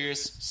 Fast and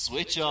Furious,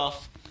 switch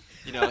off.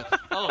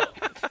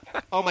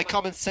 My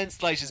common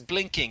sense light is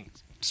blinking.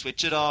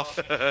 Switch it off.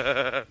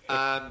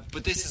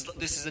 But this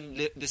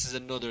is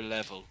another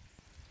level.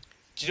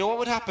 Do you know what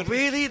would happen?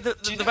 Really?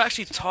 They've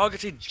actually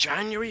targeted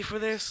January for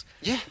this?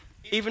 Yeah.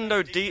 Even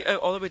though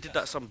Oliver did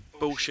that some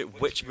bullshit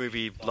witch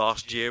movie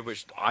last year,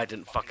 which I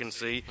didn't fucking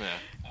see.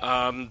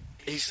 Yeah.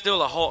 He's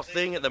still a hot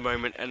thing at the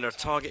moment, and they're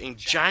targeting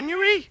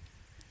January?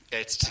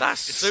 That's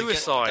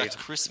suicide. That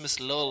Christmas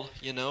lull,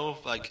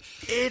 like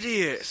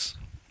idiots.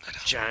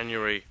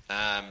 January.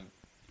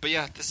 But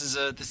yeah, this is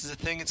a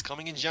thing. It's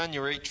coming in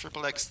January.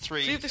 Triple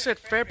X3. See, if they said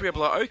February, I'd be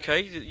like,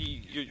 okay,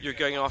 you're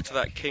going after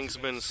that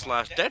Kingsman /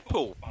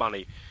 Deadpool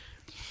money,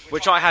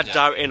 which I had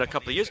doubt in a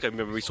couple of years ago.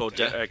 Remember we saw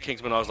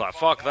Kingsman? I was like,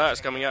 fuck that,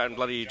 it's coming out in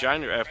bloody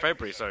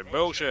February, so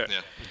bullshit.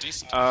 Yeah,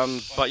 decent.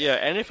 But yeah,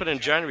 anything in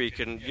January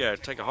can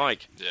take a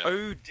hike. Yeah.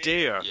 Oh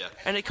dear. Yeah.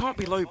 And it can't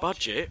be low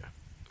budget.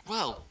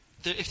 Well,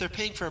 if they're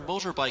paying for a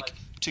motorbike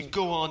to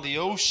go on the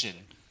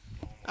ocean,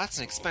 that's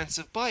an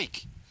expensive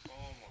bike.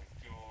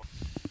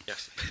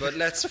 Yes. But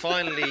let's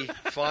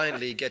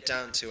finally get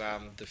down to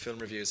the film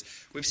reviews.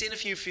 We've seen a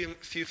few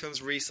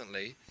films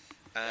recently.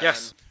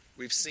 Yes.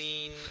 We've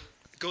seen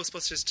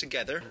Ghostbusters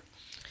Together.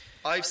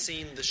 I've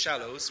seen The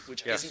Shallows,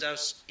 which isn't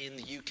out in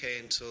the UK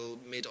until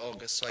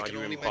mid-August, so I can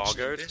only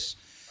mention a bit.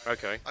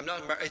 Okay. I'm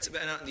not. It's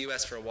been out in the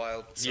US for a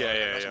while, so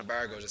I'm not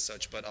embargoed as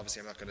such. But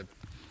obviously, I'm not going to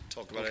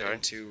talk about it in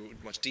too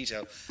much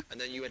detail.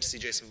 And then you went to see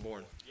Jason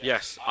Bourne.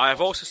 Yes, I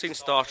have also seen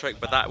Star Trek,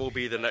 but that will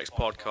be the next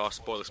podcast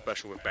spoiler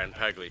special with Ben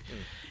Pegley.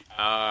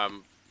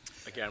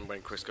 Again,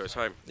 when Chris goes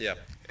home. Yeah,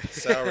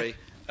 sorry.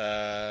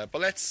 But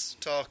let's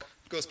talk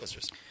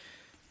Ghostbusters.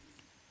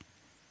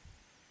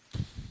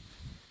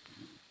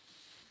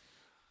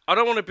 I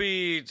don't want to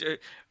be...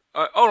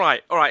 all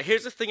right.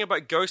 Here's the thing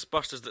about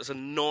Ghostbusters that's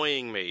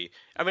annoying me.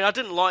 I mean, I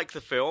didn't like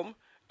the film.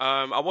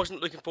 I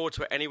wasn't looking forward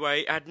to it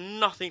anyway. It had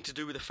nothing to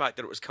do with the fact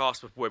that it was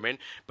cast with women,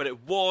 but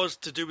it was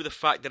to do with the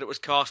fact that it was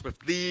cast with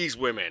these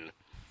women.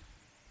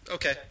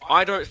 Okay.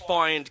 I don't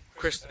find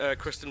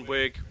Kristen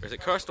Wiig... Is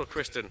it Kirsten or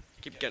Kristen?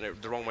 I keep getting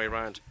it the wrong way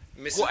around.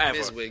 Whatever.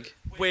 Ms. Wiig.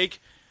 Wiig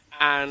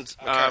and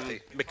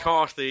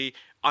McCarthy.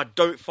 I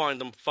don't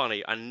find them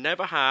funny. I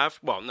never have.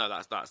 Well, no,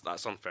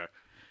 that's unfair.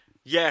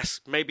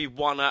 Yes, maybe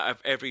 1 out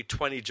of every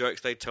 20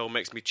 jokes they tell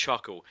makes me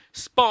chuckle.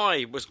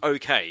 Spy was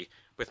okay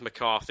with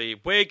McCarthy.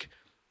 Wiig,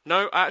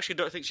 No, I actually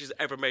don't think she's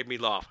ever made me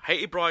laugh.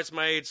 Hated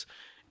Bridesmaids,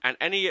 and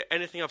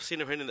anything I've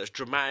seen of her in that's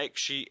dramatic,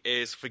 she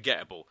is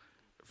forgettable.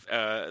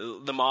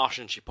 The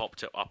Martian she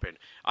popped up in.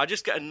 I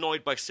just get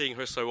annoyed by seeing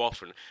her so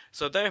often.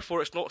 So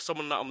therefore, it's not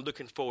someone that I'm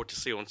looking forward to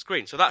see on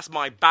screen. So that's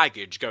my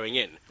baggage going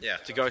in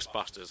to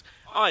Ghostbusters.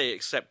 I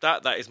accept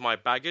that. That is my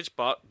baggage,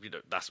 but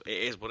it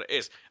is what it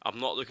is. I'm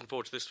not looking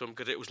forward to this film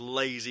because it was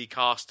lazy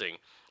casting.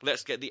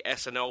 Let's get the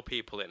SNL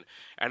people in.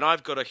 And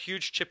I've got a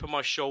huge chip on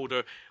my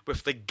shoulder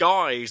with the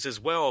guys as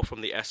well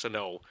from the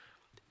SNL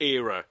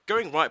era.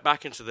 Going right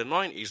back into the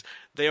 90s,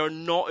 they are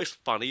not as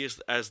funny as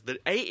the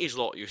 80s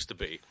lot used to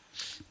be.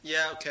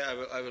 Yeah, okay,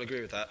 I will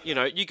agree with that.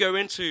 You go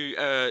into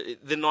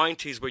the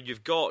 90s where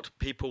you've got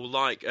people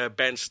like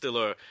Ben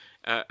Stiller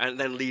and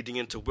then leading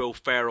into Will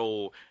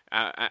Ferrell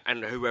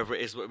and whoever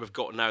it is that we've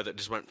got now that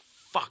just went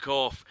fuck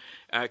off,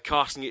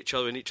 casting each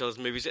other in each other's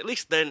movies. At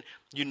least then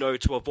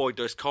to avoid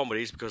those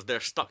comedies because they're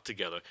stuck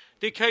together.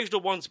 The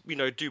occasional ones,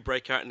 do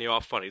break out and they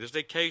are funny. There's the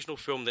occasional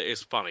film that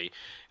is funny.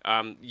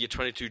 Your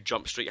 22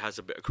 Jump Street has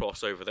a bit of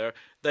crossover there.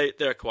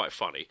 They're quite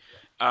funny.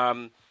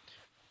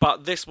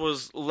 But this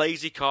was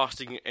lazy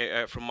casting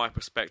from my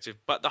perspective.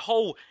 But the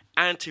whole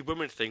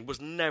anti-women thing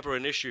was never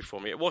an issue for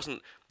me. It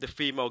wasn't the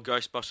female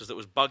Ghostbusters that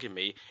was bugging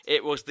me.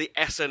 It was the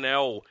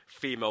SNL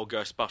female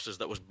Ghostbusters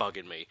that was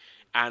bugging me.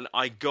 And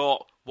I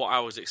got what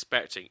I was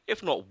expecting,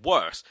 if not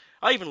worse.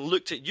 I even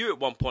looked at you at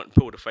one point and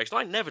pulled a face, and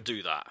I never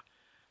do that.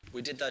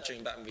 We did that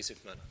during Batman v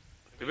Superman.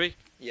 Did we?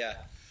 Yeah.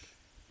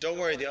 Don't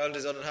worry, the island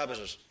is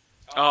uninhabited.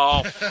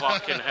 Oh,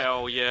 fucking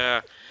hell,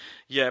 yeah.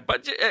 Yeah,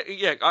 but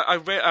I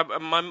read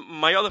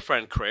my other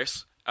friend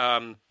Chris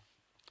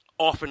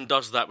often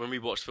does that when we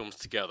watch films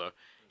together.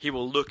 He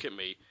will look at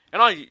me,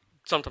 and I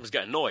sometimes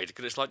get annoyed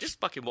because it's like, just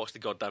fucking watch the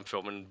goddamn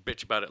film and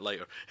bitch about it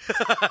later.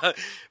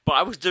 But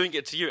I was doing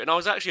it to you, and I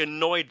was actually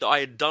annoyed that I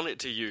had done it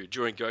to you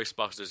during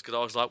Ghostbusters because I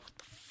was like, what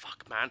the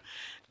fuck,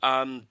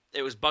 man?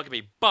 It was bugging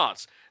me.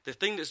 But the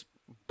thing that's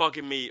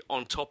bugging me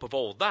on top of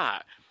all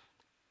that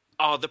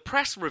are the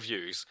press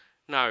reviews.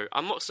 Now,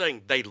 I'm not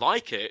saying they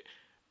like it,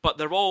 but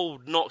they're all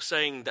not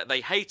saying that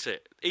they hate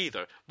it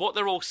either. What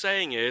they're all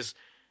saying is,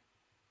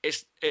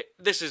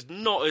 this is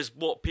not as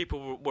what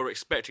people were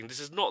expecting. This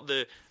is not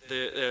the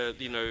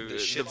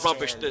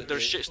rubbish, the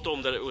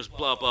shitstorm that it was.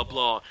 Blah blah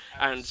blah.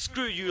 And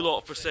screw you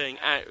lot for saying,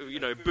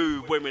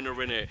 boo, women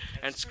are in it,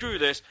 and screw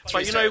this.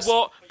 But you know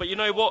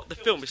what? The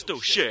film is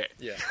still shit.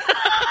 Yeah.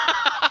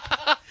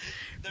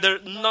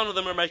 None of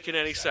them are making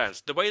any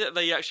sense. The way that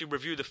they actually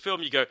review the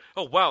film, you go,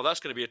 oh wow, that's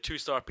going to be a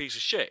 2-star piece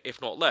of shit,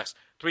 if not less.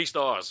 3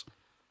 stars.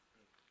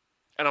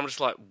 And I'm just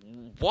like,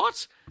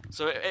 what?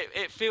 So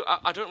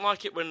I don't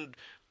like it when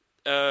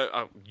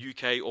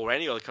UK or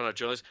any other kind of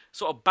journalists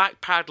sort of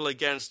backpedal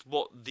against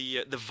what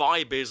the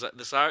vibe is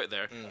that's out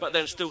there, but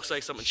then still say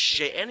something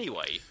shit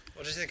anyway.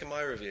 What did you think of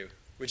my review,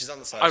 which is on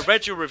the site? I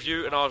read your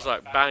review and I was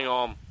like, bang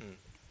on.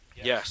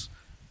 Yes.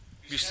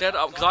 You set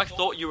up, because I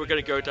thought you were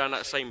going to go down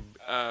that same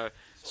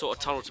sort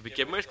of tunnel to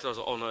begin with, because I was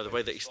like, oh no, the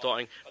way that he's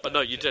starting. But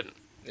no, you didn't.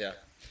 Yeah.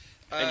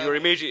 And you were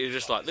immediately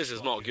just like, this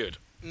is not good.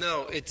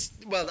 No,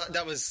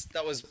 that was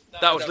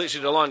literally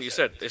the line you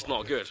said. It's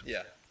not good.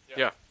 Yeah.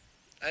 Yeah.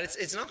 And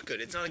it's not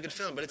good. It's not a good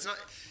film, but it's not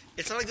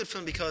a good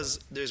film because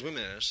there's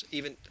women in it.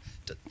 Even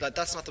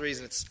that's not the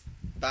reason it's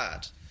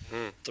bad.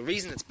 The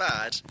reason it's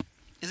bad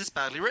is it's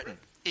badly written.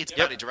 It's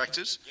badly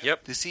directed.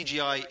 Yep. The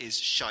CGI is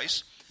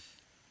shite.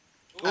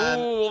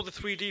 All the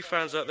 3D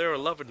fans out there are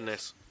loving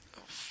this.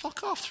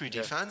 Fuck off,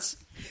 3D fans.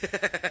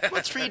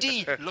 What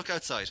 3D? Look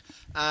outside.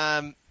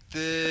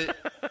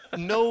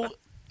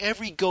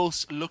 Every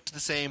ghost looked the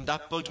same.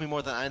 That bugged me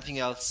more than anything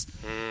else.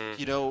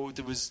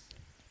 There was.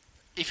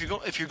 If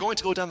you're going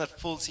to go down that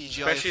full CGI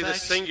especially effect, the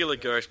singular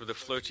ghost with the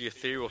floaty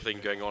ethereal thing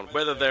going on,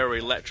 whether they're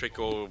electric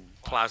or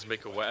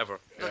plasmic or whatever.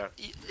 Yeah.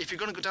 If you're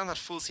going to go down that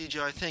full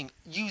CGI thing,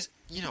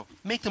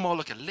 make them all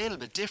look a little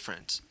bit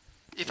different.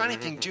 If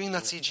anything, doing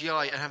that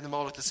CGI and having them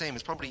all look the same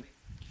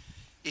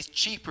is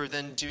cheaper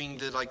than doing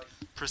the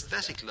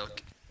prosthetic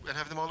look and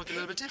having them all look a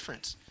little bit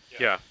different.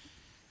 Yeah.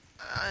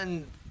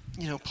 And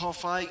Paul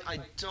Feig, I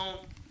don't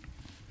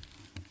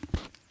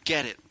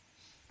get it.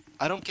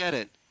 I don't get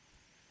it.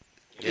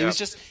 Yeah.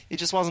 It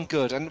just wasn't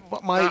good. And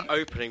that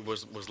opening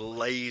was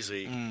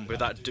lazy with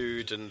that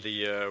dude and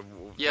the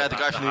the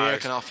guy from the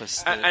American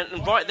Office.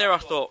 And right there, I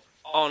thought,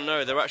 oh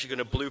no, they're actually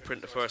going to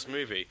blueprint the first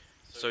movie.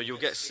 So you'll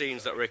get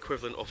scenes that are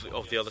equivalent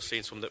of the other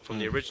scenes from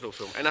the original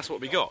film, and that's what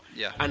we got.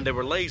 Yeah. And they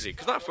were lazy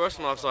because that first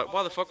one I was like,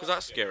 why the fuck was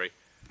that scary?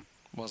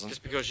 Wasn't.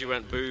 Just because you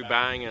went boo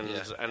bang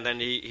and then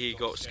he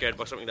got scared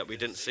by something that we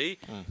didn't see,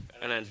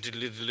 and then did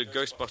the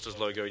Ghostbusters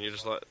logo, and you're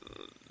just like,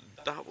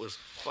 that was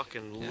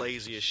fucking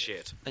lazy as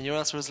shit. And your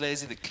answer was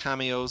lazy. The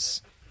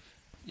cameos,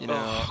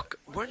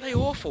 weren't they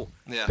awful?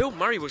 Yeah. Bill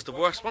Murray was the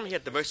worst one. He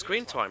had the most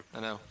screen time. I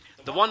know.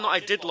 The one that I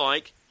did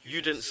like,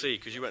 you didn't see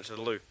because you went to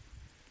the loo.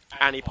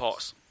 Annie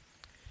Potts.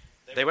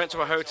 They went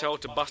to a hotel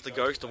to bust a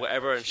ghost or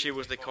whatever, and she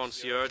was the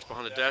concierge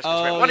behind the desk. And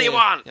she went, what do you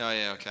want? Oh,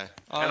 yeah, okay.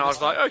 And I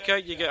was like, okay,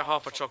 you get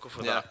half a chocolate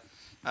for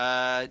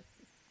that.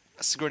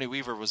 Sigourney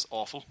Weaver was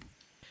awful.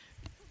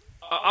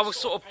 I was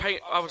sort of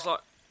I was like,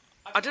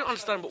 I didn't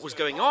understand what was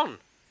going on.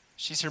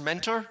 She's her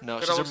mentor? No,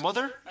 But she's I her was-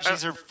 mother?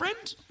 She's her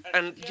friend?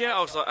 And yeah,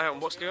 I was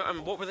like, what's going on?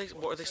 And what were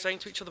they saying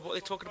to each other? What were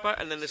they talking about?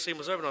 And then the scene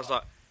was over, and I was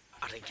like,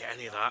 I didn't get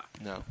any of that.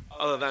 No.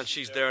 Other than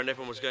she's there and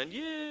everyone was going,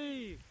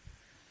 yay.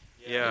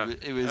 Yeah.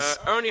 It was...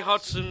 Ernie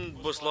Hudson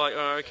was like,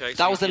 oh, okay.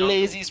 so that was the he's young.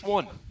 laziest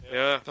one.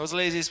 Yeah. That was the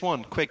laziest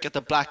one. Quick, get the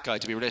black guy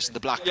to be related to the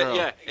black Yeah, girl.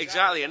 yeah,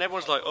 exactly. And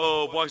everyone's like,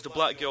 oh, why is the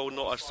black girl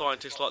not a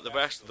scientist like the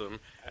rest of them?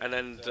 And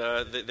then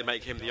they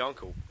make him the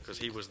uncle, because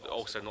he was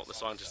also not the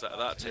scientist out of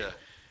that team. Yeah.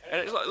 And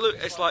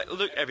it's like,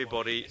 look,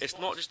 everybody, it's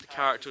not just the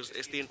characters,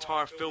 it's the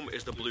entire film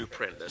is the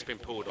blueprint that's been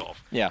pulled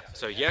off. Yeah.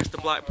 So yes, the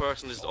black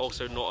person is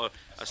also not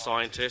a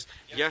scientist.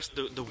 Yes,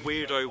 the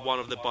weirdo one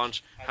of the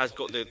bunch has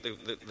got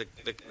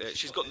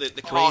she's got the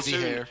Crazy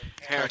cartoon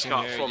cartoon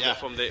haircut hair,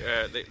 from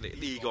the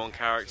Egon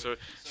character.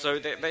 So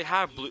they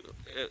have blue.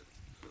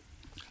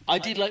 I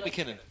did like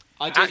McKinnon.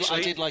 I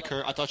did like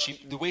her. I thought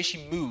the way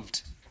she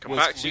moved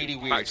was really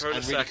weird back to her in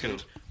and a really second.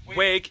 cool.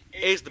 Wig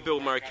is the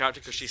Bill Murray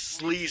character because she's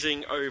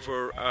sleazing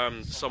over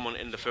someone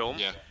in the film.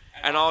 Yeah.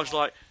 And I was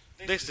like,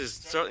 this is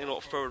certainly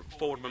not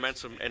forward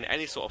momentum in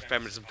any sort of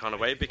feminism kind of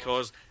way,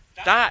 because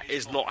that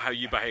is not how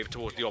you behave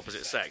towards the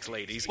opposite sex,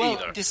 ladies, Well,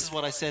 either. this is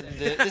what I said.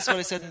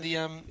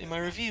 In my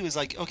review. Is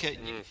like, okay.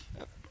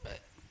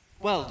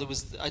 Well,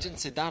 I didn't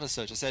say that as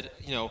such. I said,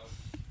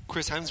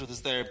 Chris Hemsworth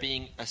is there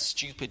being a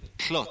stupid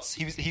klutz.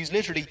 He was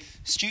literally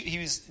he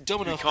was dumb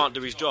He enough. can't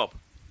do his job.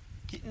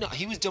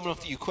 He was dumb enough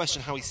that you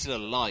question how he's still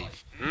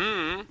alive.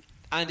 Mm.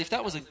 And if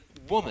that was a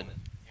woman,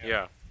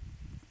 Yeah.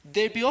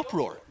 there'd be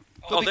uproar.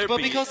 Oh, there'd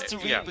be- because it's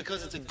yeah.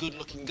 because it's a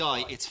good-looking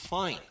guy, it's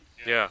fine.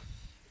 Yeah.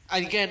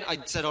 And again, I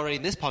said already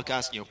in this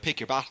podcast, pick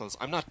your battles.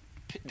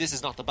 This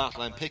is not the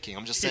battle I'm picking.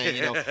 I'm just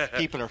saying,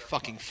 people are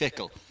fucking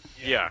fickle.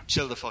 Yeah.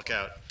 Chill the fuck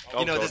out.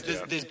 Oh, God,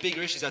 there's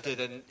bigger issues out there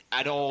than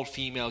an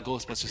all-female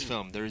Ghostbusters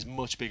film. There is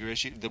much bigger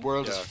issue. The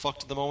world is Yeah.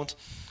 fucked at the moment.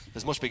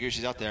 There's much bigger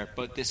issues out there.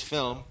 But this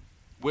film,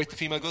 with the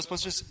female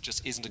Ghostbusters,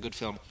 just isn't a good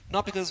film.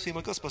 Not because of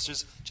female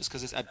Ghostbusters, just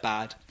because it's a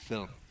bad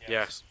film.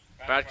 Yes.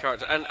 Bad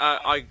character. And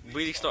I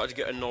really started to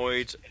get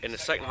annoyed in the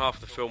second half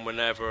of the film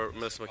whenever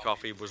Melissa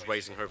McCarthy was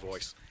raising her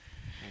voice.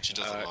 And she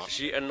does a lot.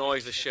 She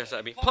annoys the shit out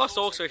of me. Plus,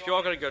 also, if you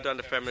are going to go down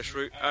the feminist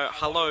route,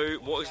 hello,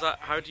 what is that?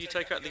 How do you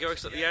take out the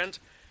ghost at the end?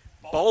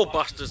 Ball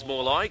busters,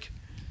 more like.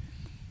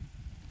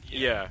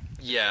 Yeah.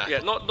 Yeah. Yeah,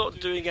 not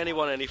doing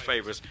anyone any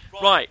favours.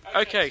 Right,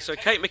 okay, so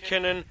Kate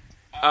McKinnon,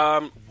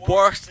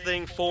 worst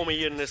thing for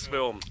me in this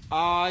film.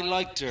 I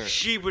liked her.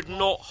 She would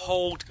not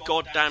hold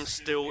goddamn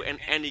still in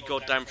any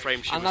goddamn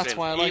frame she And was that's in.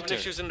 why I liked Even if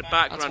her. she was in the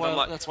background, I'm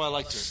like, That's why I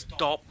liked her.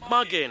 stop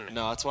mugging.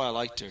 No, that's why I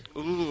liked her.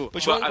 Ooh,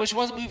 But she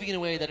wasn't moving in a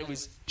way that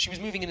she was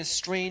moving in a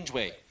strange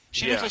way.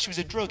 She Yeah. looked like she was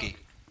a druggie.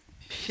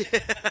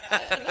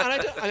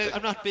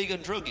 I'm not big on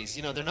druggies.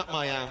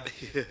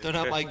 They're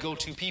not my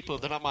go-to people.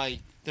 They're not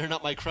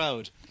my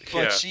crowd. But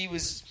Yeah. she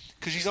was,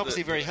 because she's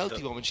obviously a very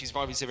healthy woman. She's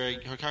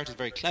obviously her character's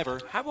very clever.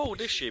 How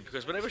old is she?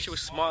 Because whenever she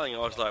was smiling, I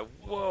was like,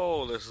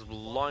 whoa, there's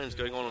lines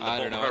going on the I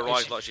bottom don't of her know.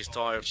 eyes like she's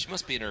tired. She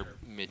must be in her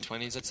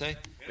mid-20s, I'd say.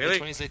 Really?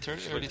 Mid-20s, late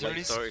 30s, early Late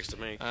 30s. 30s to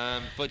me.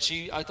 But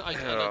I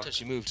liked how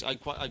she moved. I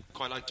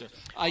quite liked her.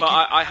 But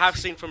I have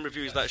seen from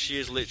reviews that she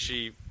is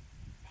literally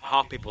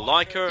half people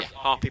like her, Yeah.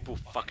 half people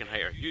fucking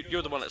hate her.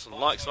 You're the one that's on the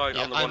like side,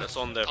 I'm the one that's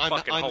on the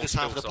fucking I'm whole this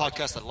half of the side.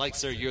 podcast that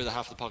likes her. You're the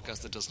half of the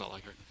podcast that does not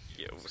like her.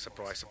 Yeah,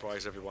 surprise,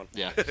 surprise, everyone.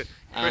 Yeah.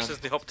 Chris is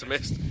the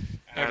optimist.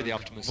 Ever and the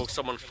optimist. Will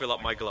someone fill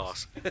up my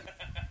glass?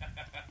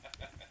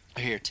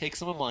 Here, take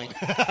some of mine.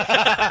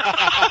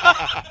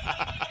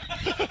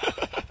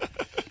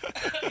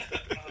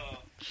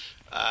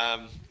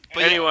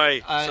 But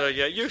anyway,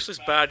 yeah, useless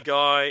bad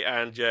guy,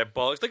 and yeah,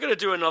 bollocks. They're going to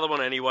do another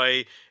one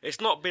anyway.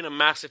 It's not been a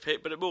massive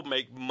hit, but it will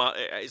make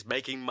it's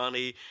making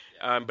money,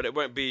 but it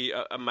won't be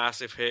a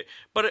massive hit.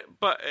 But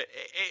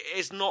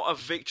it's not a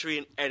victory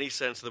in any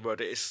sense of the word.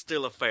 It is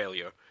still a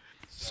failure.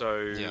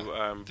 So,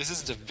 this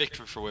isn't a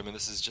victory for women.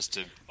 This is just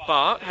a.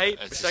 but hey,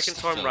 the It's second just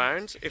a time film.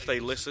 round, if they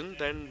listen,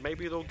 then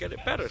maybe they'll get it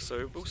better.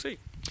 So we'll see.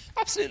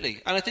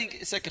 Absolutely, and I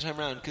think second time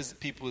round, because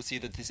people will see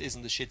that this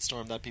isn't the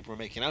shitstorm that people were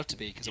making out to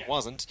be, because it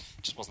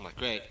just wasn't that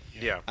great.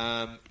 Yeah.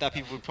 That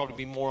people would probably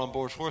be more on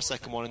board for a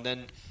second one, and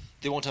then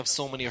they won't have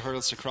so many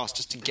hurdles to cross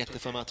just to get the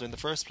film out there in the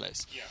first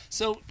place. Yeah.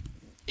 So,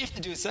 if they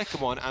do a second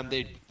one and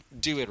they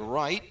do it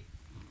right,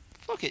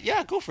 fuck it,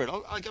 yeah, go for it.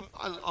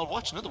 I'll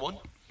watch another one.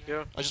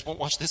 Yeah. I just won't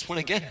watch this one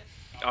again.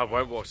 I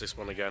won't watch this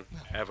one again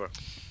ever.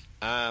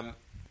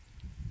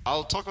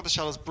 I'll talk about the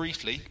Shallows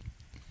briefly.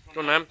 Go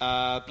on,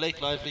 then.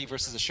 Blake Lively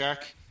versus a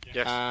shark.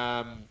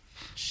 Yes.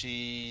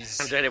 She's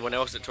And anyone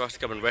else that tries to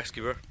come and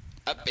rescue her.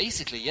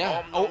 basically,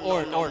 yeah.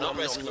 Or not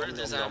rescue her.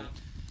 There's,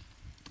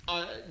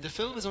 the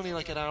film is only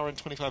like an hour and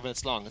 25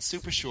 minutes long. It's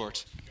super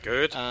short.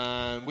 Good.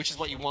 Which is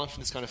what you want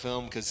from this kind of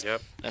film, because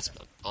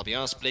I'll be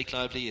honest, Blake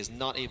Lively is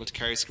not able to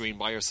carry a screen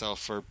by herself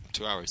for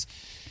 2 hours.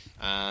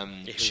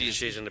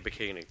 She's in a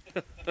bikini.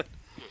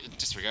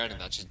 Disregarding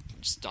that,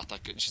 she's not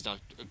that good. She's not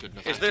a good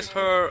enough. Is actor. this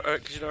her?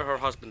 Because her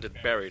husband had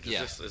buried.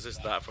 Yeah. Is this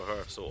that for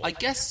her? Sort of? I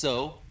guess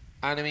so.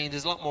 And I mean,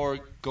 there's a lot more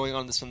going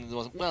on in this film than there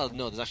was. Well,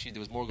 no, there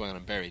was more going on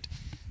in Buried.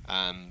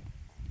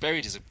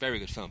 Buried is a very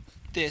good film.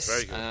 This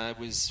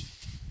was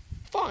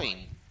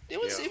fine. It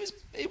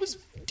was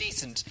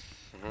decent.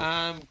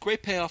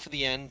 Great payoff at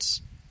the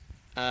end.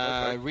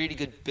 Really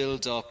good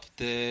build up.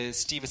 The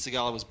Steven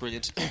Seagal was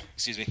brilliant.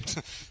 Excuse me,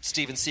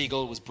 Steven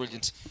Seagal was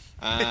brilliant.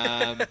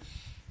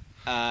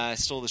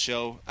 Stole the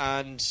show,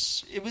 and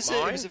it was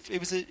fine.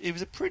 It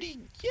was pretty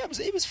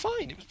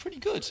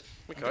good.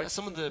 Okay.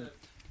 Some of the,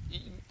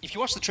 if you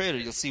watch the trailer,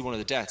 you'll see one of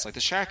the deaths. Like the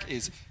shark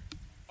is.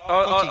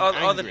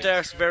 Are the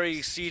deaths very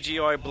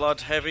CGI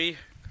blood heavy?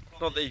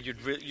 Not that you'd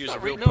use a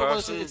real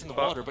person. It's in the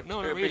water, but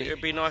no, not really.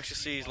 It'd be nice to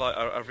see like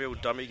a real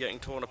dummy getting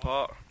torn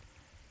apart.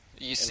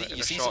 You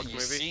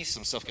see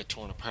some stuff get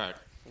torn apart.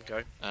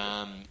 Okay.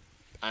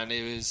 And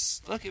it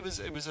was a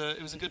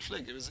good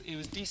flick. It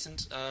was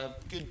decent.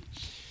 Good.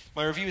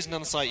 My review isn't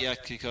on the site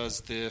yet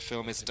because the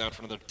film isn't out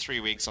for another 3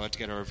 weeks. So I have to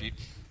get our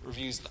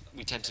reviews.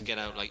 We tend to get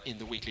out like in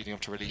the week leading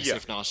up to release,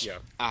 if not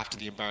after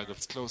the embargo if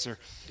it's closer.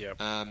 Yeah.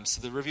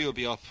 So the review will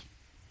be up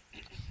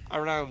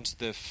around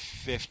the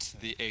 5th,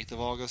 the 8th of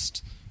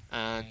August,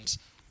 and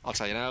I'll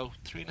tell you now,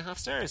 3.5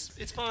 stars.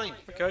 It's fine.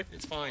 Okay.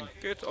 It's fine.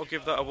 Good. I'll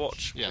give that a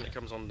watch when it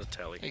comes on the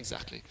telly.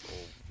 Exactly.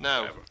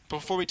 Now,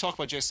 before we talk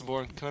about Jason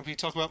Bourne, can I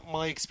talk about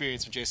my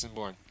experience with Jason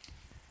Bourne?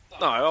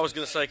 No, I was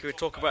going to say, can we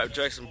talk about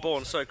Jason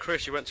Bourne? So,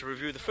 Chris, you went to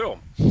review the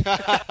film.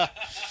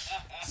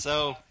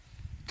 So,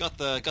 got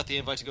the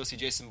invite to go see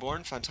Jason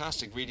Bourne.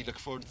 Fantastic. Really looking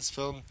forward to this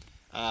film.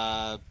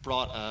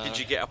 Did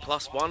you get a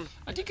 +1?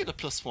 I did get a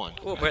 +1.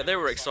 Oh, but they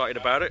were excited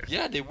about it.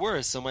 Yeah, they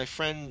were. So my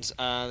friend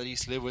that I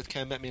used to live with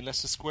came and met me in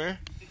Leicester Square.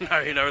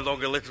 No, he no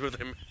longer lives with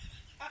him.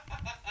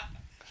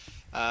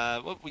 I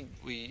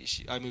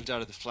moved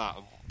out of the flat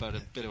about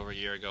a bit over a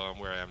year ago. I'm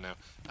where I am now.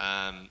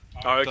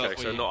 Okay,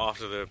 so not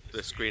after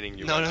the screening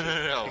you went to.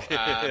 No.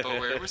 But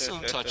we're still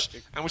in touch,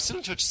 and we're still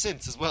in touch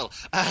since as well.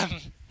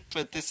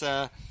 But this,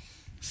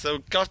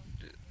 so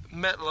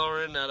met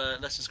Lauren at a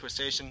Leicester Square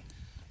station.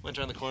 Went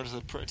around the corner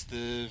to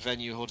the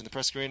venue holding the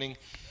press screening.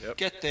 Yep.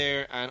 Get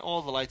there, and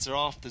all the lights are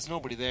off. There's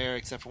nobody there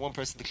except for one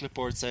person at the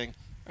clipboard saying,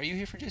 "Are you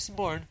here for Jason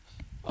Bourne?"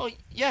 "Oh,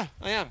 yeah,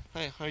 I am.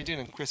 Hi, how are you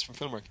doing? I'm Chris from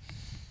Filmwerk."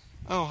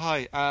 "Oh,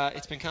 hi.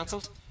 It's been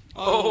cancelled."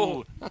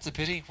 "Oh, that's a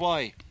pity.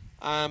 Why?"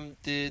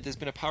 There's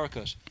been a power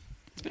cut."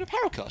 "There's been a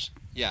power cut?"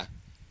 "Yeah."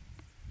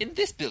 "In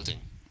this building?"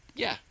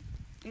 "Yeah."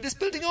 "In this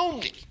building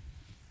only?"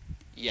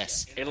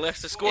 "Yes." In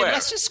Leicester Square? "In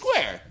Leicester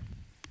Square?"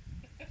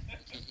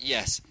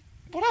 "Yes."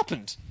 "What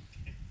happened?"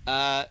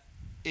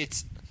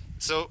 It's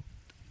so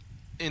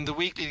in the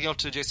week leading up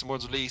to Jason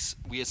Bourne's release,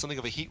 we had something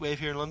of a heat wave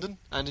here in London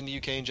and in the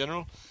UK in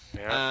general.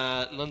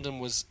 Yeah. London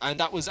was, and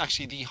that was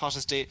actually the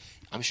hottest day.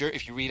 I'm sure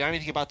if you read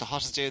anything about the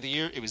hottest day of the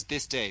year, it was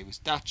this day. It was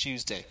that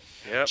Tuesday.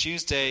 Yep.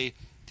 Tuesday,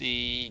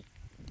 the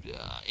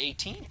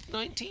 18th,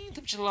 19th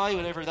of July,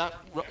 whatever that.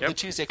 The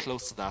Tuesday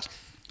close to that.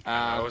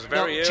 I was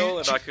very ill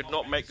and I could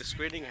not make the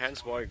screening,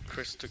 hence why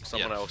Chris took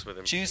someone else with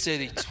him. Tuesday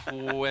the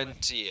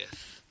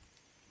 20th.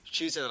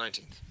 Tuesday the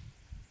 19th.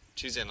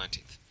 Tuesday the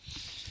 19th.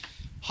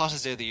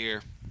 Hottest day of the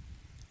year.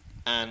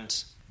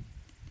 And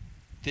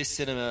this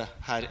cinema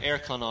had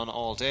aircon on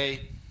all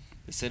day.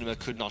 The cinema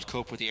could not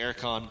cope with the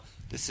aircon.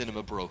 The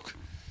cinema broke.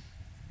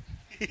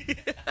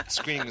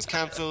 Screening was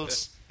cancelled.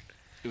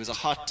 It was a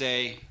hot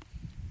day.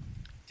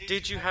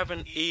 Did you have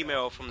an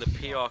email from the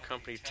PR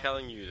company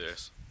telling you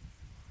this?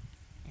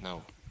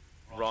 No.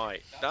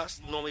 Right.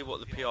 That's normally what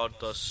the PR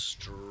does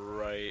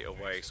straight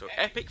away. So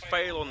epic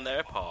fail on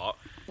their part.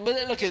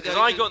 But look, because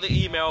I got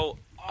the email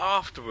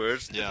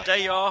afterwards, the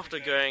day after,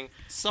 going,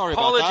 sorry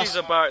apologies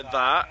about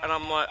that, and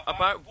I'm like,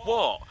 about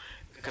what?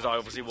 Because I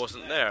obviously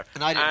wasn't there,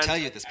 and I didn't tell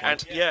you at this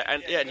point.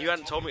 And you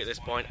hadn't told me at this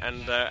point,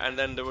 and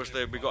then there was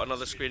we got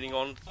another screening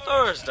on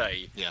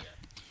Thursday. Yeah,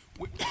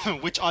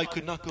 which I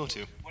could not go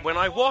to when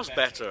I was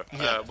better,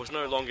 was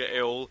no longer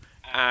ill,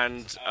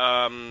 and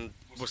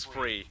was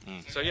free.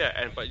 So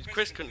but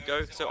Chris couldn't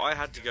go, so I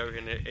had to go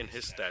in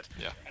his stead.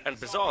 Yeah. And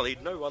bizarrely,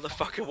 no other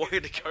fucker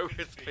wanted to go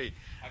with me.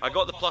 I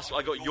got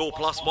your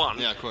 +1.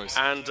 Yeah, of course.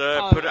 And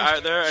put it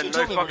out there, and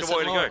no fucker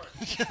wanted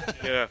to go.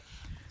 Yeah.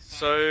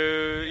 So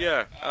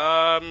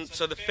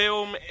the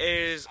film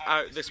is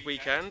out this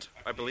weekend,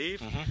 I believe.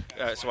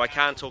 Mm-hmm. So I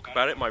can talk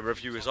about it. My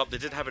review is up. They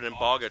did have an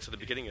embargo to the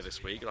beginning of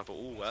this week, and I thought,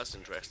 oh, that's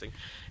interesting.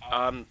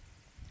 So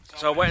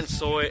I went and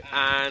saw it,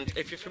 and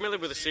if you're familiar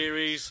with the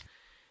series,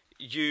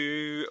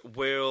 you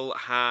will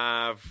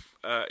have,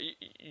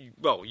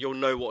 you'll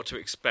know what to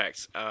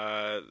expect.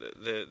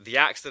 The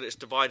acts that it's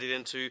divided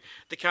into,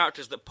 the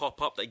characters that pop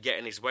up that get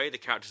in his way, the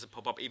characters that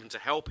pop up even to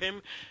help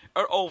him,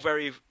 are all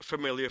very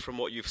familiar from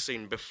what you've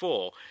seen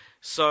before.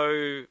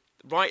 So,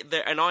 right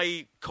there, and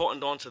I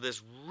cottoned on to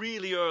this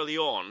really early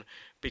on,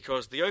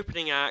 because the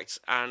opening act,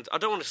 and I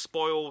don't want to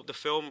spoil the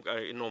film,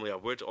 normally I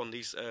would on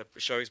these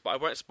shows, but I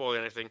won't spoil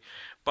anything.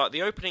 But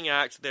the opening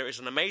act, there is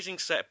an amazing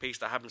set piece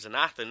that happens in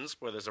Athens,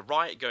 where there's a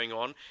riot going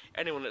on.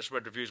 Anyone that's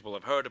read reviews will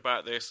have heard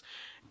about this.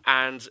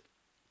 And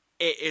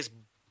it is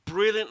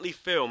brilliantly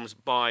filmed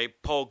by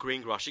Paul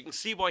Greengrass. You can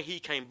see why he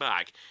came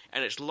back,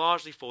 and it's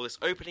largely for this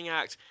opening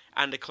act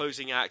and the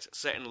closing act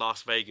set in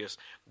Las Vegas.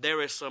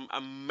 There is some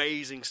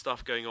amazing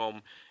stuff going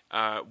on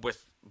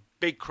with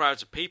big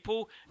crowds of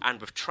people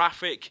and with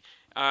traffic,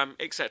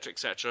 etc.,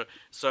 etc.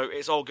 So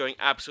it's all going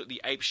absolutely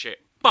apeshit.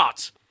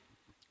 But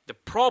the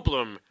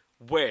problem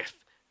with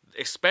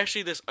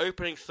especially this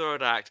opening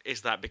third act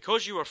is that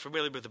because you are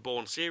familiar with the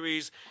Bourne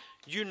series,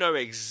 you know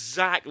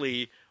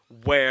exactly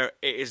where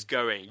it is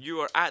going. You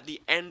are at the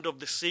end of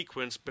the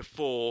sequence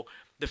before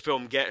the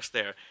film gets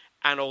there.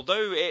 And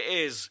although it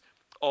is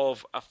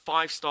of a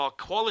 5-star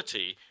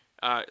quality,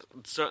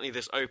 certainly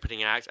this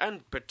opening act,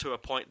 and but to a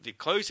point the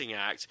closing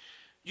act,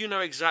 you know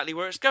exactly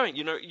where it's going.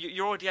 You know,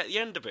 you're already at the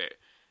end of it.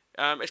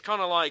 It's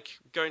kind of like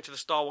going to the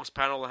Star Wars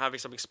panel and having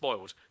something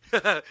spoiled.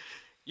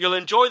 You'll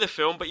enjoy the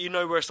film, but you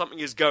know where something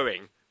is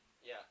going.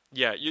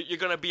 Yeah, you're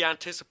going to be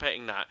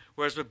anticipating that.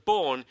 Whereas with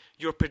Bourne,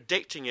 you're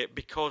predicting it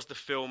because the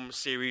film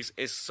series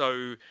is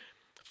so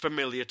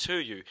familiar to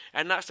you.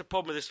 And that's the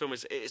problem with this film,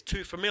 is it's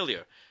too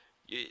familiar.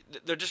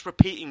 They're just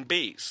repeating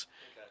beats.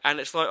 Okay.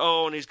 And it's like,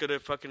 oh, and he's going to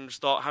fucking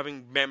start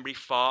having memory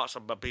farts.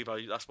 I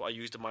believe that's what I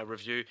used in my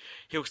review.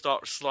 He'll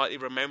start slightly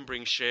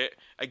remembering shit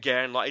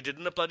again, like he did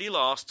in the bloody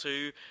last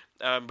two,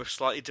 with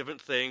slightly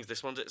different things.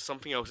 This one's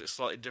something else that's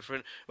slightly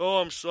different. Oh,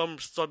 I'm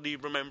suddenly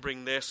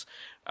remembering this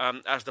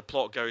as the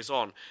plot goes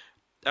on.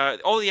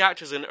 All the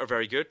actors in it are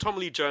very good. Tommy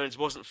Lee Jones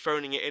wasn't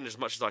phoning it in as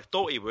much as I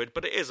thought he would,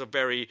 but it is a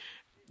very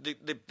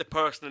the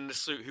person in the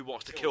suit who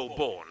wants to kill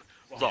Bourne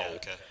role. Yeah,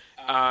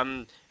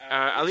 okay.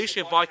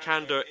 Alicia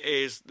Vikander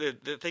is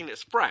the thing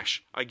that's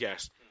fresh, I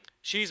guess.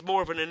 She's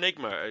more of an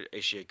enigma.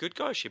 Is she a good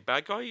guy? Is she a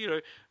bad guy? You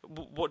know,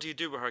 what do you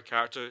do with her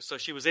character? So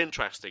she was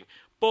interesting.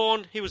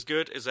 Bourne, he was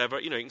good as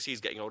ever. You know, you can see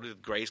he's getting older. The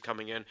grey's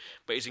coming in,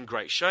 but he's in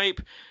great shape.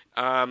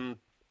 And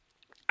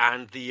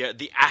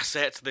the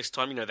asset this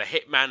time, you know, the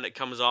hitman that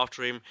comes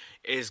after him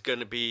is going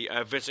to be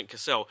Vincent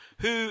Cassel,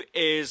 who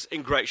is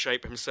in great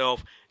shape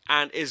himself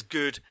and is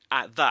good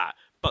at that.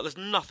 But there's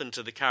nothing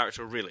to the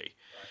character, really.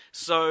 Right.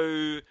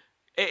 So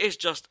it is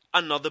just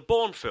another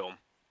Bourne film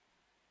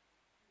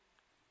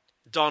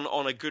done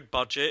on a good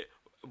budget,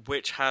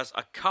 which has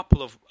a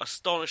couple of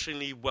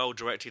astonishingly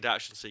well-directed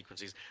action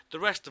sequences. The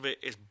rest of it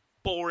is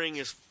boring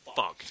as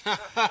fuck.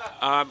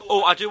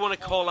 I do want to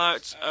call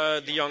out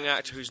the young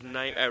actor whose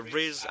name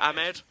Riz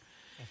Ahmed,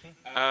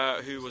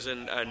 who was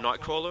in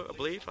Nightcrawler, I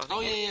believe.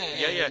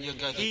 Yeah.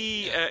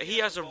 He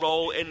has a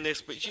role in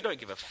this, which you don't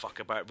give a fuck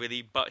about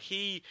really. But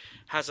he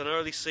has an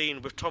early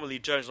scene with Tommy Lee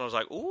Jones, and I was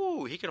like,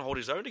 ooh, he can hold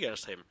his own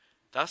against him.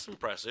 That's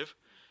impressive.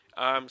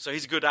 So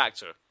he's a good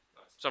actor.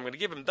 So I'm going to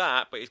give him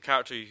that, but his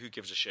character, who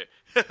gives a shit?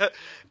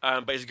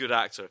 But he's a good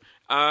actor.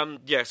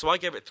 So I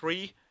gave it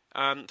 3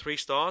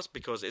 stars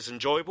because it's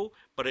enjoyable,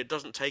 but it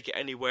doesn't take it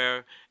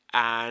anywhere,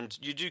 and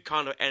you do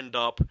kind of end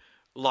up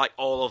like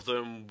all of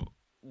them,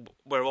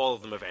 where all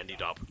of them have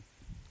ended up.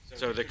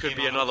 So there could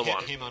be another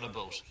one. Him on a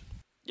boat.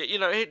 Yeah, you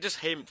know, just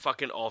him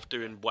fucking off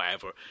doing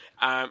whatever.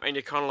 And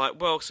you're kind of like,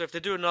 well, so if they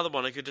do another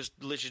one, they could just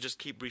literally just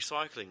keep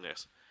recycling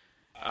this.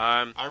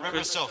 I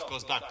remember stuff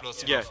goes back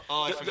plus enough. Yeah.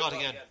 Oh, I forgot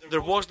again. There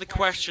was the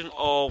question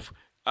of,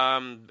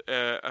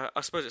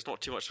 I suppose it's not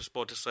too much of a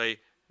spoil to say,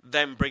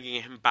 them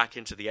bringing him back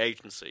into the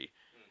agency.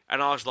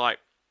 And I was like,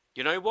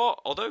 you know what?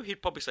 Although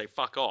he'd probably say,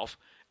 fuck off,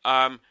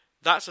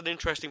 that's an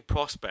interesting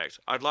prospect.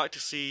 I'd like to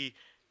see...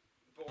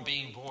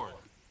 Being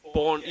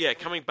Bourne, yeah,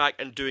 coming back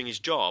and doing his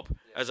job,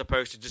 as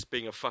opposed to just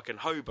being a fucking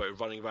hobo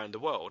running around the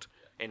world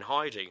in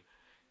hiding.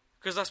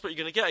 Because that's what you're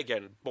going to get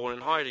again, Bourne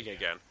in hiding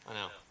again. I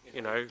know.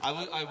 You know,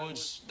 I would.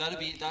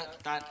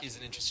 That is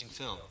an interesting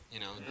film. You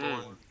know,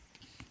 Bourne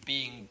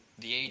being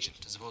the agent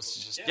as opposed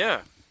to just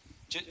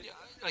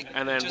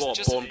and then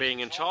Bourne being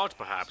in charge,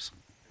 perhaps.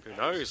 Who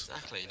knows?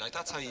 Exactly. Like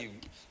that's how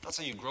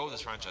you grow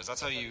this franchise.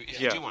 That's how you if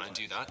you do want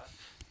to do that.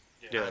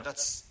 Yeah.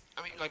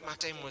 I mean, like Matt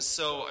Damon was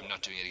so. I'm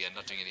not doing it again.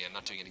 Not doing it again.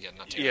 Not doing it again.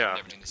 Not doing it again.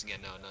 Never doing this again.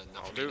 No.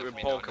 I'll do it when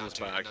Paul comes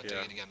back. Not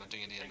doing it again. Not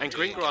doing it again. And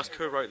Greengrass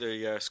co-wrote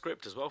the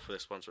script as well for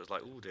this one, so it's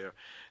like, oh dear.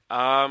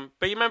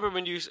 But you remember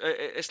when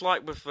it's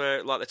like with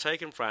like the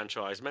Taken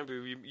franchise. Remember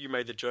you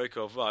made the joke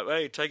of like,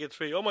 hey, Taken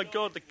 3. Oh my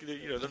God,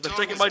 they're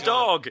taking my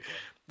dog.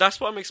 That's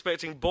what I'm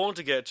expecting Bourne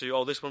to get to.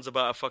 Oh, this one's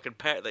about a fucking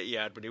pet that he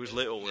had when he was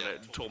little and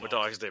it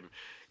traumatized him.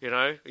 You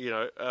know.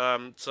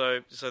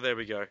 So there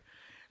we go.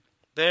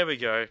 There we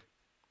go.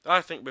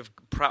 I think we've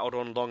prattled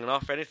on long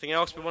enough. Anything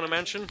else we want to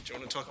mention? Do you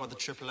want to talk about the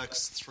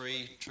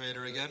XXX3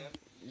 trailer again?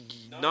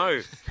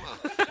 No.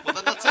 Well,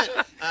 then that's it.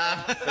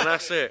 Then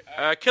that's it.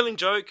 Killing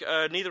Joke,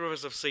 neither of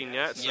us have seen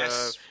yet.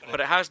 Yes.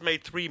 But it has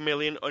made $3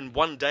 million in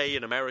one day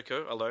in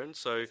America alone,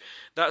 so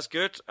that's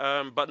good.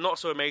 But not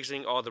so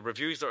amazing are the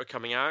reviews that are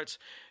coming out.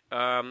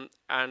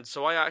 And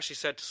so I actually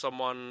said to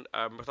someone,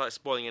 without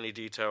spoiling any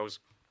details,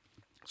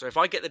 so if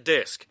I get the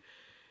disc,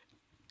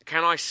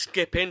 can I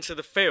skip into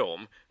the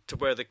film to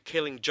where the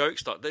Killing Joke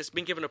starts? It's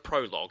been given a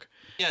prologue.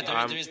 Yeah,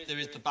 there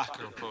is the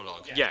backer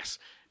prologue. Yeah. Yes.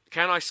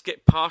 Can I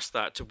skip past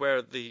that to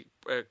where the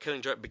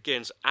Killing Joke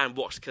begins and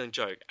watch the Killing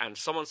Joke? And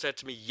someone said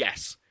to me,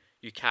 yes,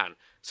 you can.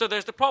 So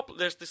there's the problem.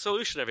 There's the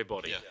solution,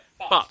 everybody. Yeah.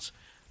 But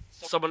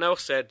someone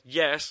else said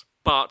yes,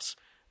 but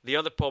the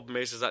other problem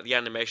is that the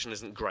animation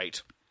isn't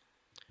great.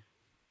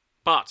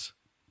 But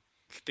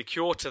the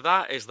cure to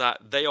that is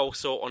that they all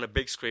saw it on a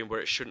big screen where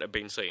it shouldn't have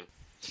been seen.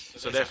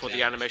 So therefore,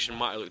 the animation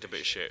might have looked a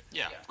bit shit.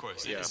 Yeah, of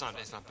course. Yeah. It's not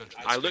built for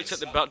I looked at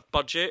the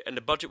budget, and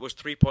the budget was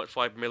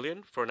 $3.5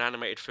 million for an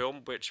animated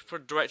film, which for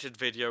directed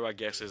video, I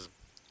guess, is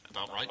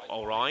about right.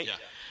 all right.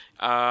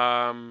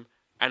 Yeah.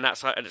 And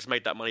it's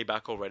made that money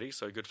back already,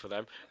 so good for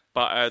them.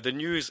 But the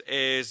news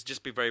is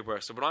just be very aware.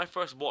 So when I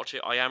first watch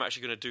it, I am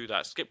actually going to do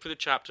that. Skip through the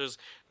chapters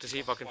to see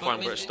if I can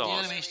find where it The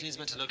starts. animation is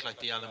meant to look like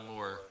the Alan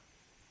Moore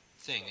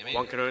thing. I mean,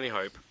 One can only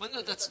hope. Well, no,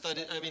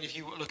 I mean, if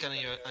you look at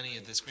any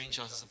of the screenshots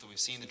and stuff that we've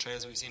seen, the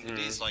trailers we've seen,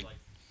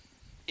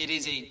 it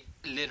is a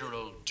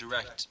literal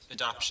direct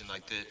adoption.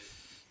 Like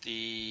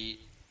the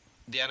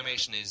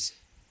animation is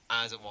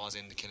as it was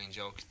in The Killing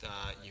Joke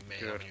that you may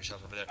have on your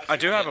shelf over there. I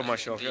do have on my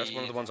shelf. That's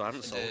one of the ones I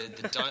haven't sold.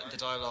 The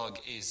dialogue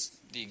is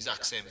the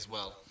exact same as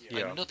well.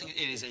 Yeah. Like nothing.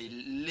 It is a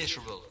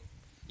literal.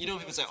 You know,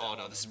 people say, "Oh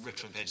no, this is ripped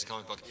from the pages of the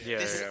comic book." Yeah,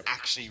 this yeah. is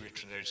actually ripped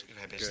from the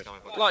pages of the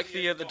comic book. Like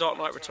the Dark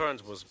Knight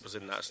Returns was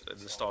in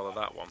the style of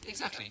that one.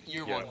 Exactly.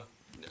 Year Yeah.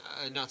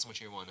 one, not so much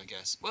year one, I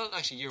guess. Well,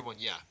 actually, year one,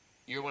 yeah.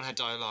 Year one had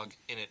dialogue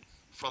in it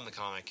from the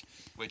comic,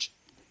 which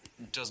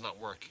does not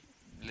work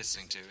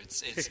listening to.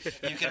 It's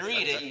you can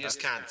read it, you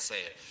just can't say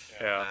it.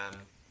 Yeah.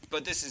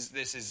 But this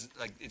is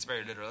like it's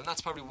very literal, and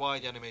that's probably why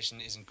the animation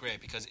isn't great,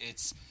 because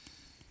it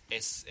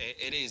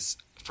is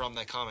from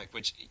that comic,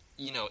 which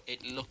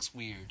it looks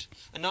weird,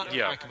 and not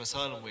Yeah. Arkham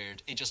Asylum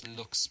weird. It just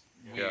looks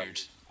weird.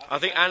 I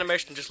think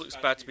animation just looks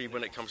bad to me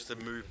when it comes to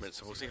movement,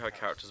 so we'll see how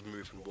characters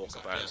move and walk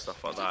about and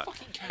stuff like that.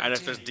 fucking And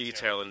if there's cartoon.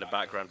 detail in the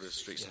background with the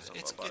streets and stuff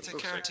It's like that. a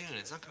We'll see. cartoon.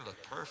 It's not going to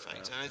look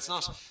perfect, and it's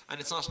not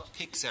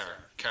Pixar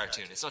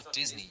cartoon. It's not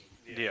Disney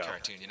Yeah.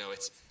 cartoon.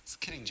 It's a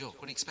Killing Joke.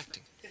 What are you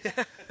expecting?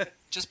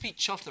 Just be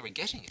chuffed that we're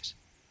getting it,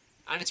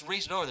 and it's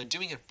rated R. They're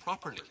doing it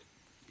properly.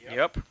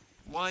 Yep.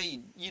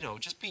 Why?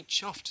 Just be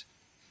chuffed.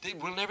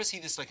 We'll never see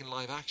this like in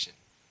live action.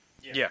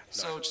 Yeah.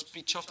 So just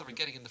be chuffed that we're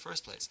getting it in the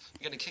first place.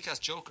 We're getting a kick-ass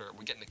Joker.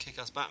 We're getting a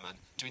kick-ass Batman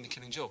doing the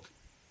Killing Joke,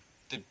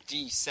 the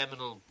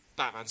seminal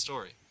Batman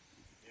story.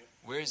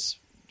 Where's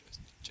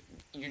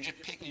you're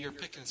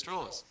picking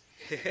straws.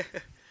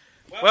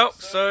 Well,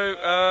 so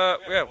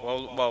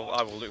well,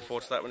 I will look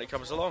forward to that when it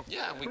comes along.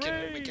 Yeah, we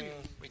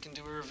can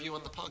do a review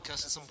on the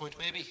podcast at some point,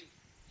 maybe.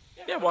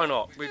 Yeah, why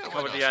not? We've Yeah, why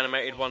covered the not?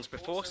 animated ones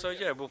before, so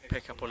yeah, we'll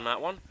pick up on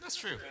that one. That's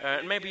true.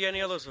 And maybe any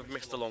others we've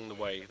missed along the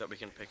way that we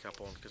can pick up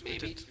on, because we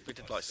Maybe.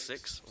 did like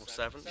 6 or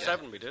 7. Yeah.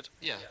 7 we did.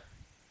 Yeah.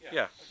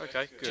 Yeah.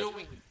 Okay. Do you know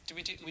Good. what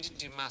we didn't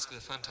do Mask of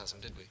the Phantasm,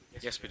 did we?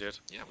 Yes, we did.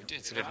 Yeah, we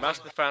did. So We did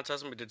Mask of the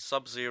Phantasm. We did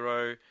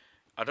Sub-Zero.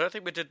 I don't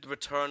think we did the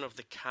Return of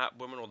the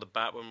Catwoman or the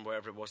Batwoman,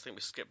 whatever it was. I think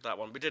we skipped that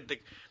one. We did the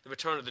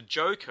Return of the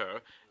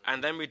Joker,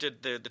 and then we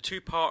did the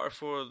two-parter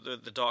for the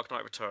Dark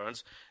Knight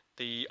Returns,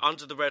 the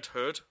Under the Red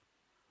Hood,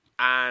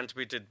 and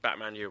we did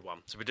Batman Year One.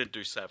 So we did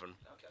do 7.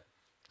 Okay.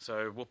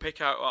 So we'll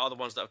pick out other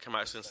ones that have come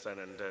out since then,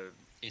 and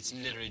It's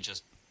literally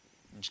just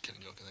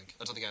Killing Joke, I think.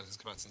 I don't think anything's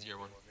come out since year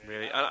one.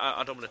 really,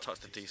 I don't want to touch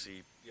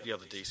the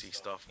other DC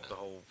stuff, the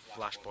whole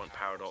Flashpoint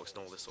paradox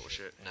and all this sort of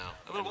shit. No.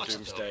 I will watch it, though.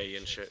 Doomsday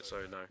and shit,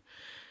 so no.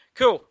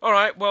 Cool. All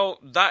right. Well,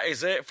 that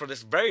is it for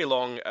this very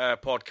long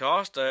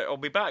podcast. I'll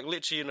be back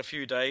literally in a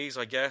few days,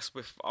 I guess,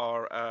 with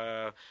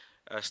our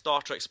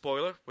Star Trek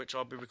spoiler, which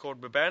I'll be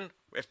recording with Ben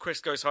if Chris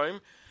goes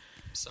home.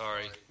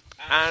 Sorry.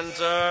 And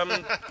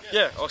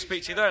yeah, I'll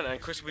speak to you then. And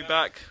Chris will be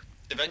back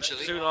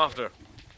Eventually. soon after.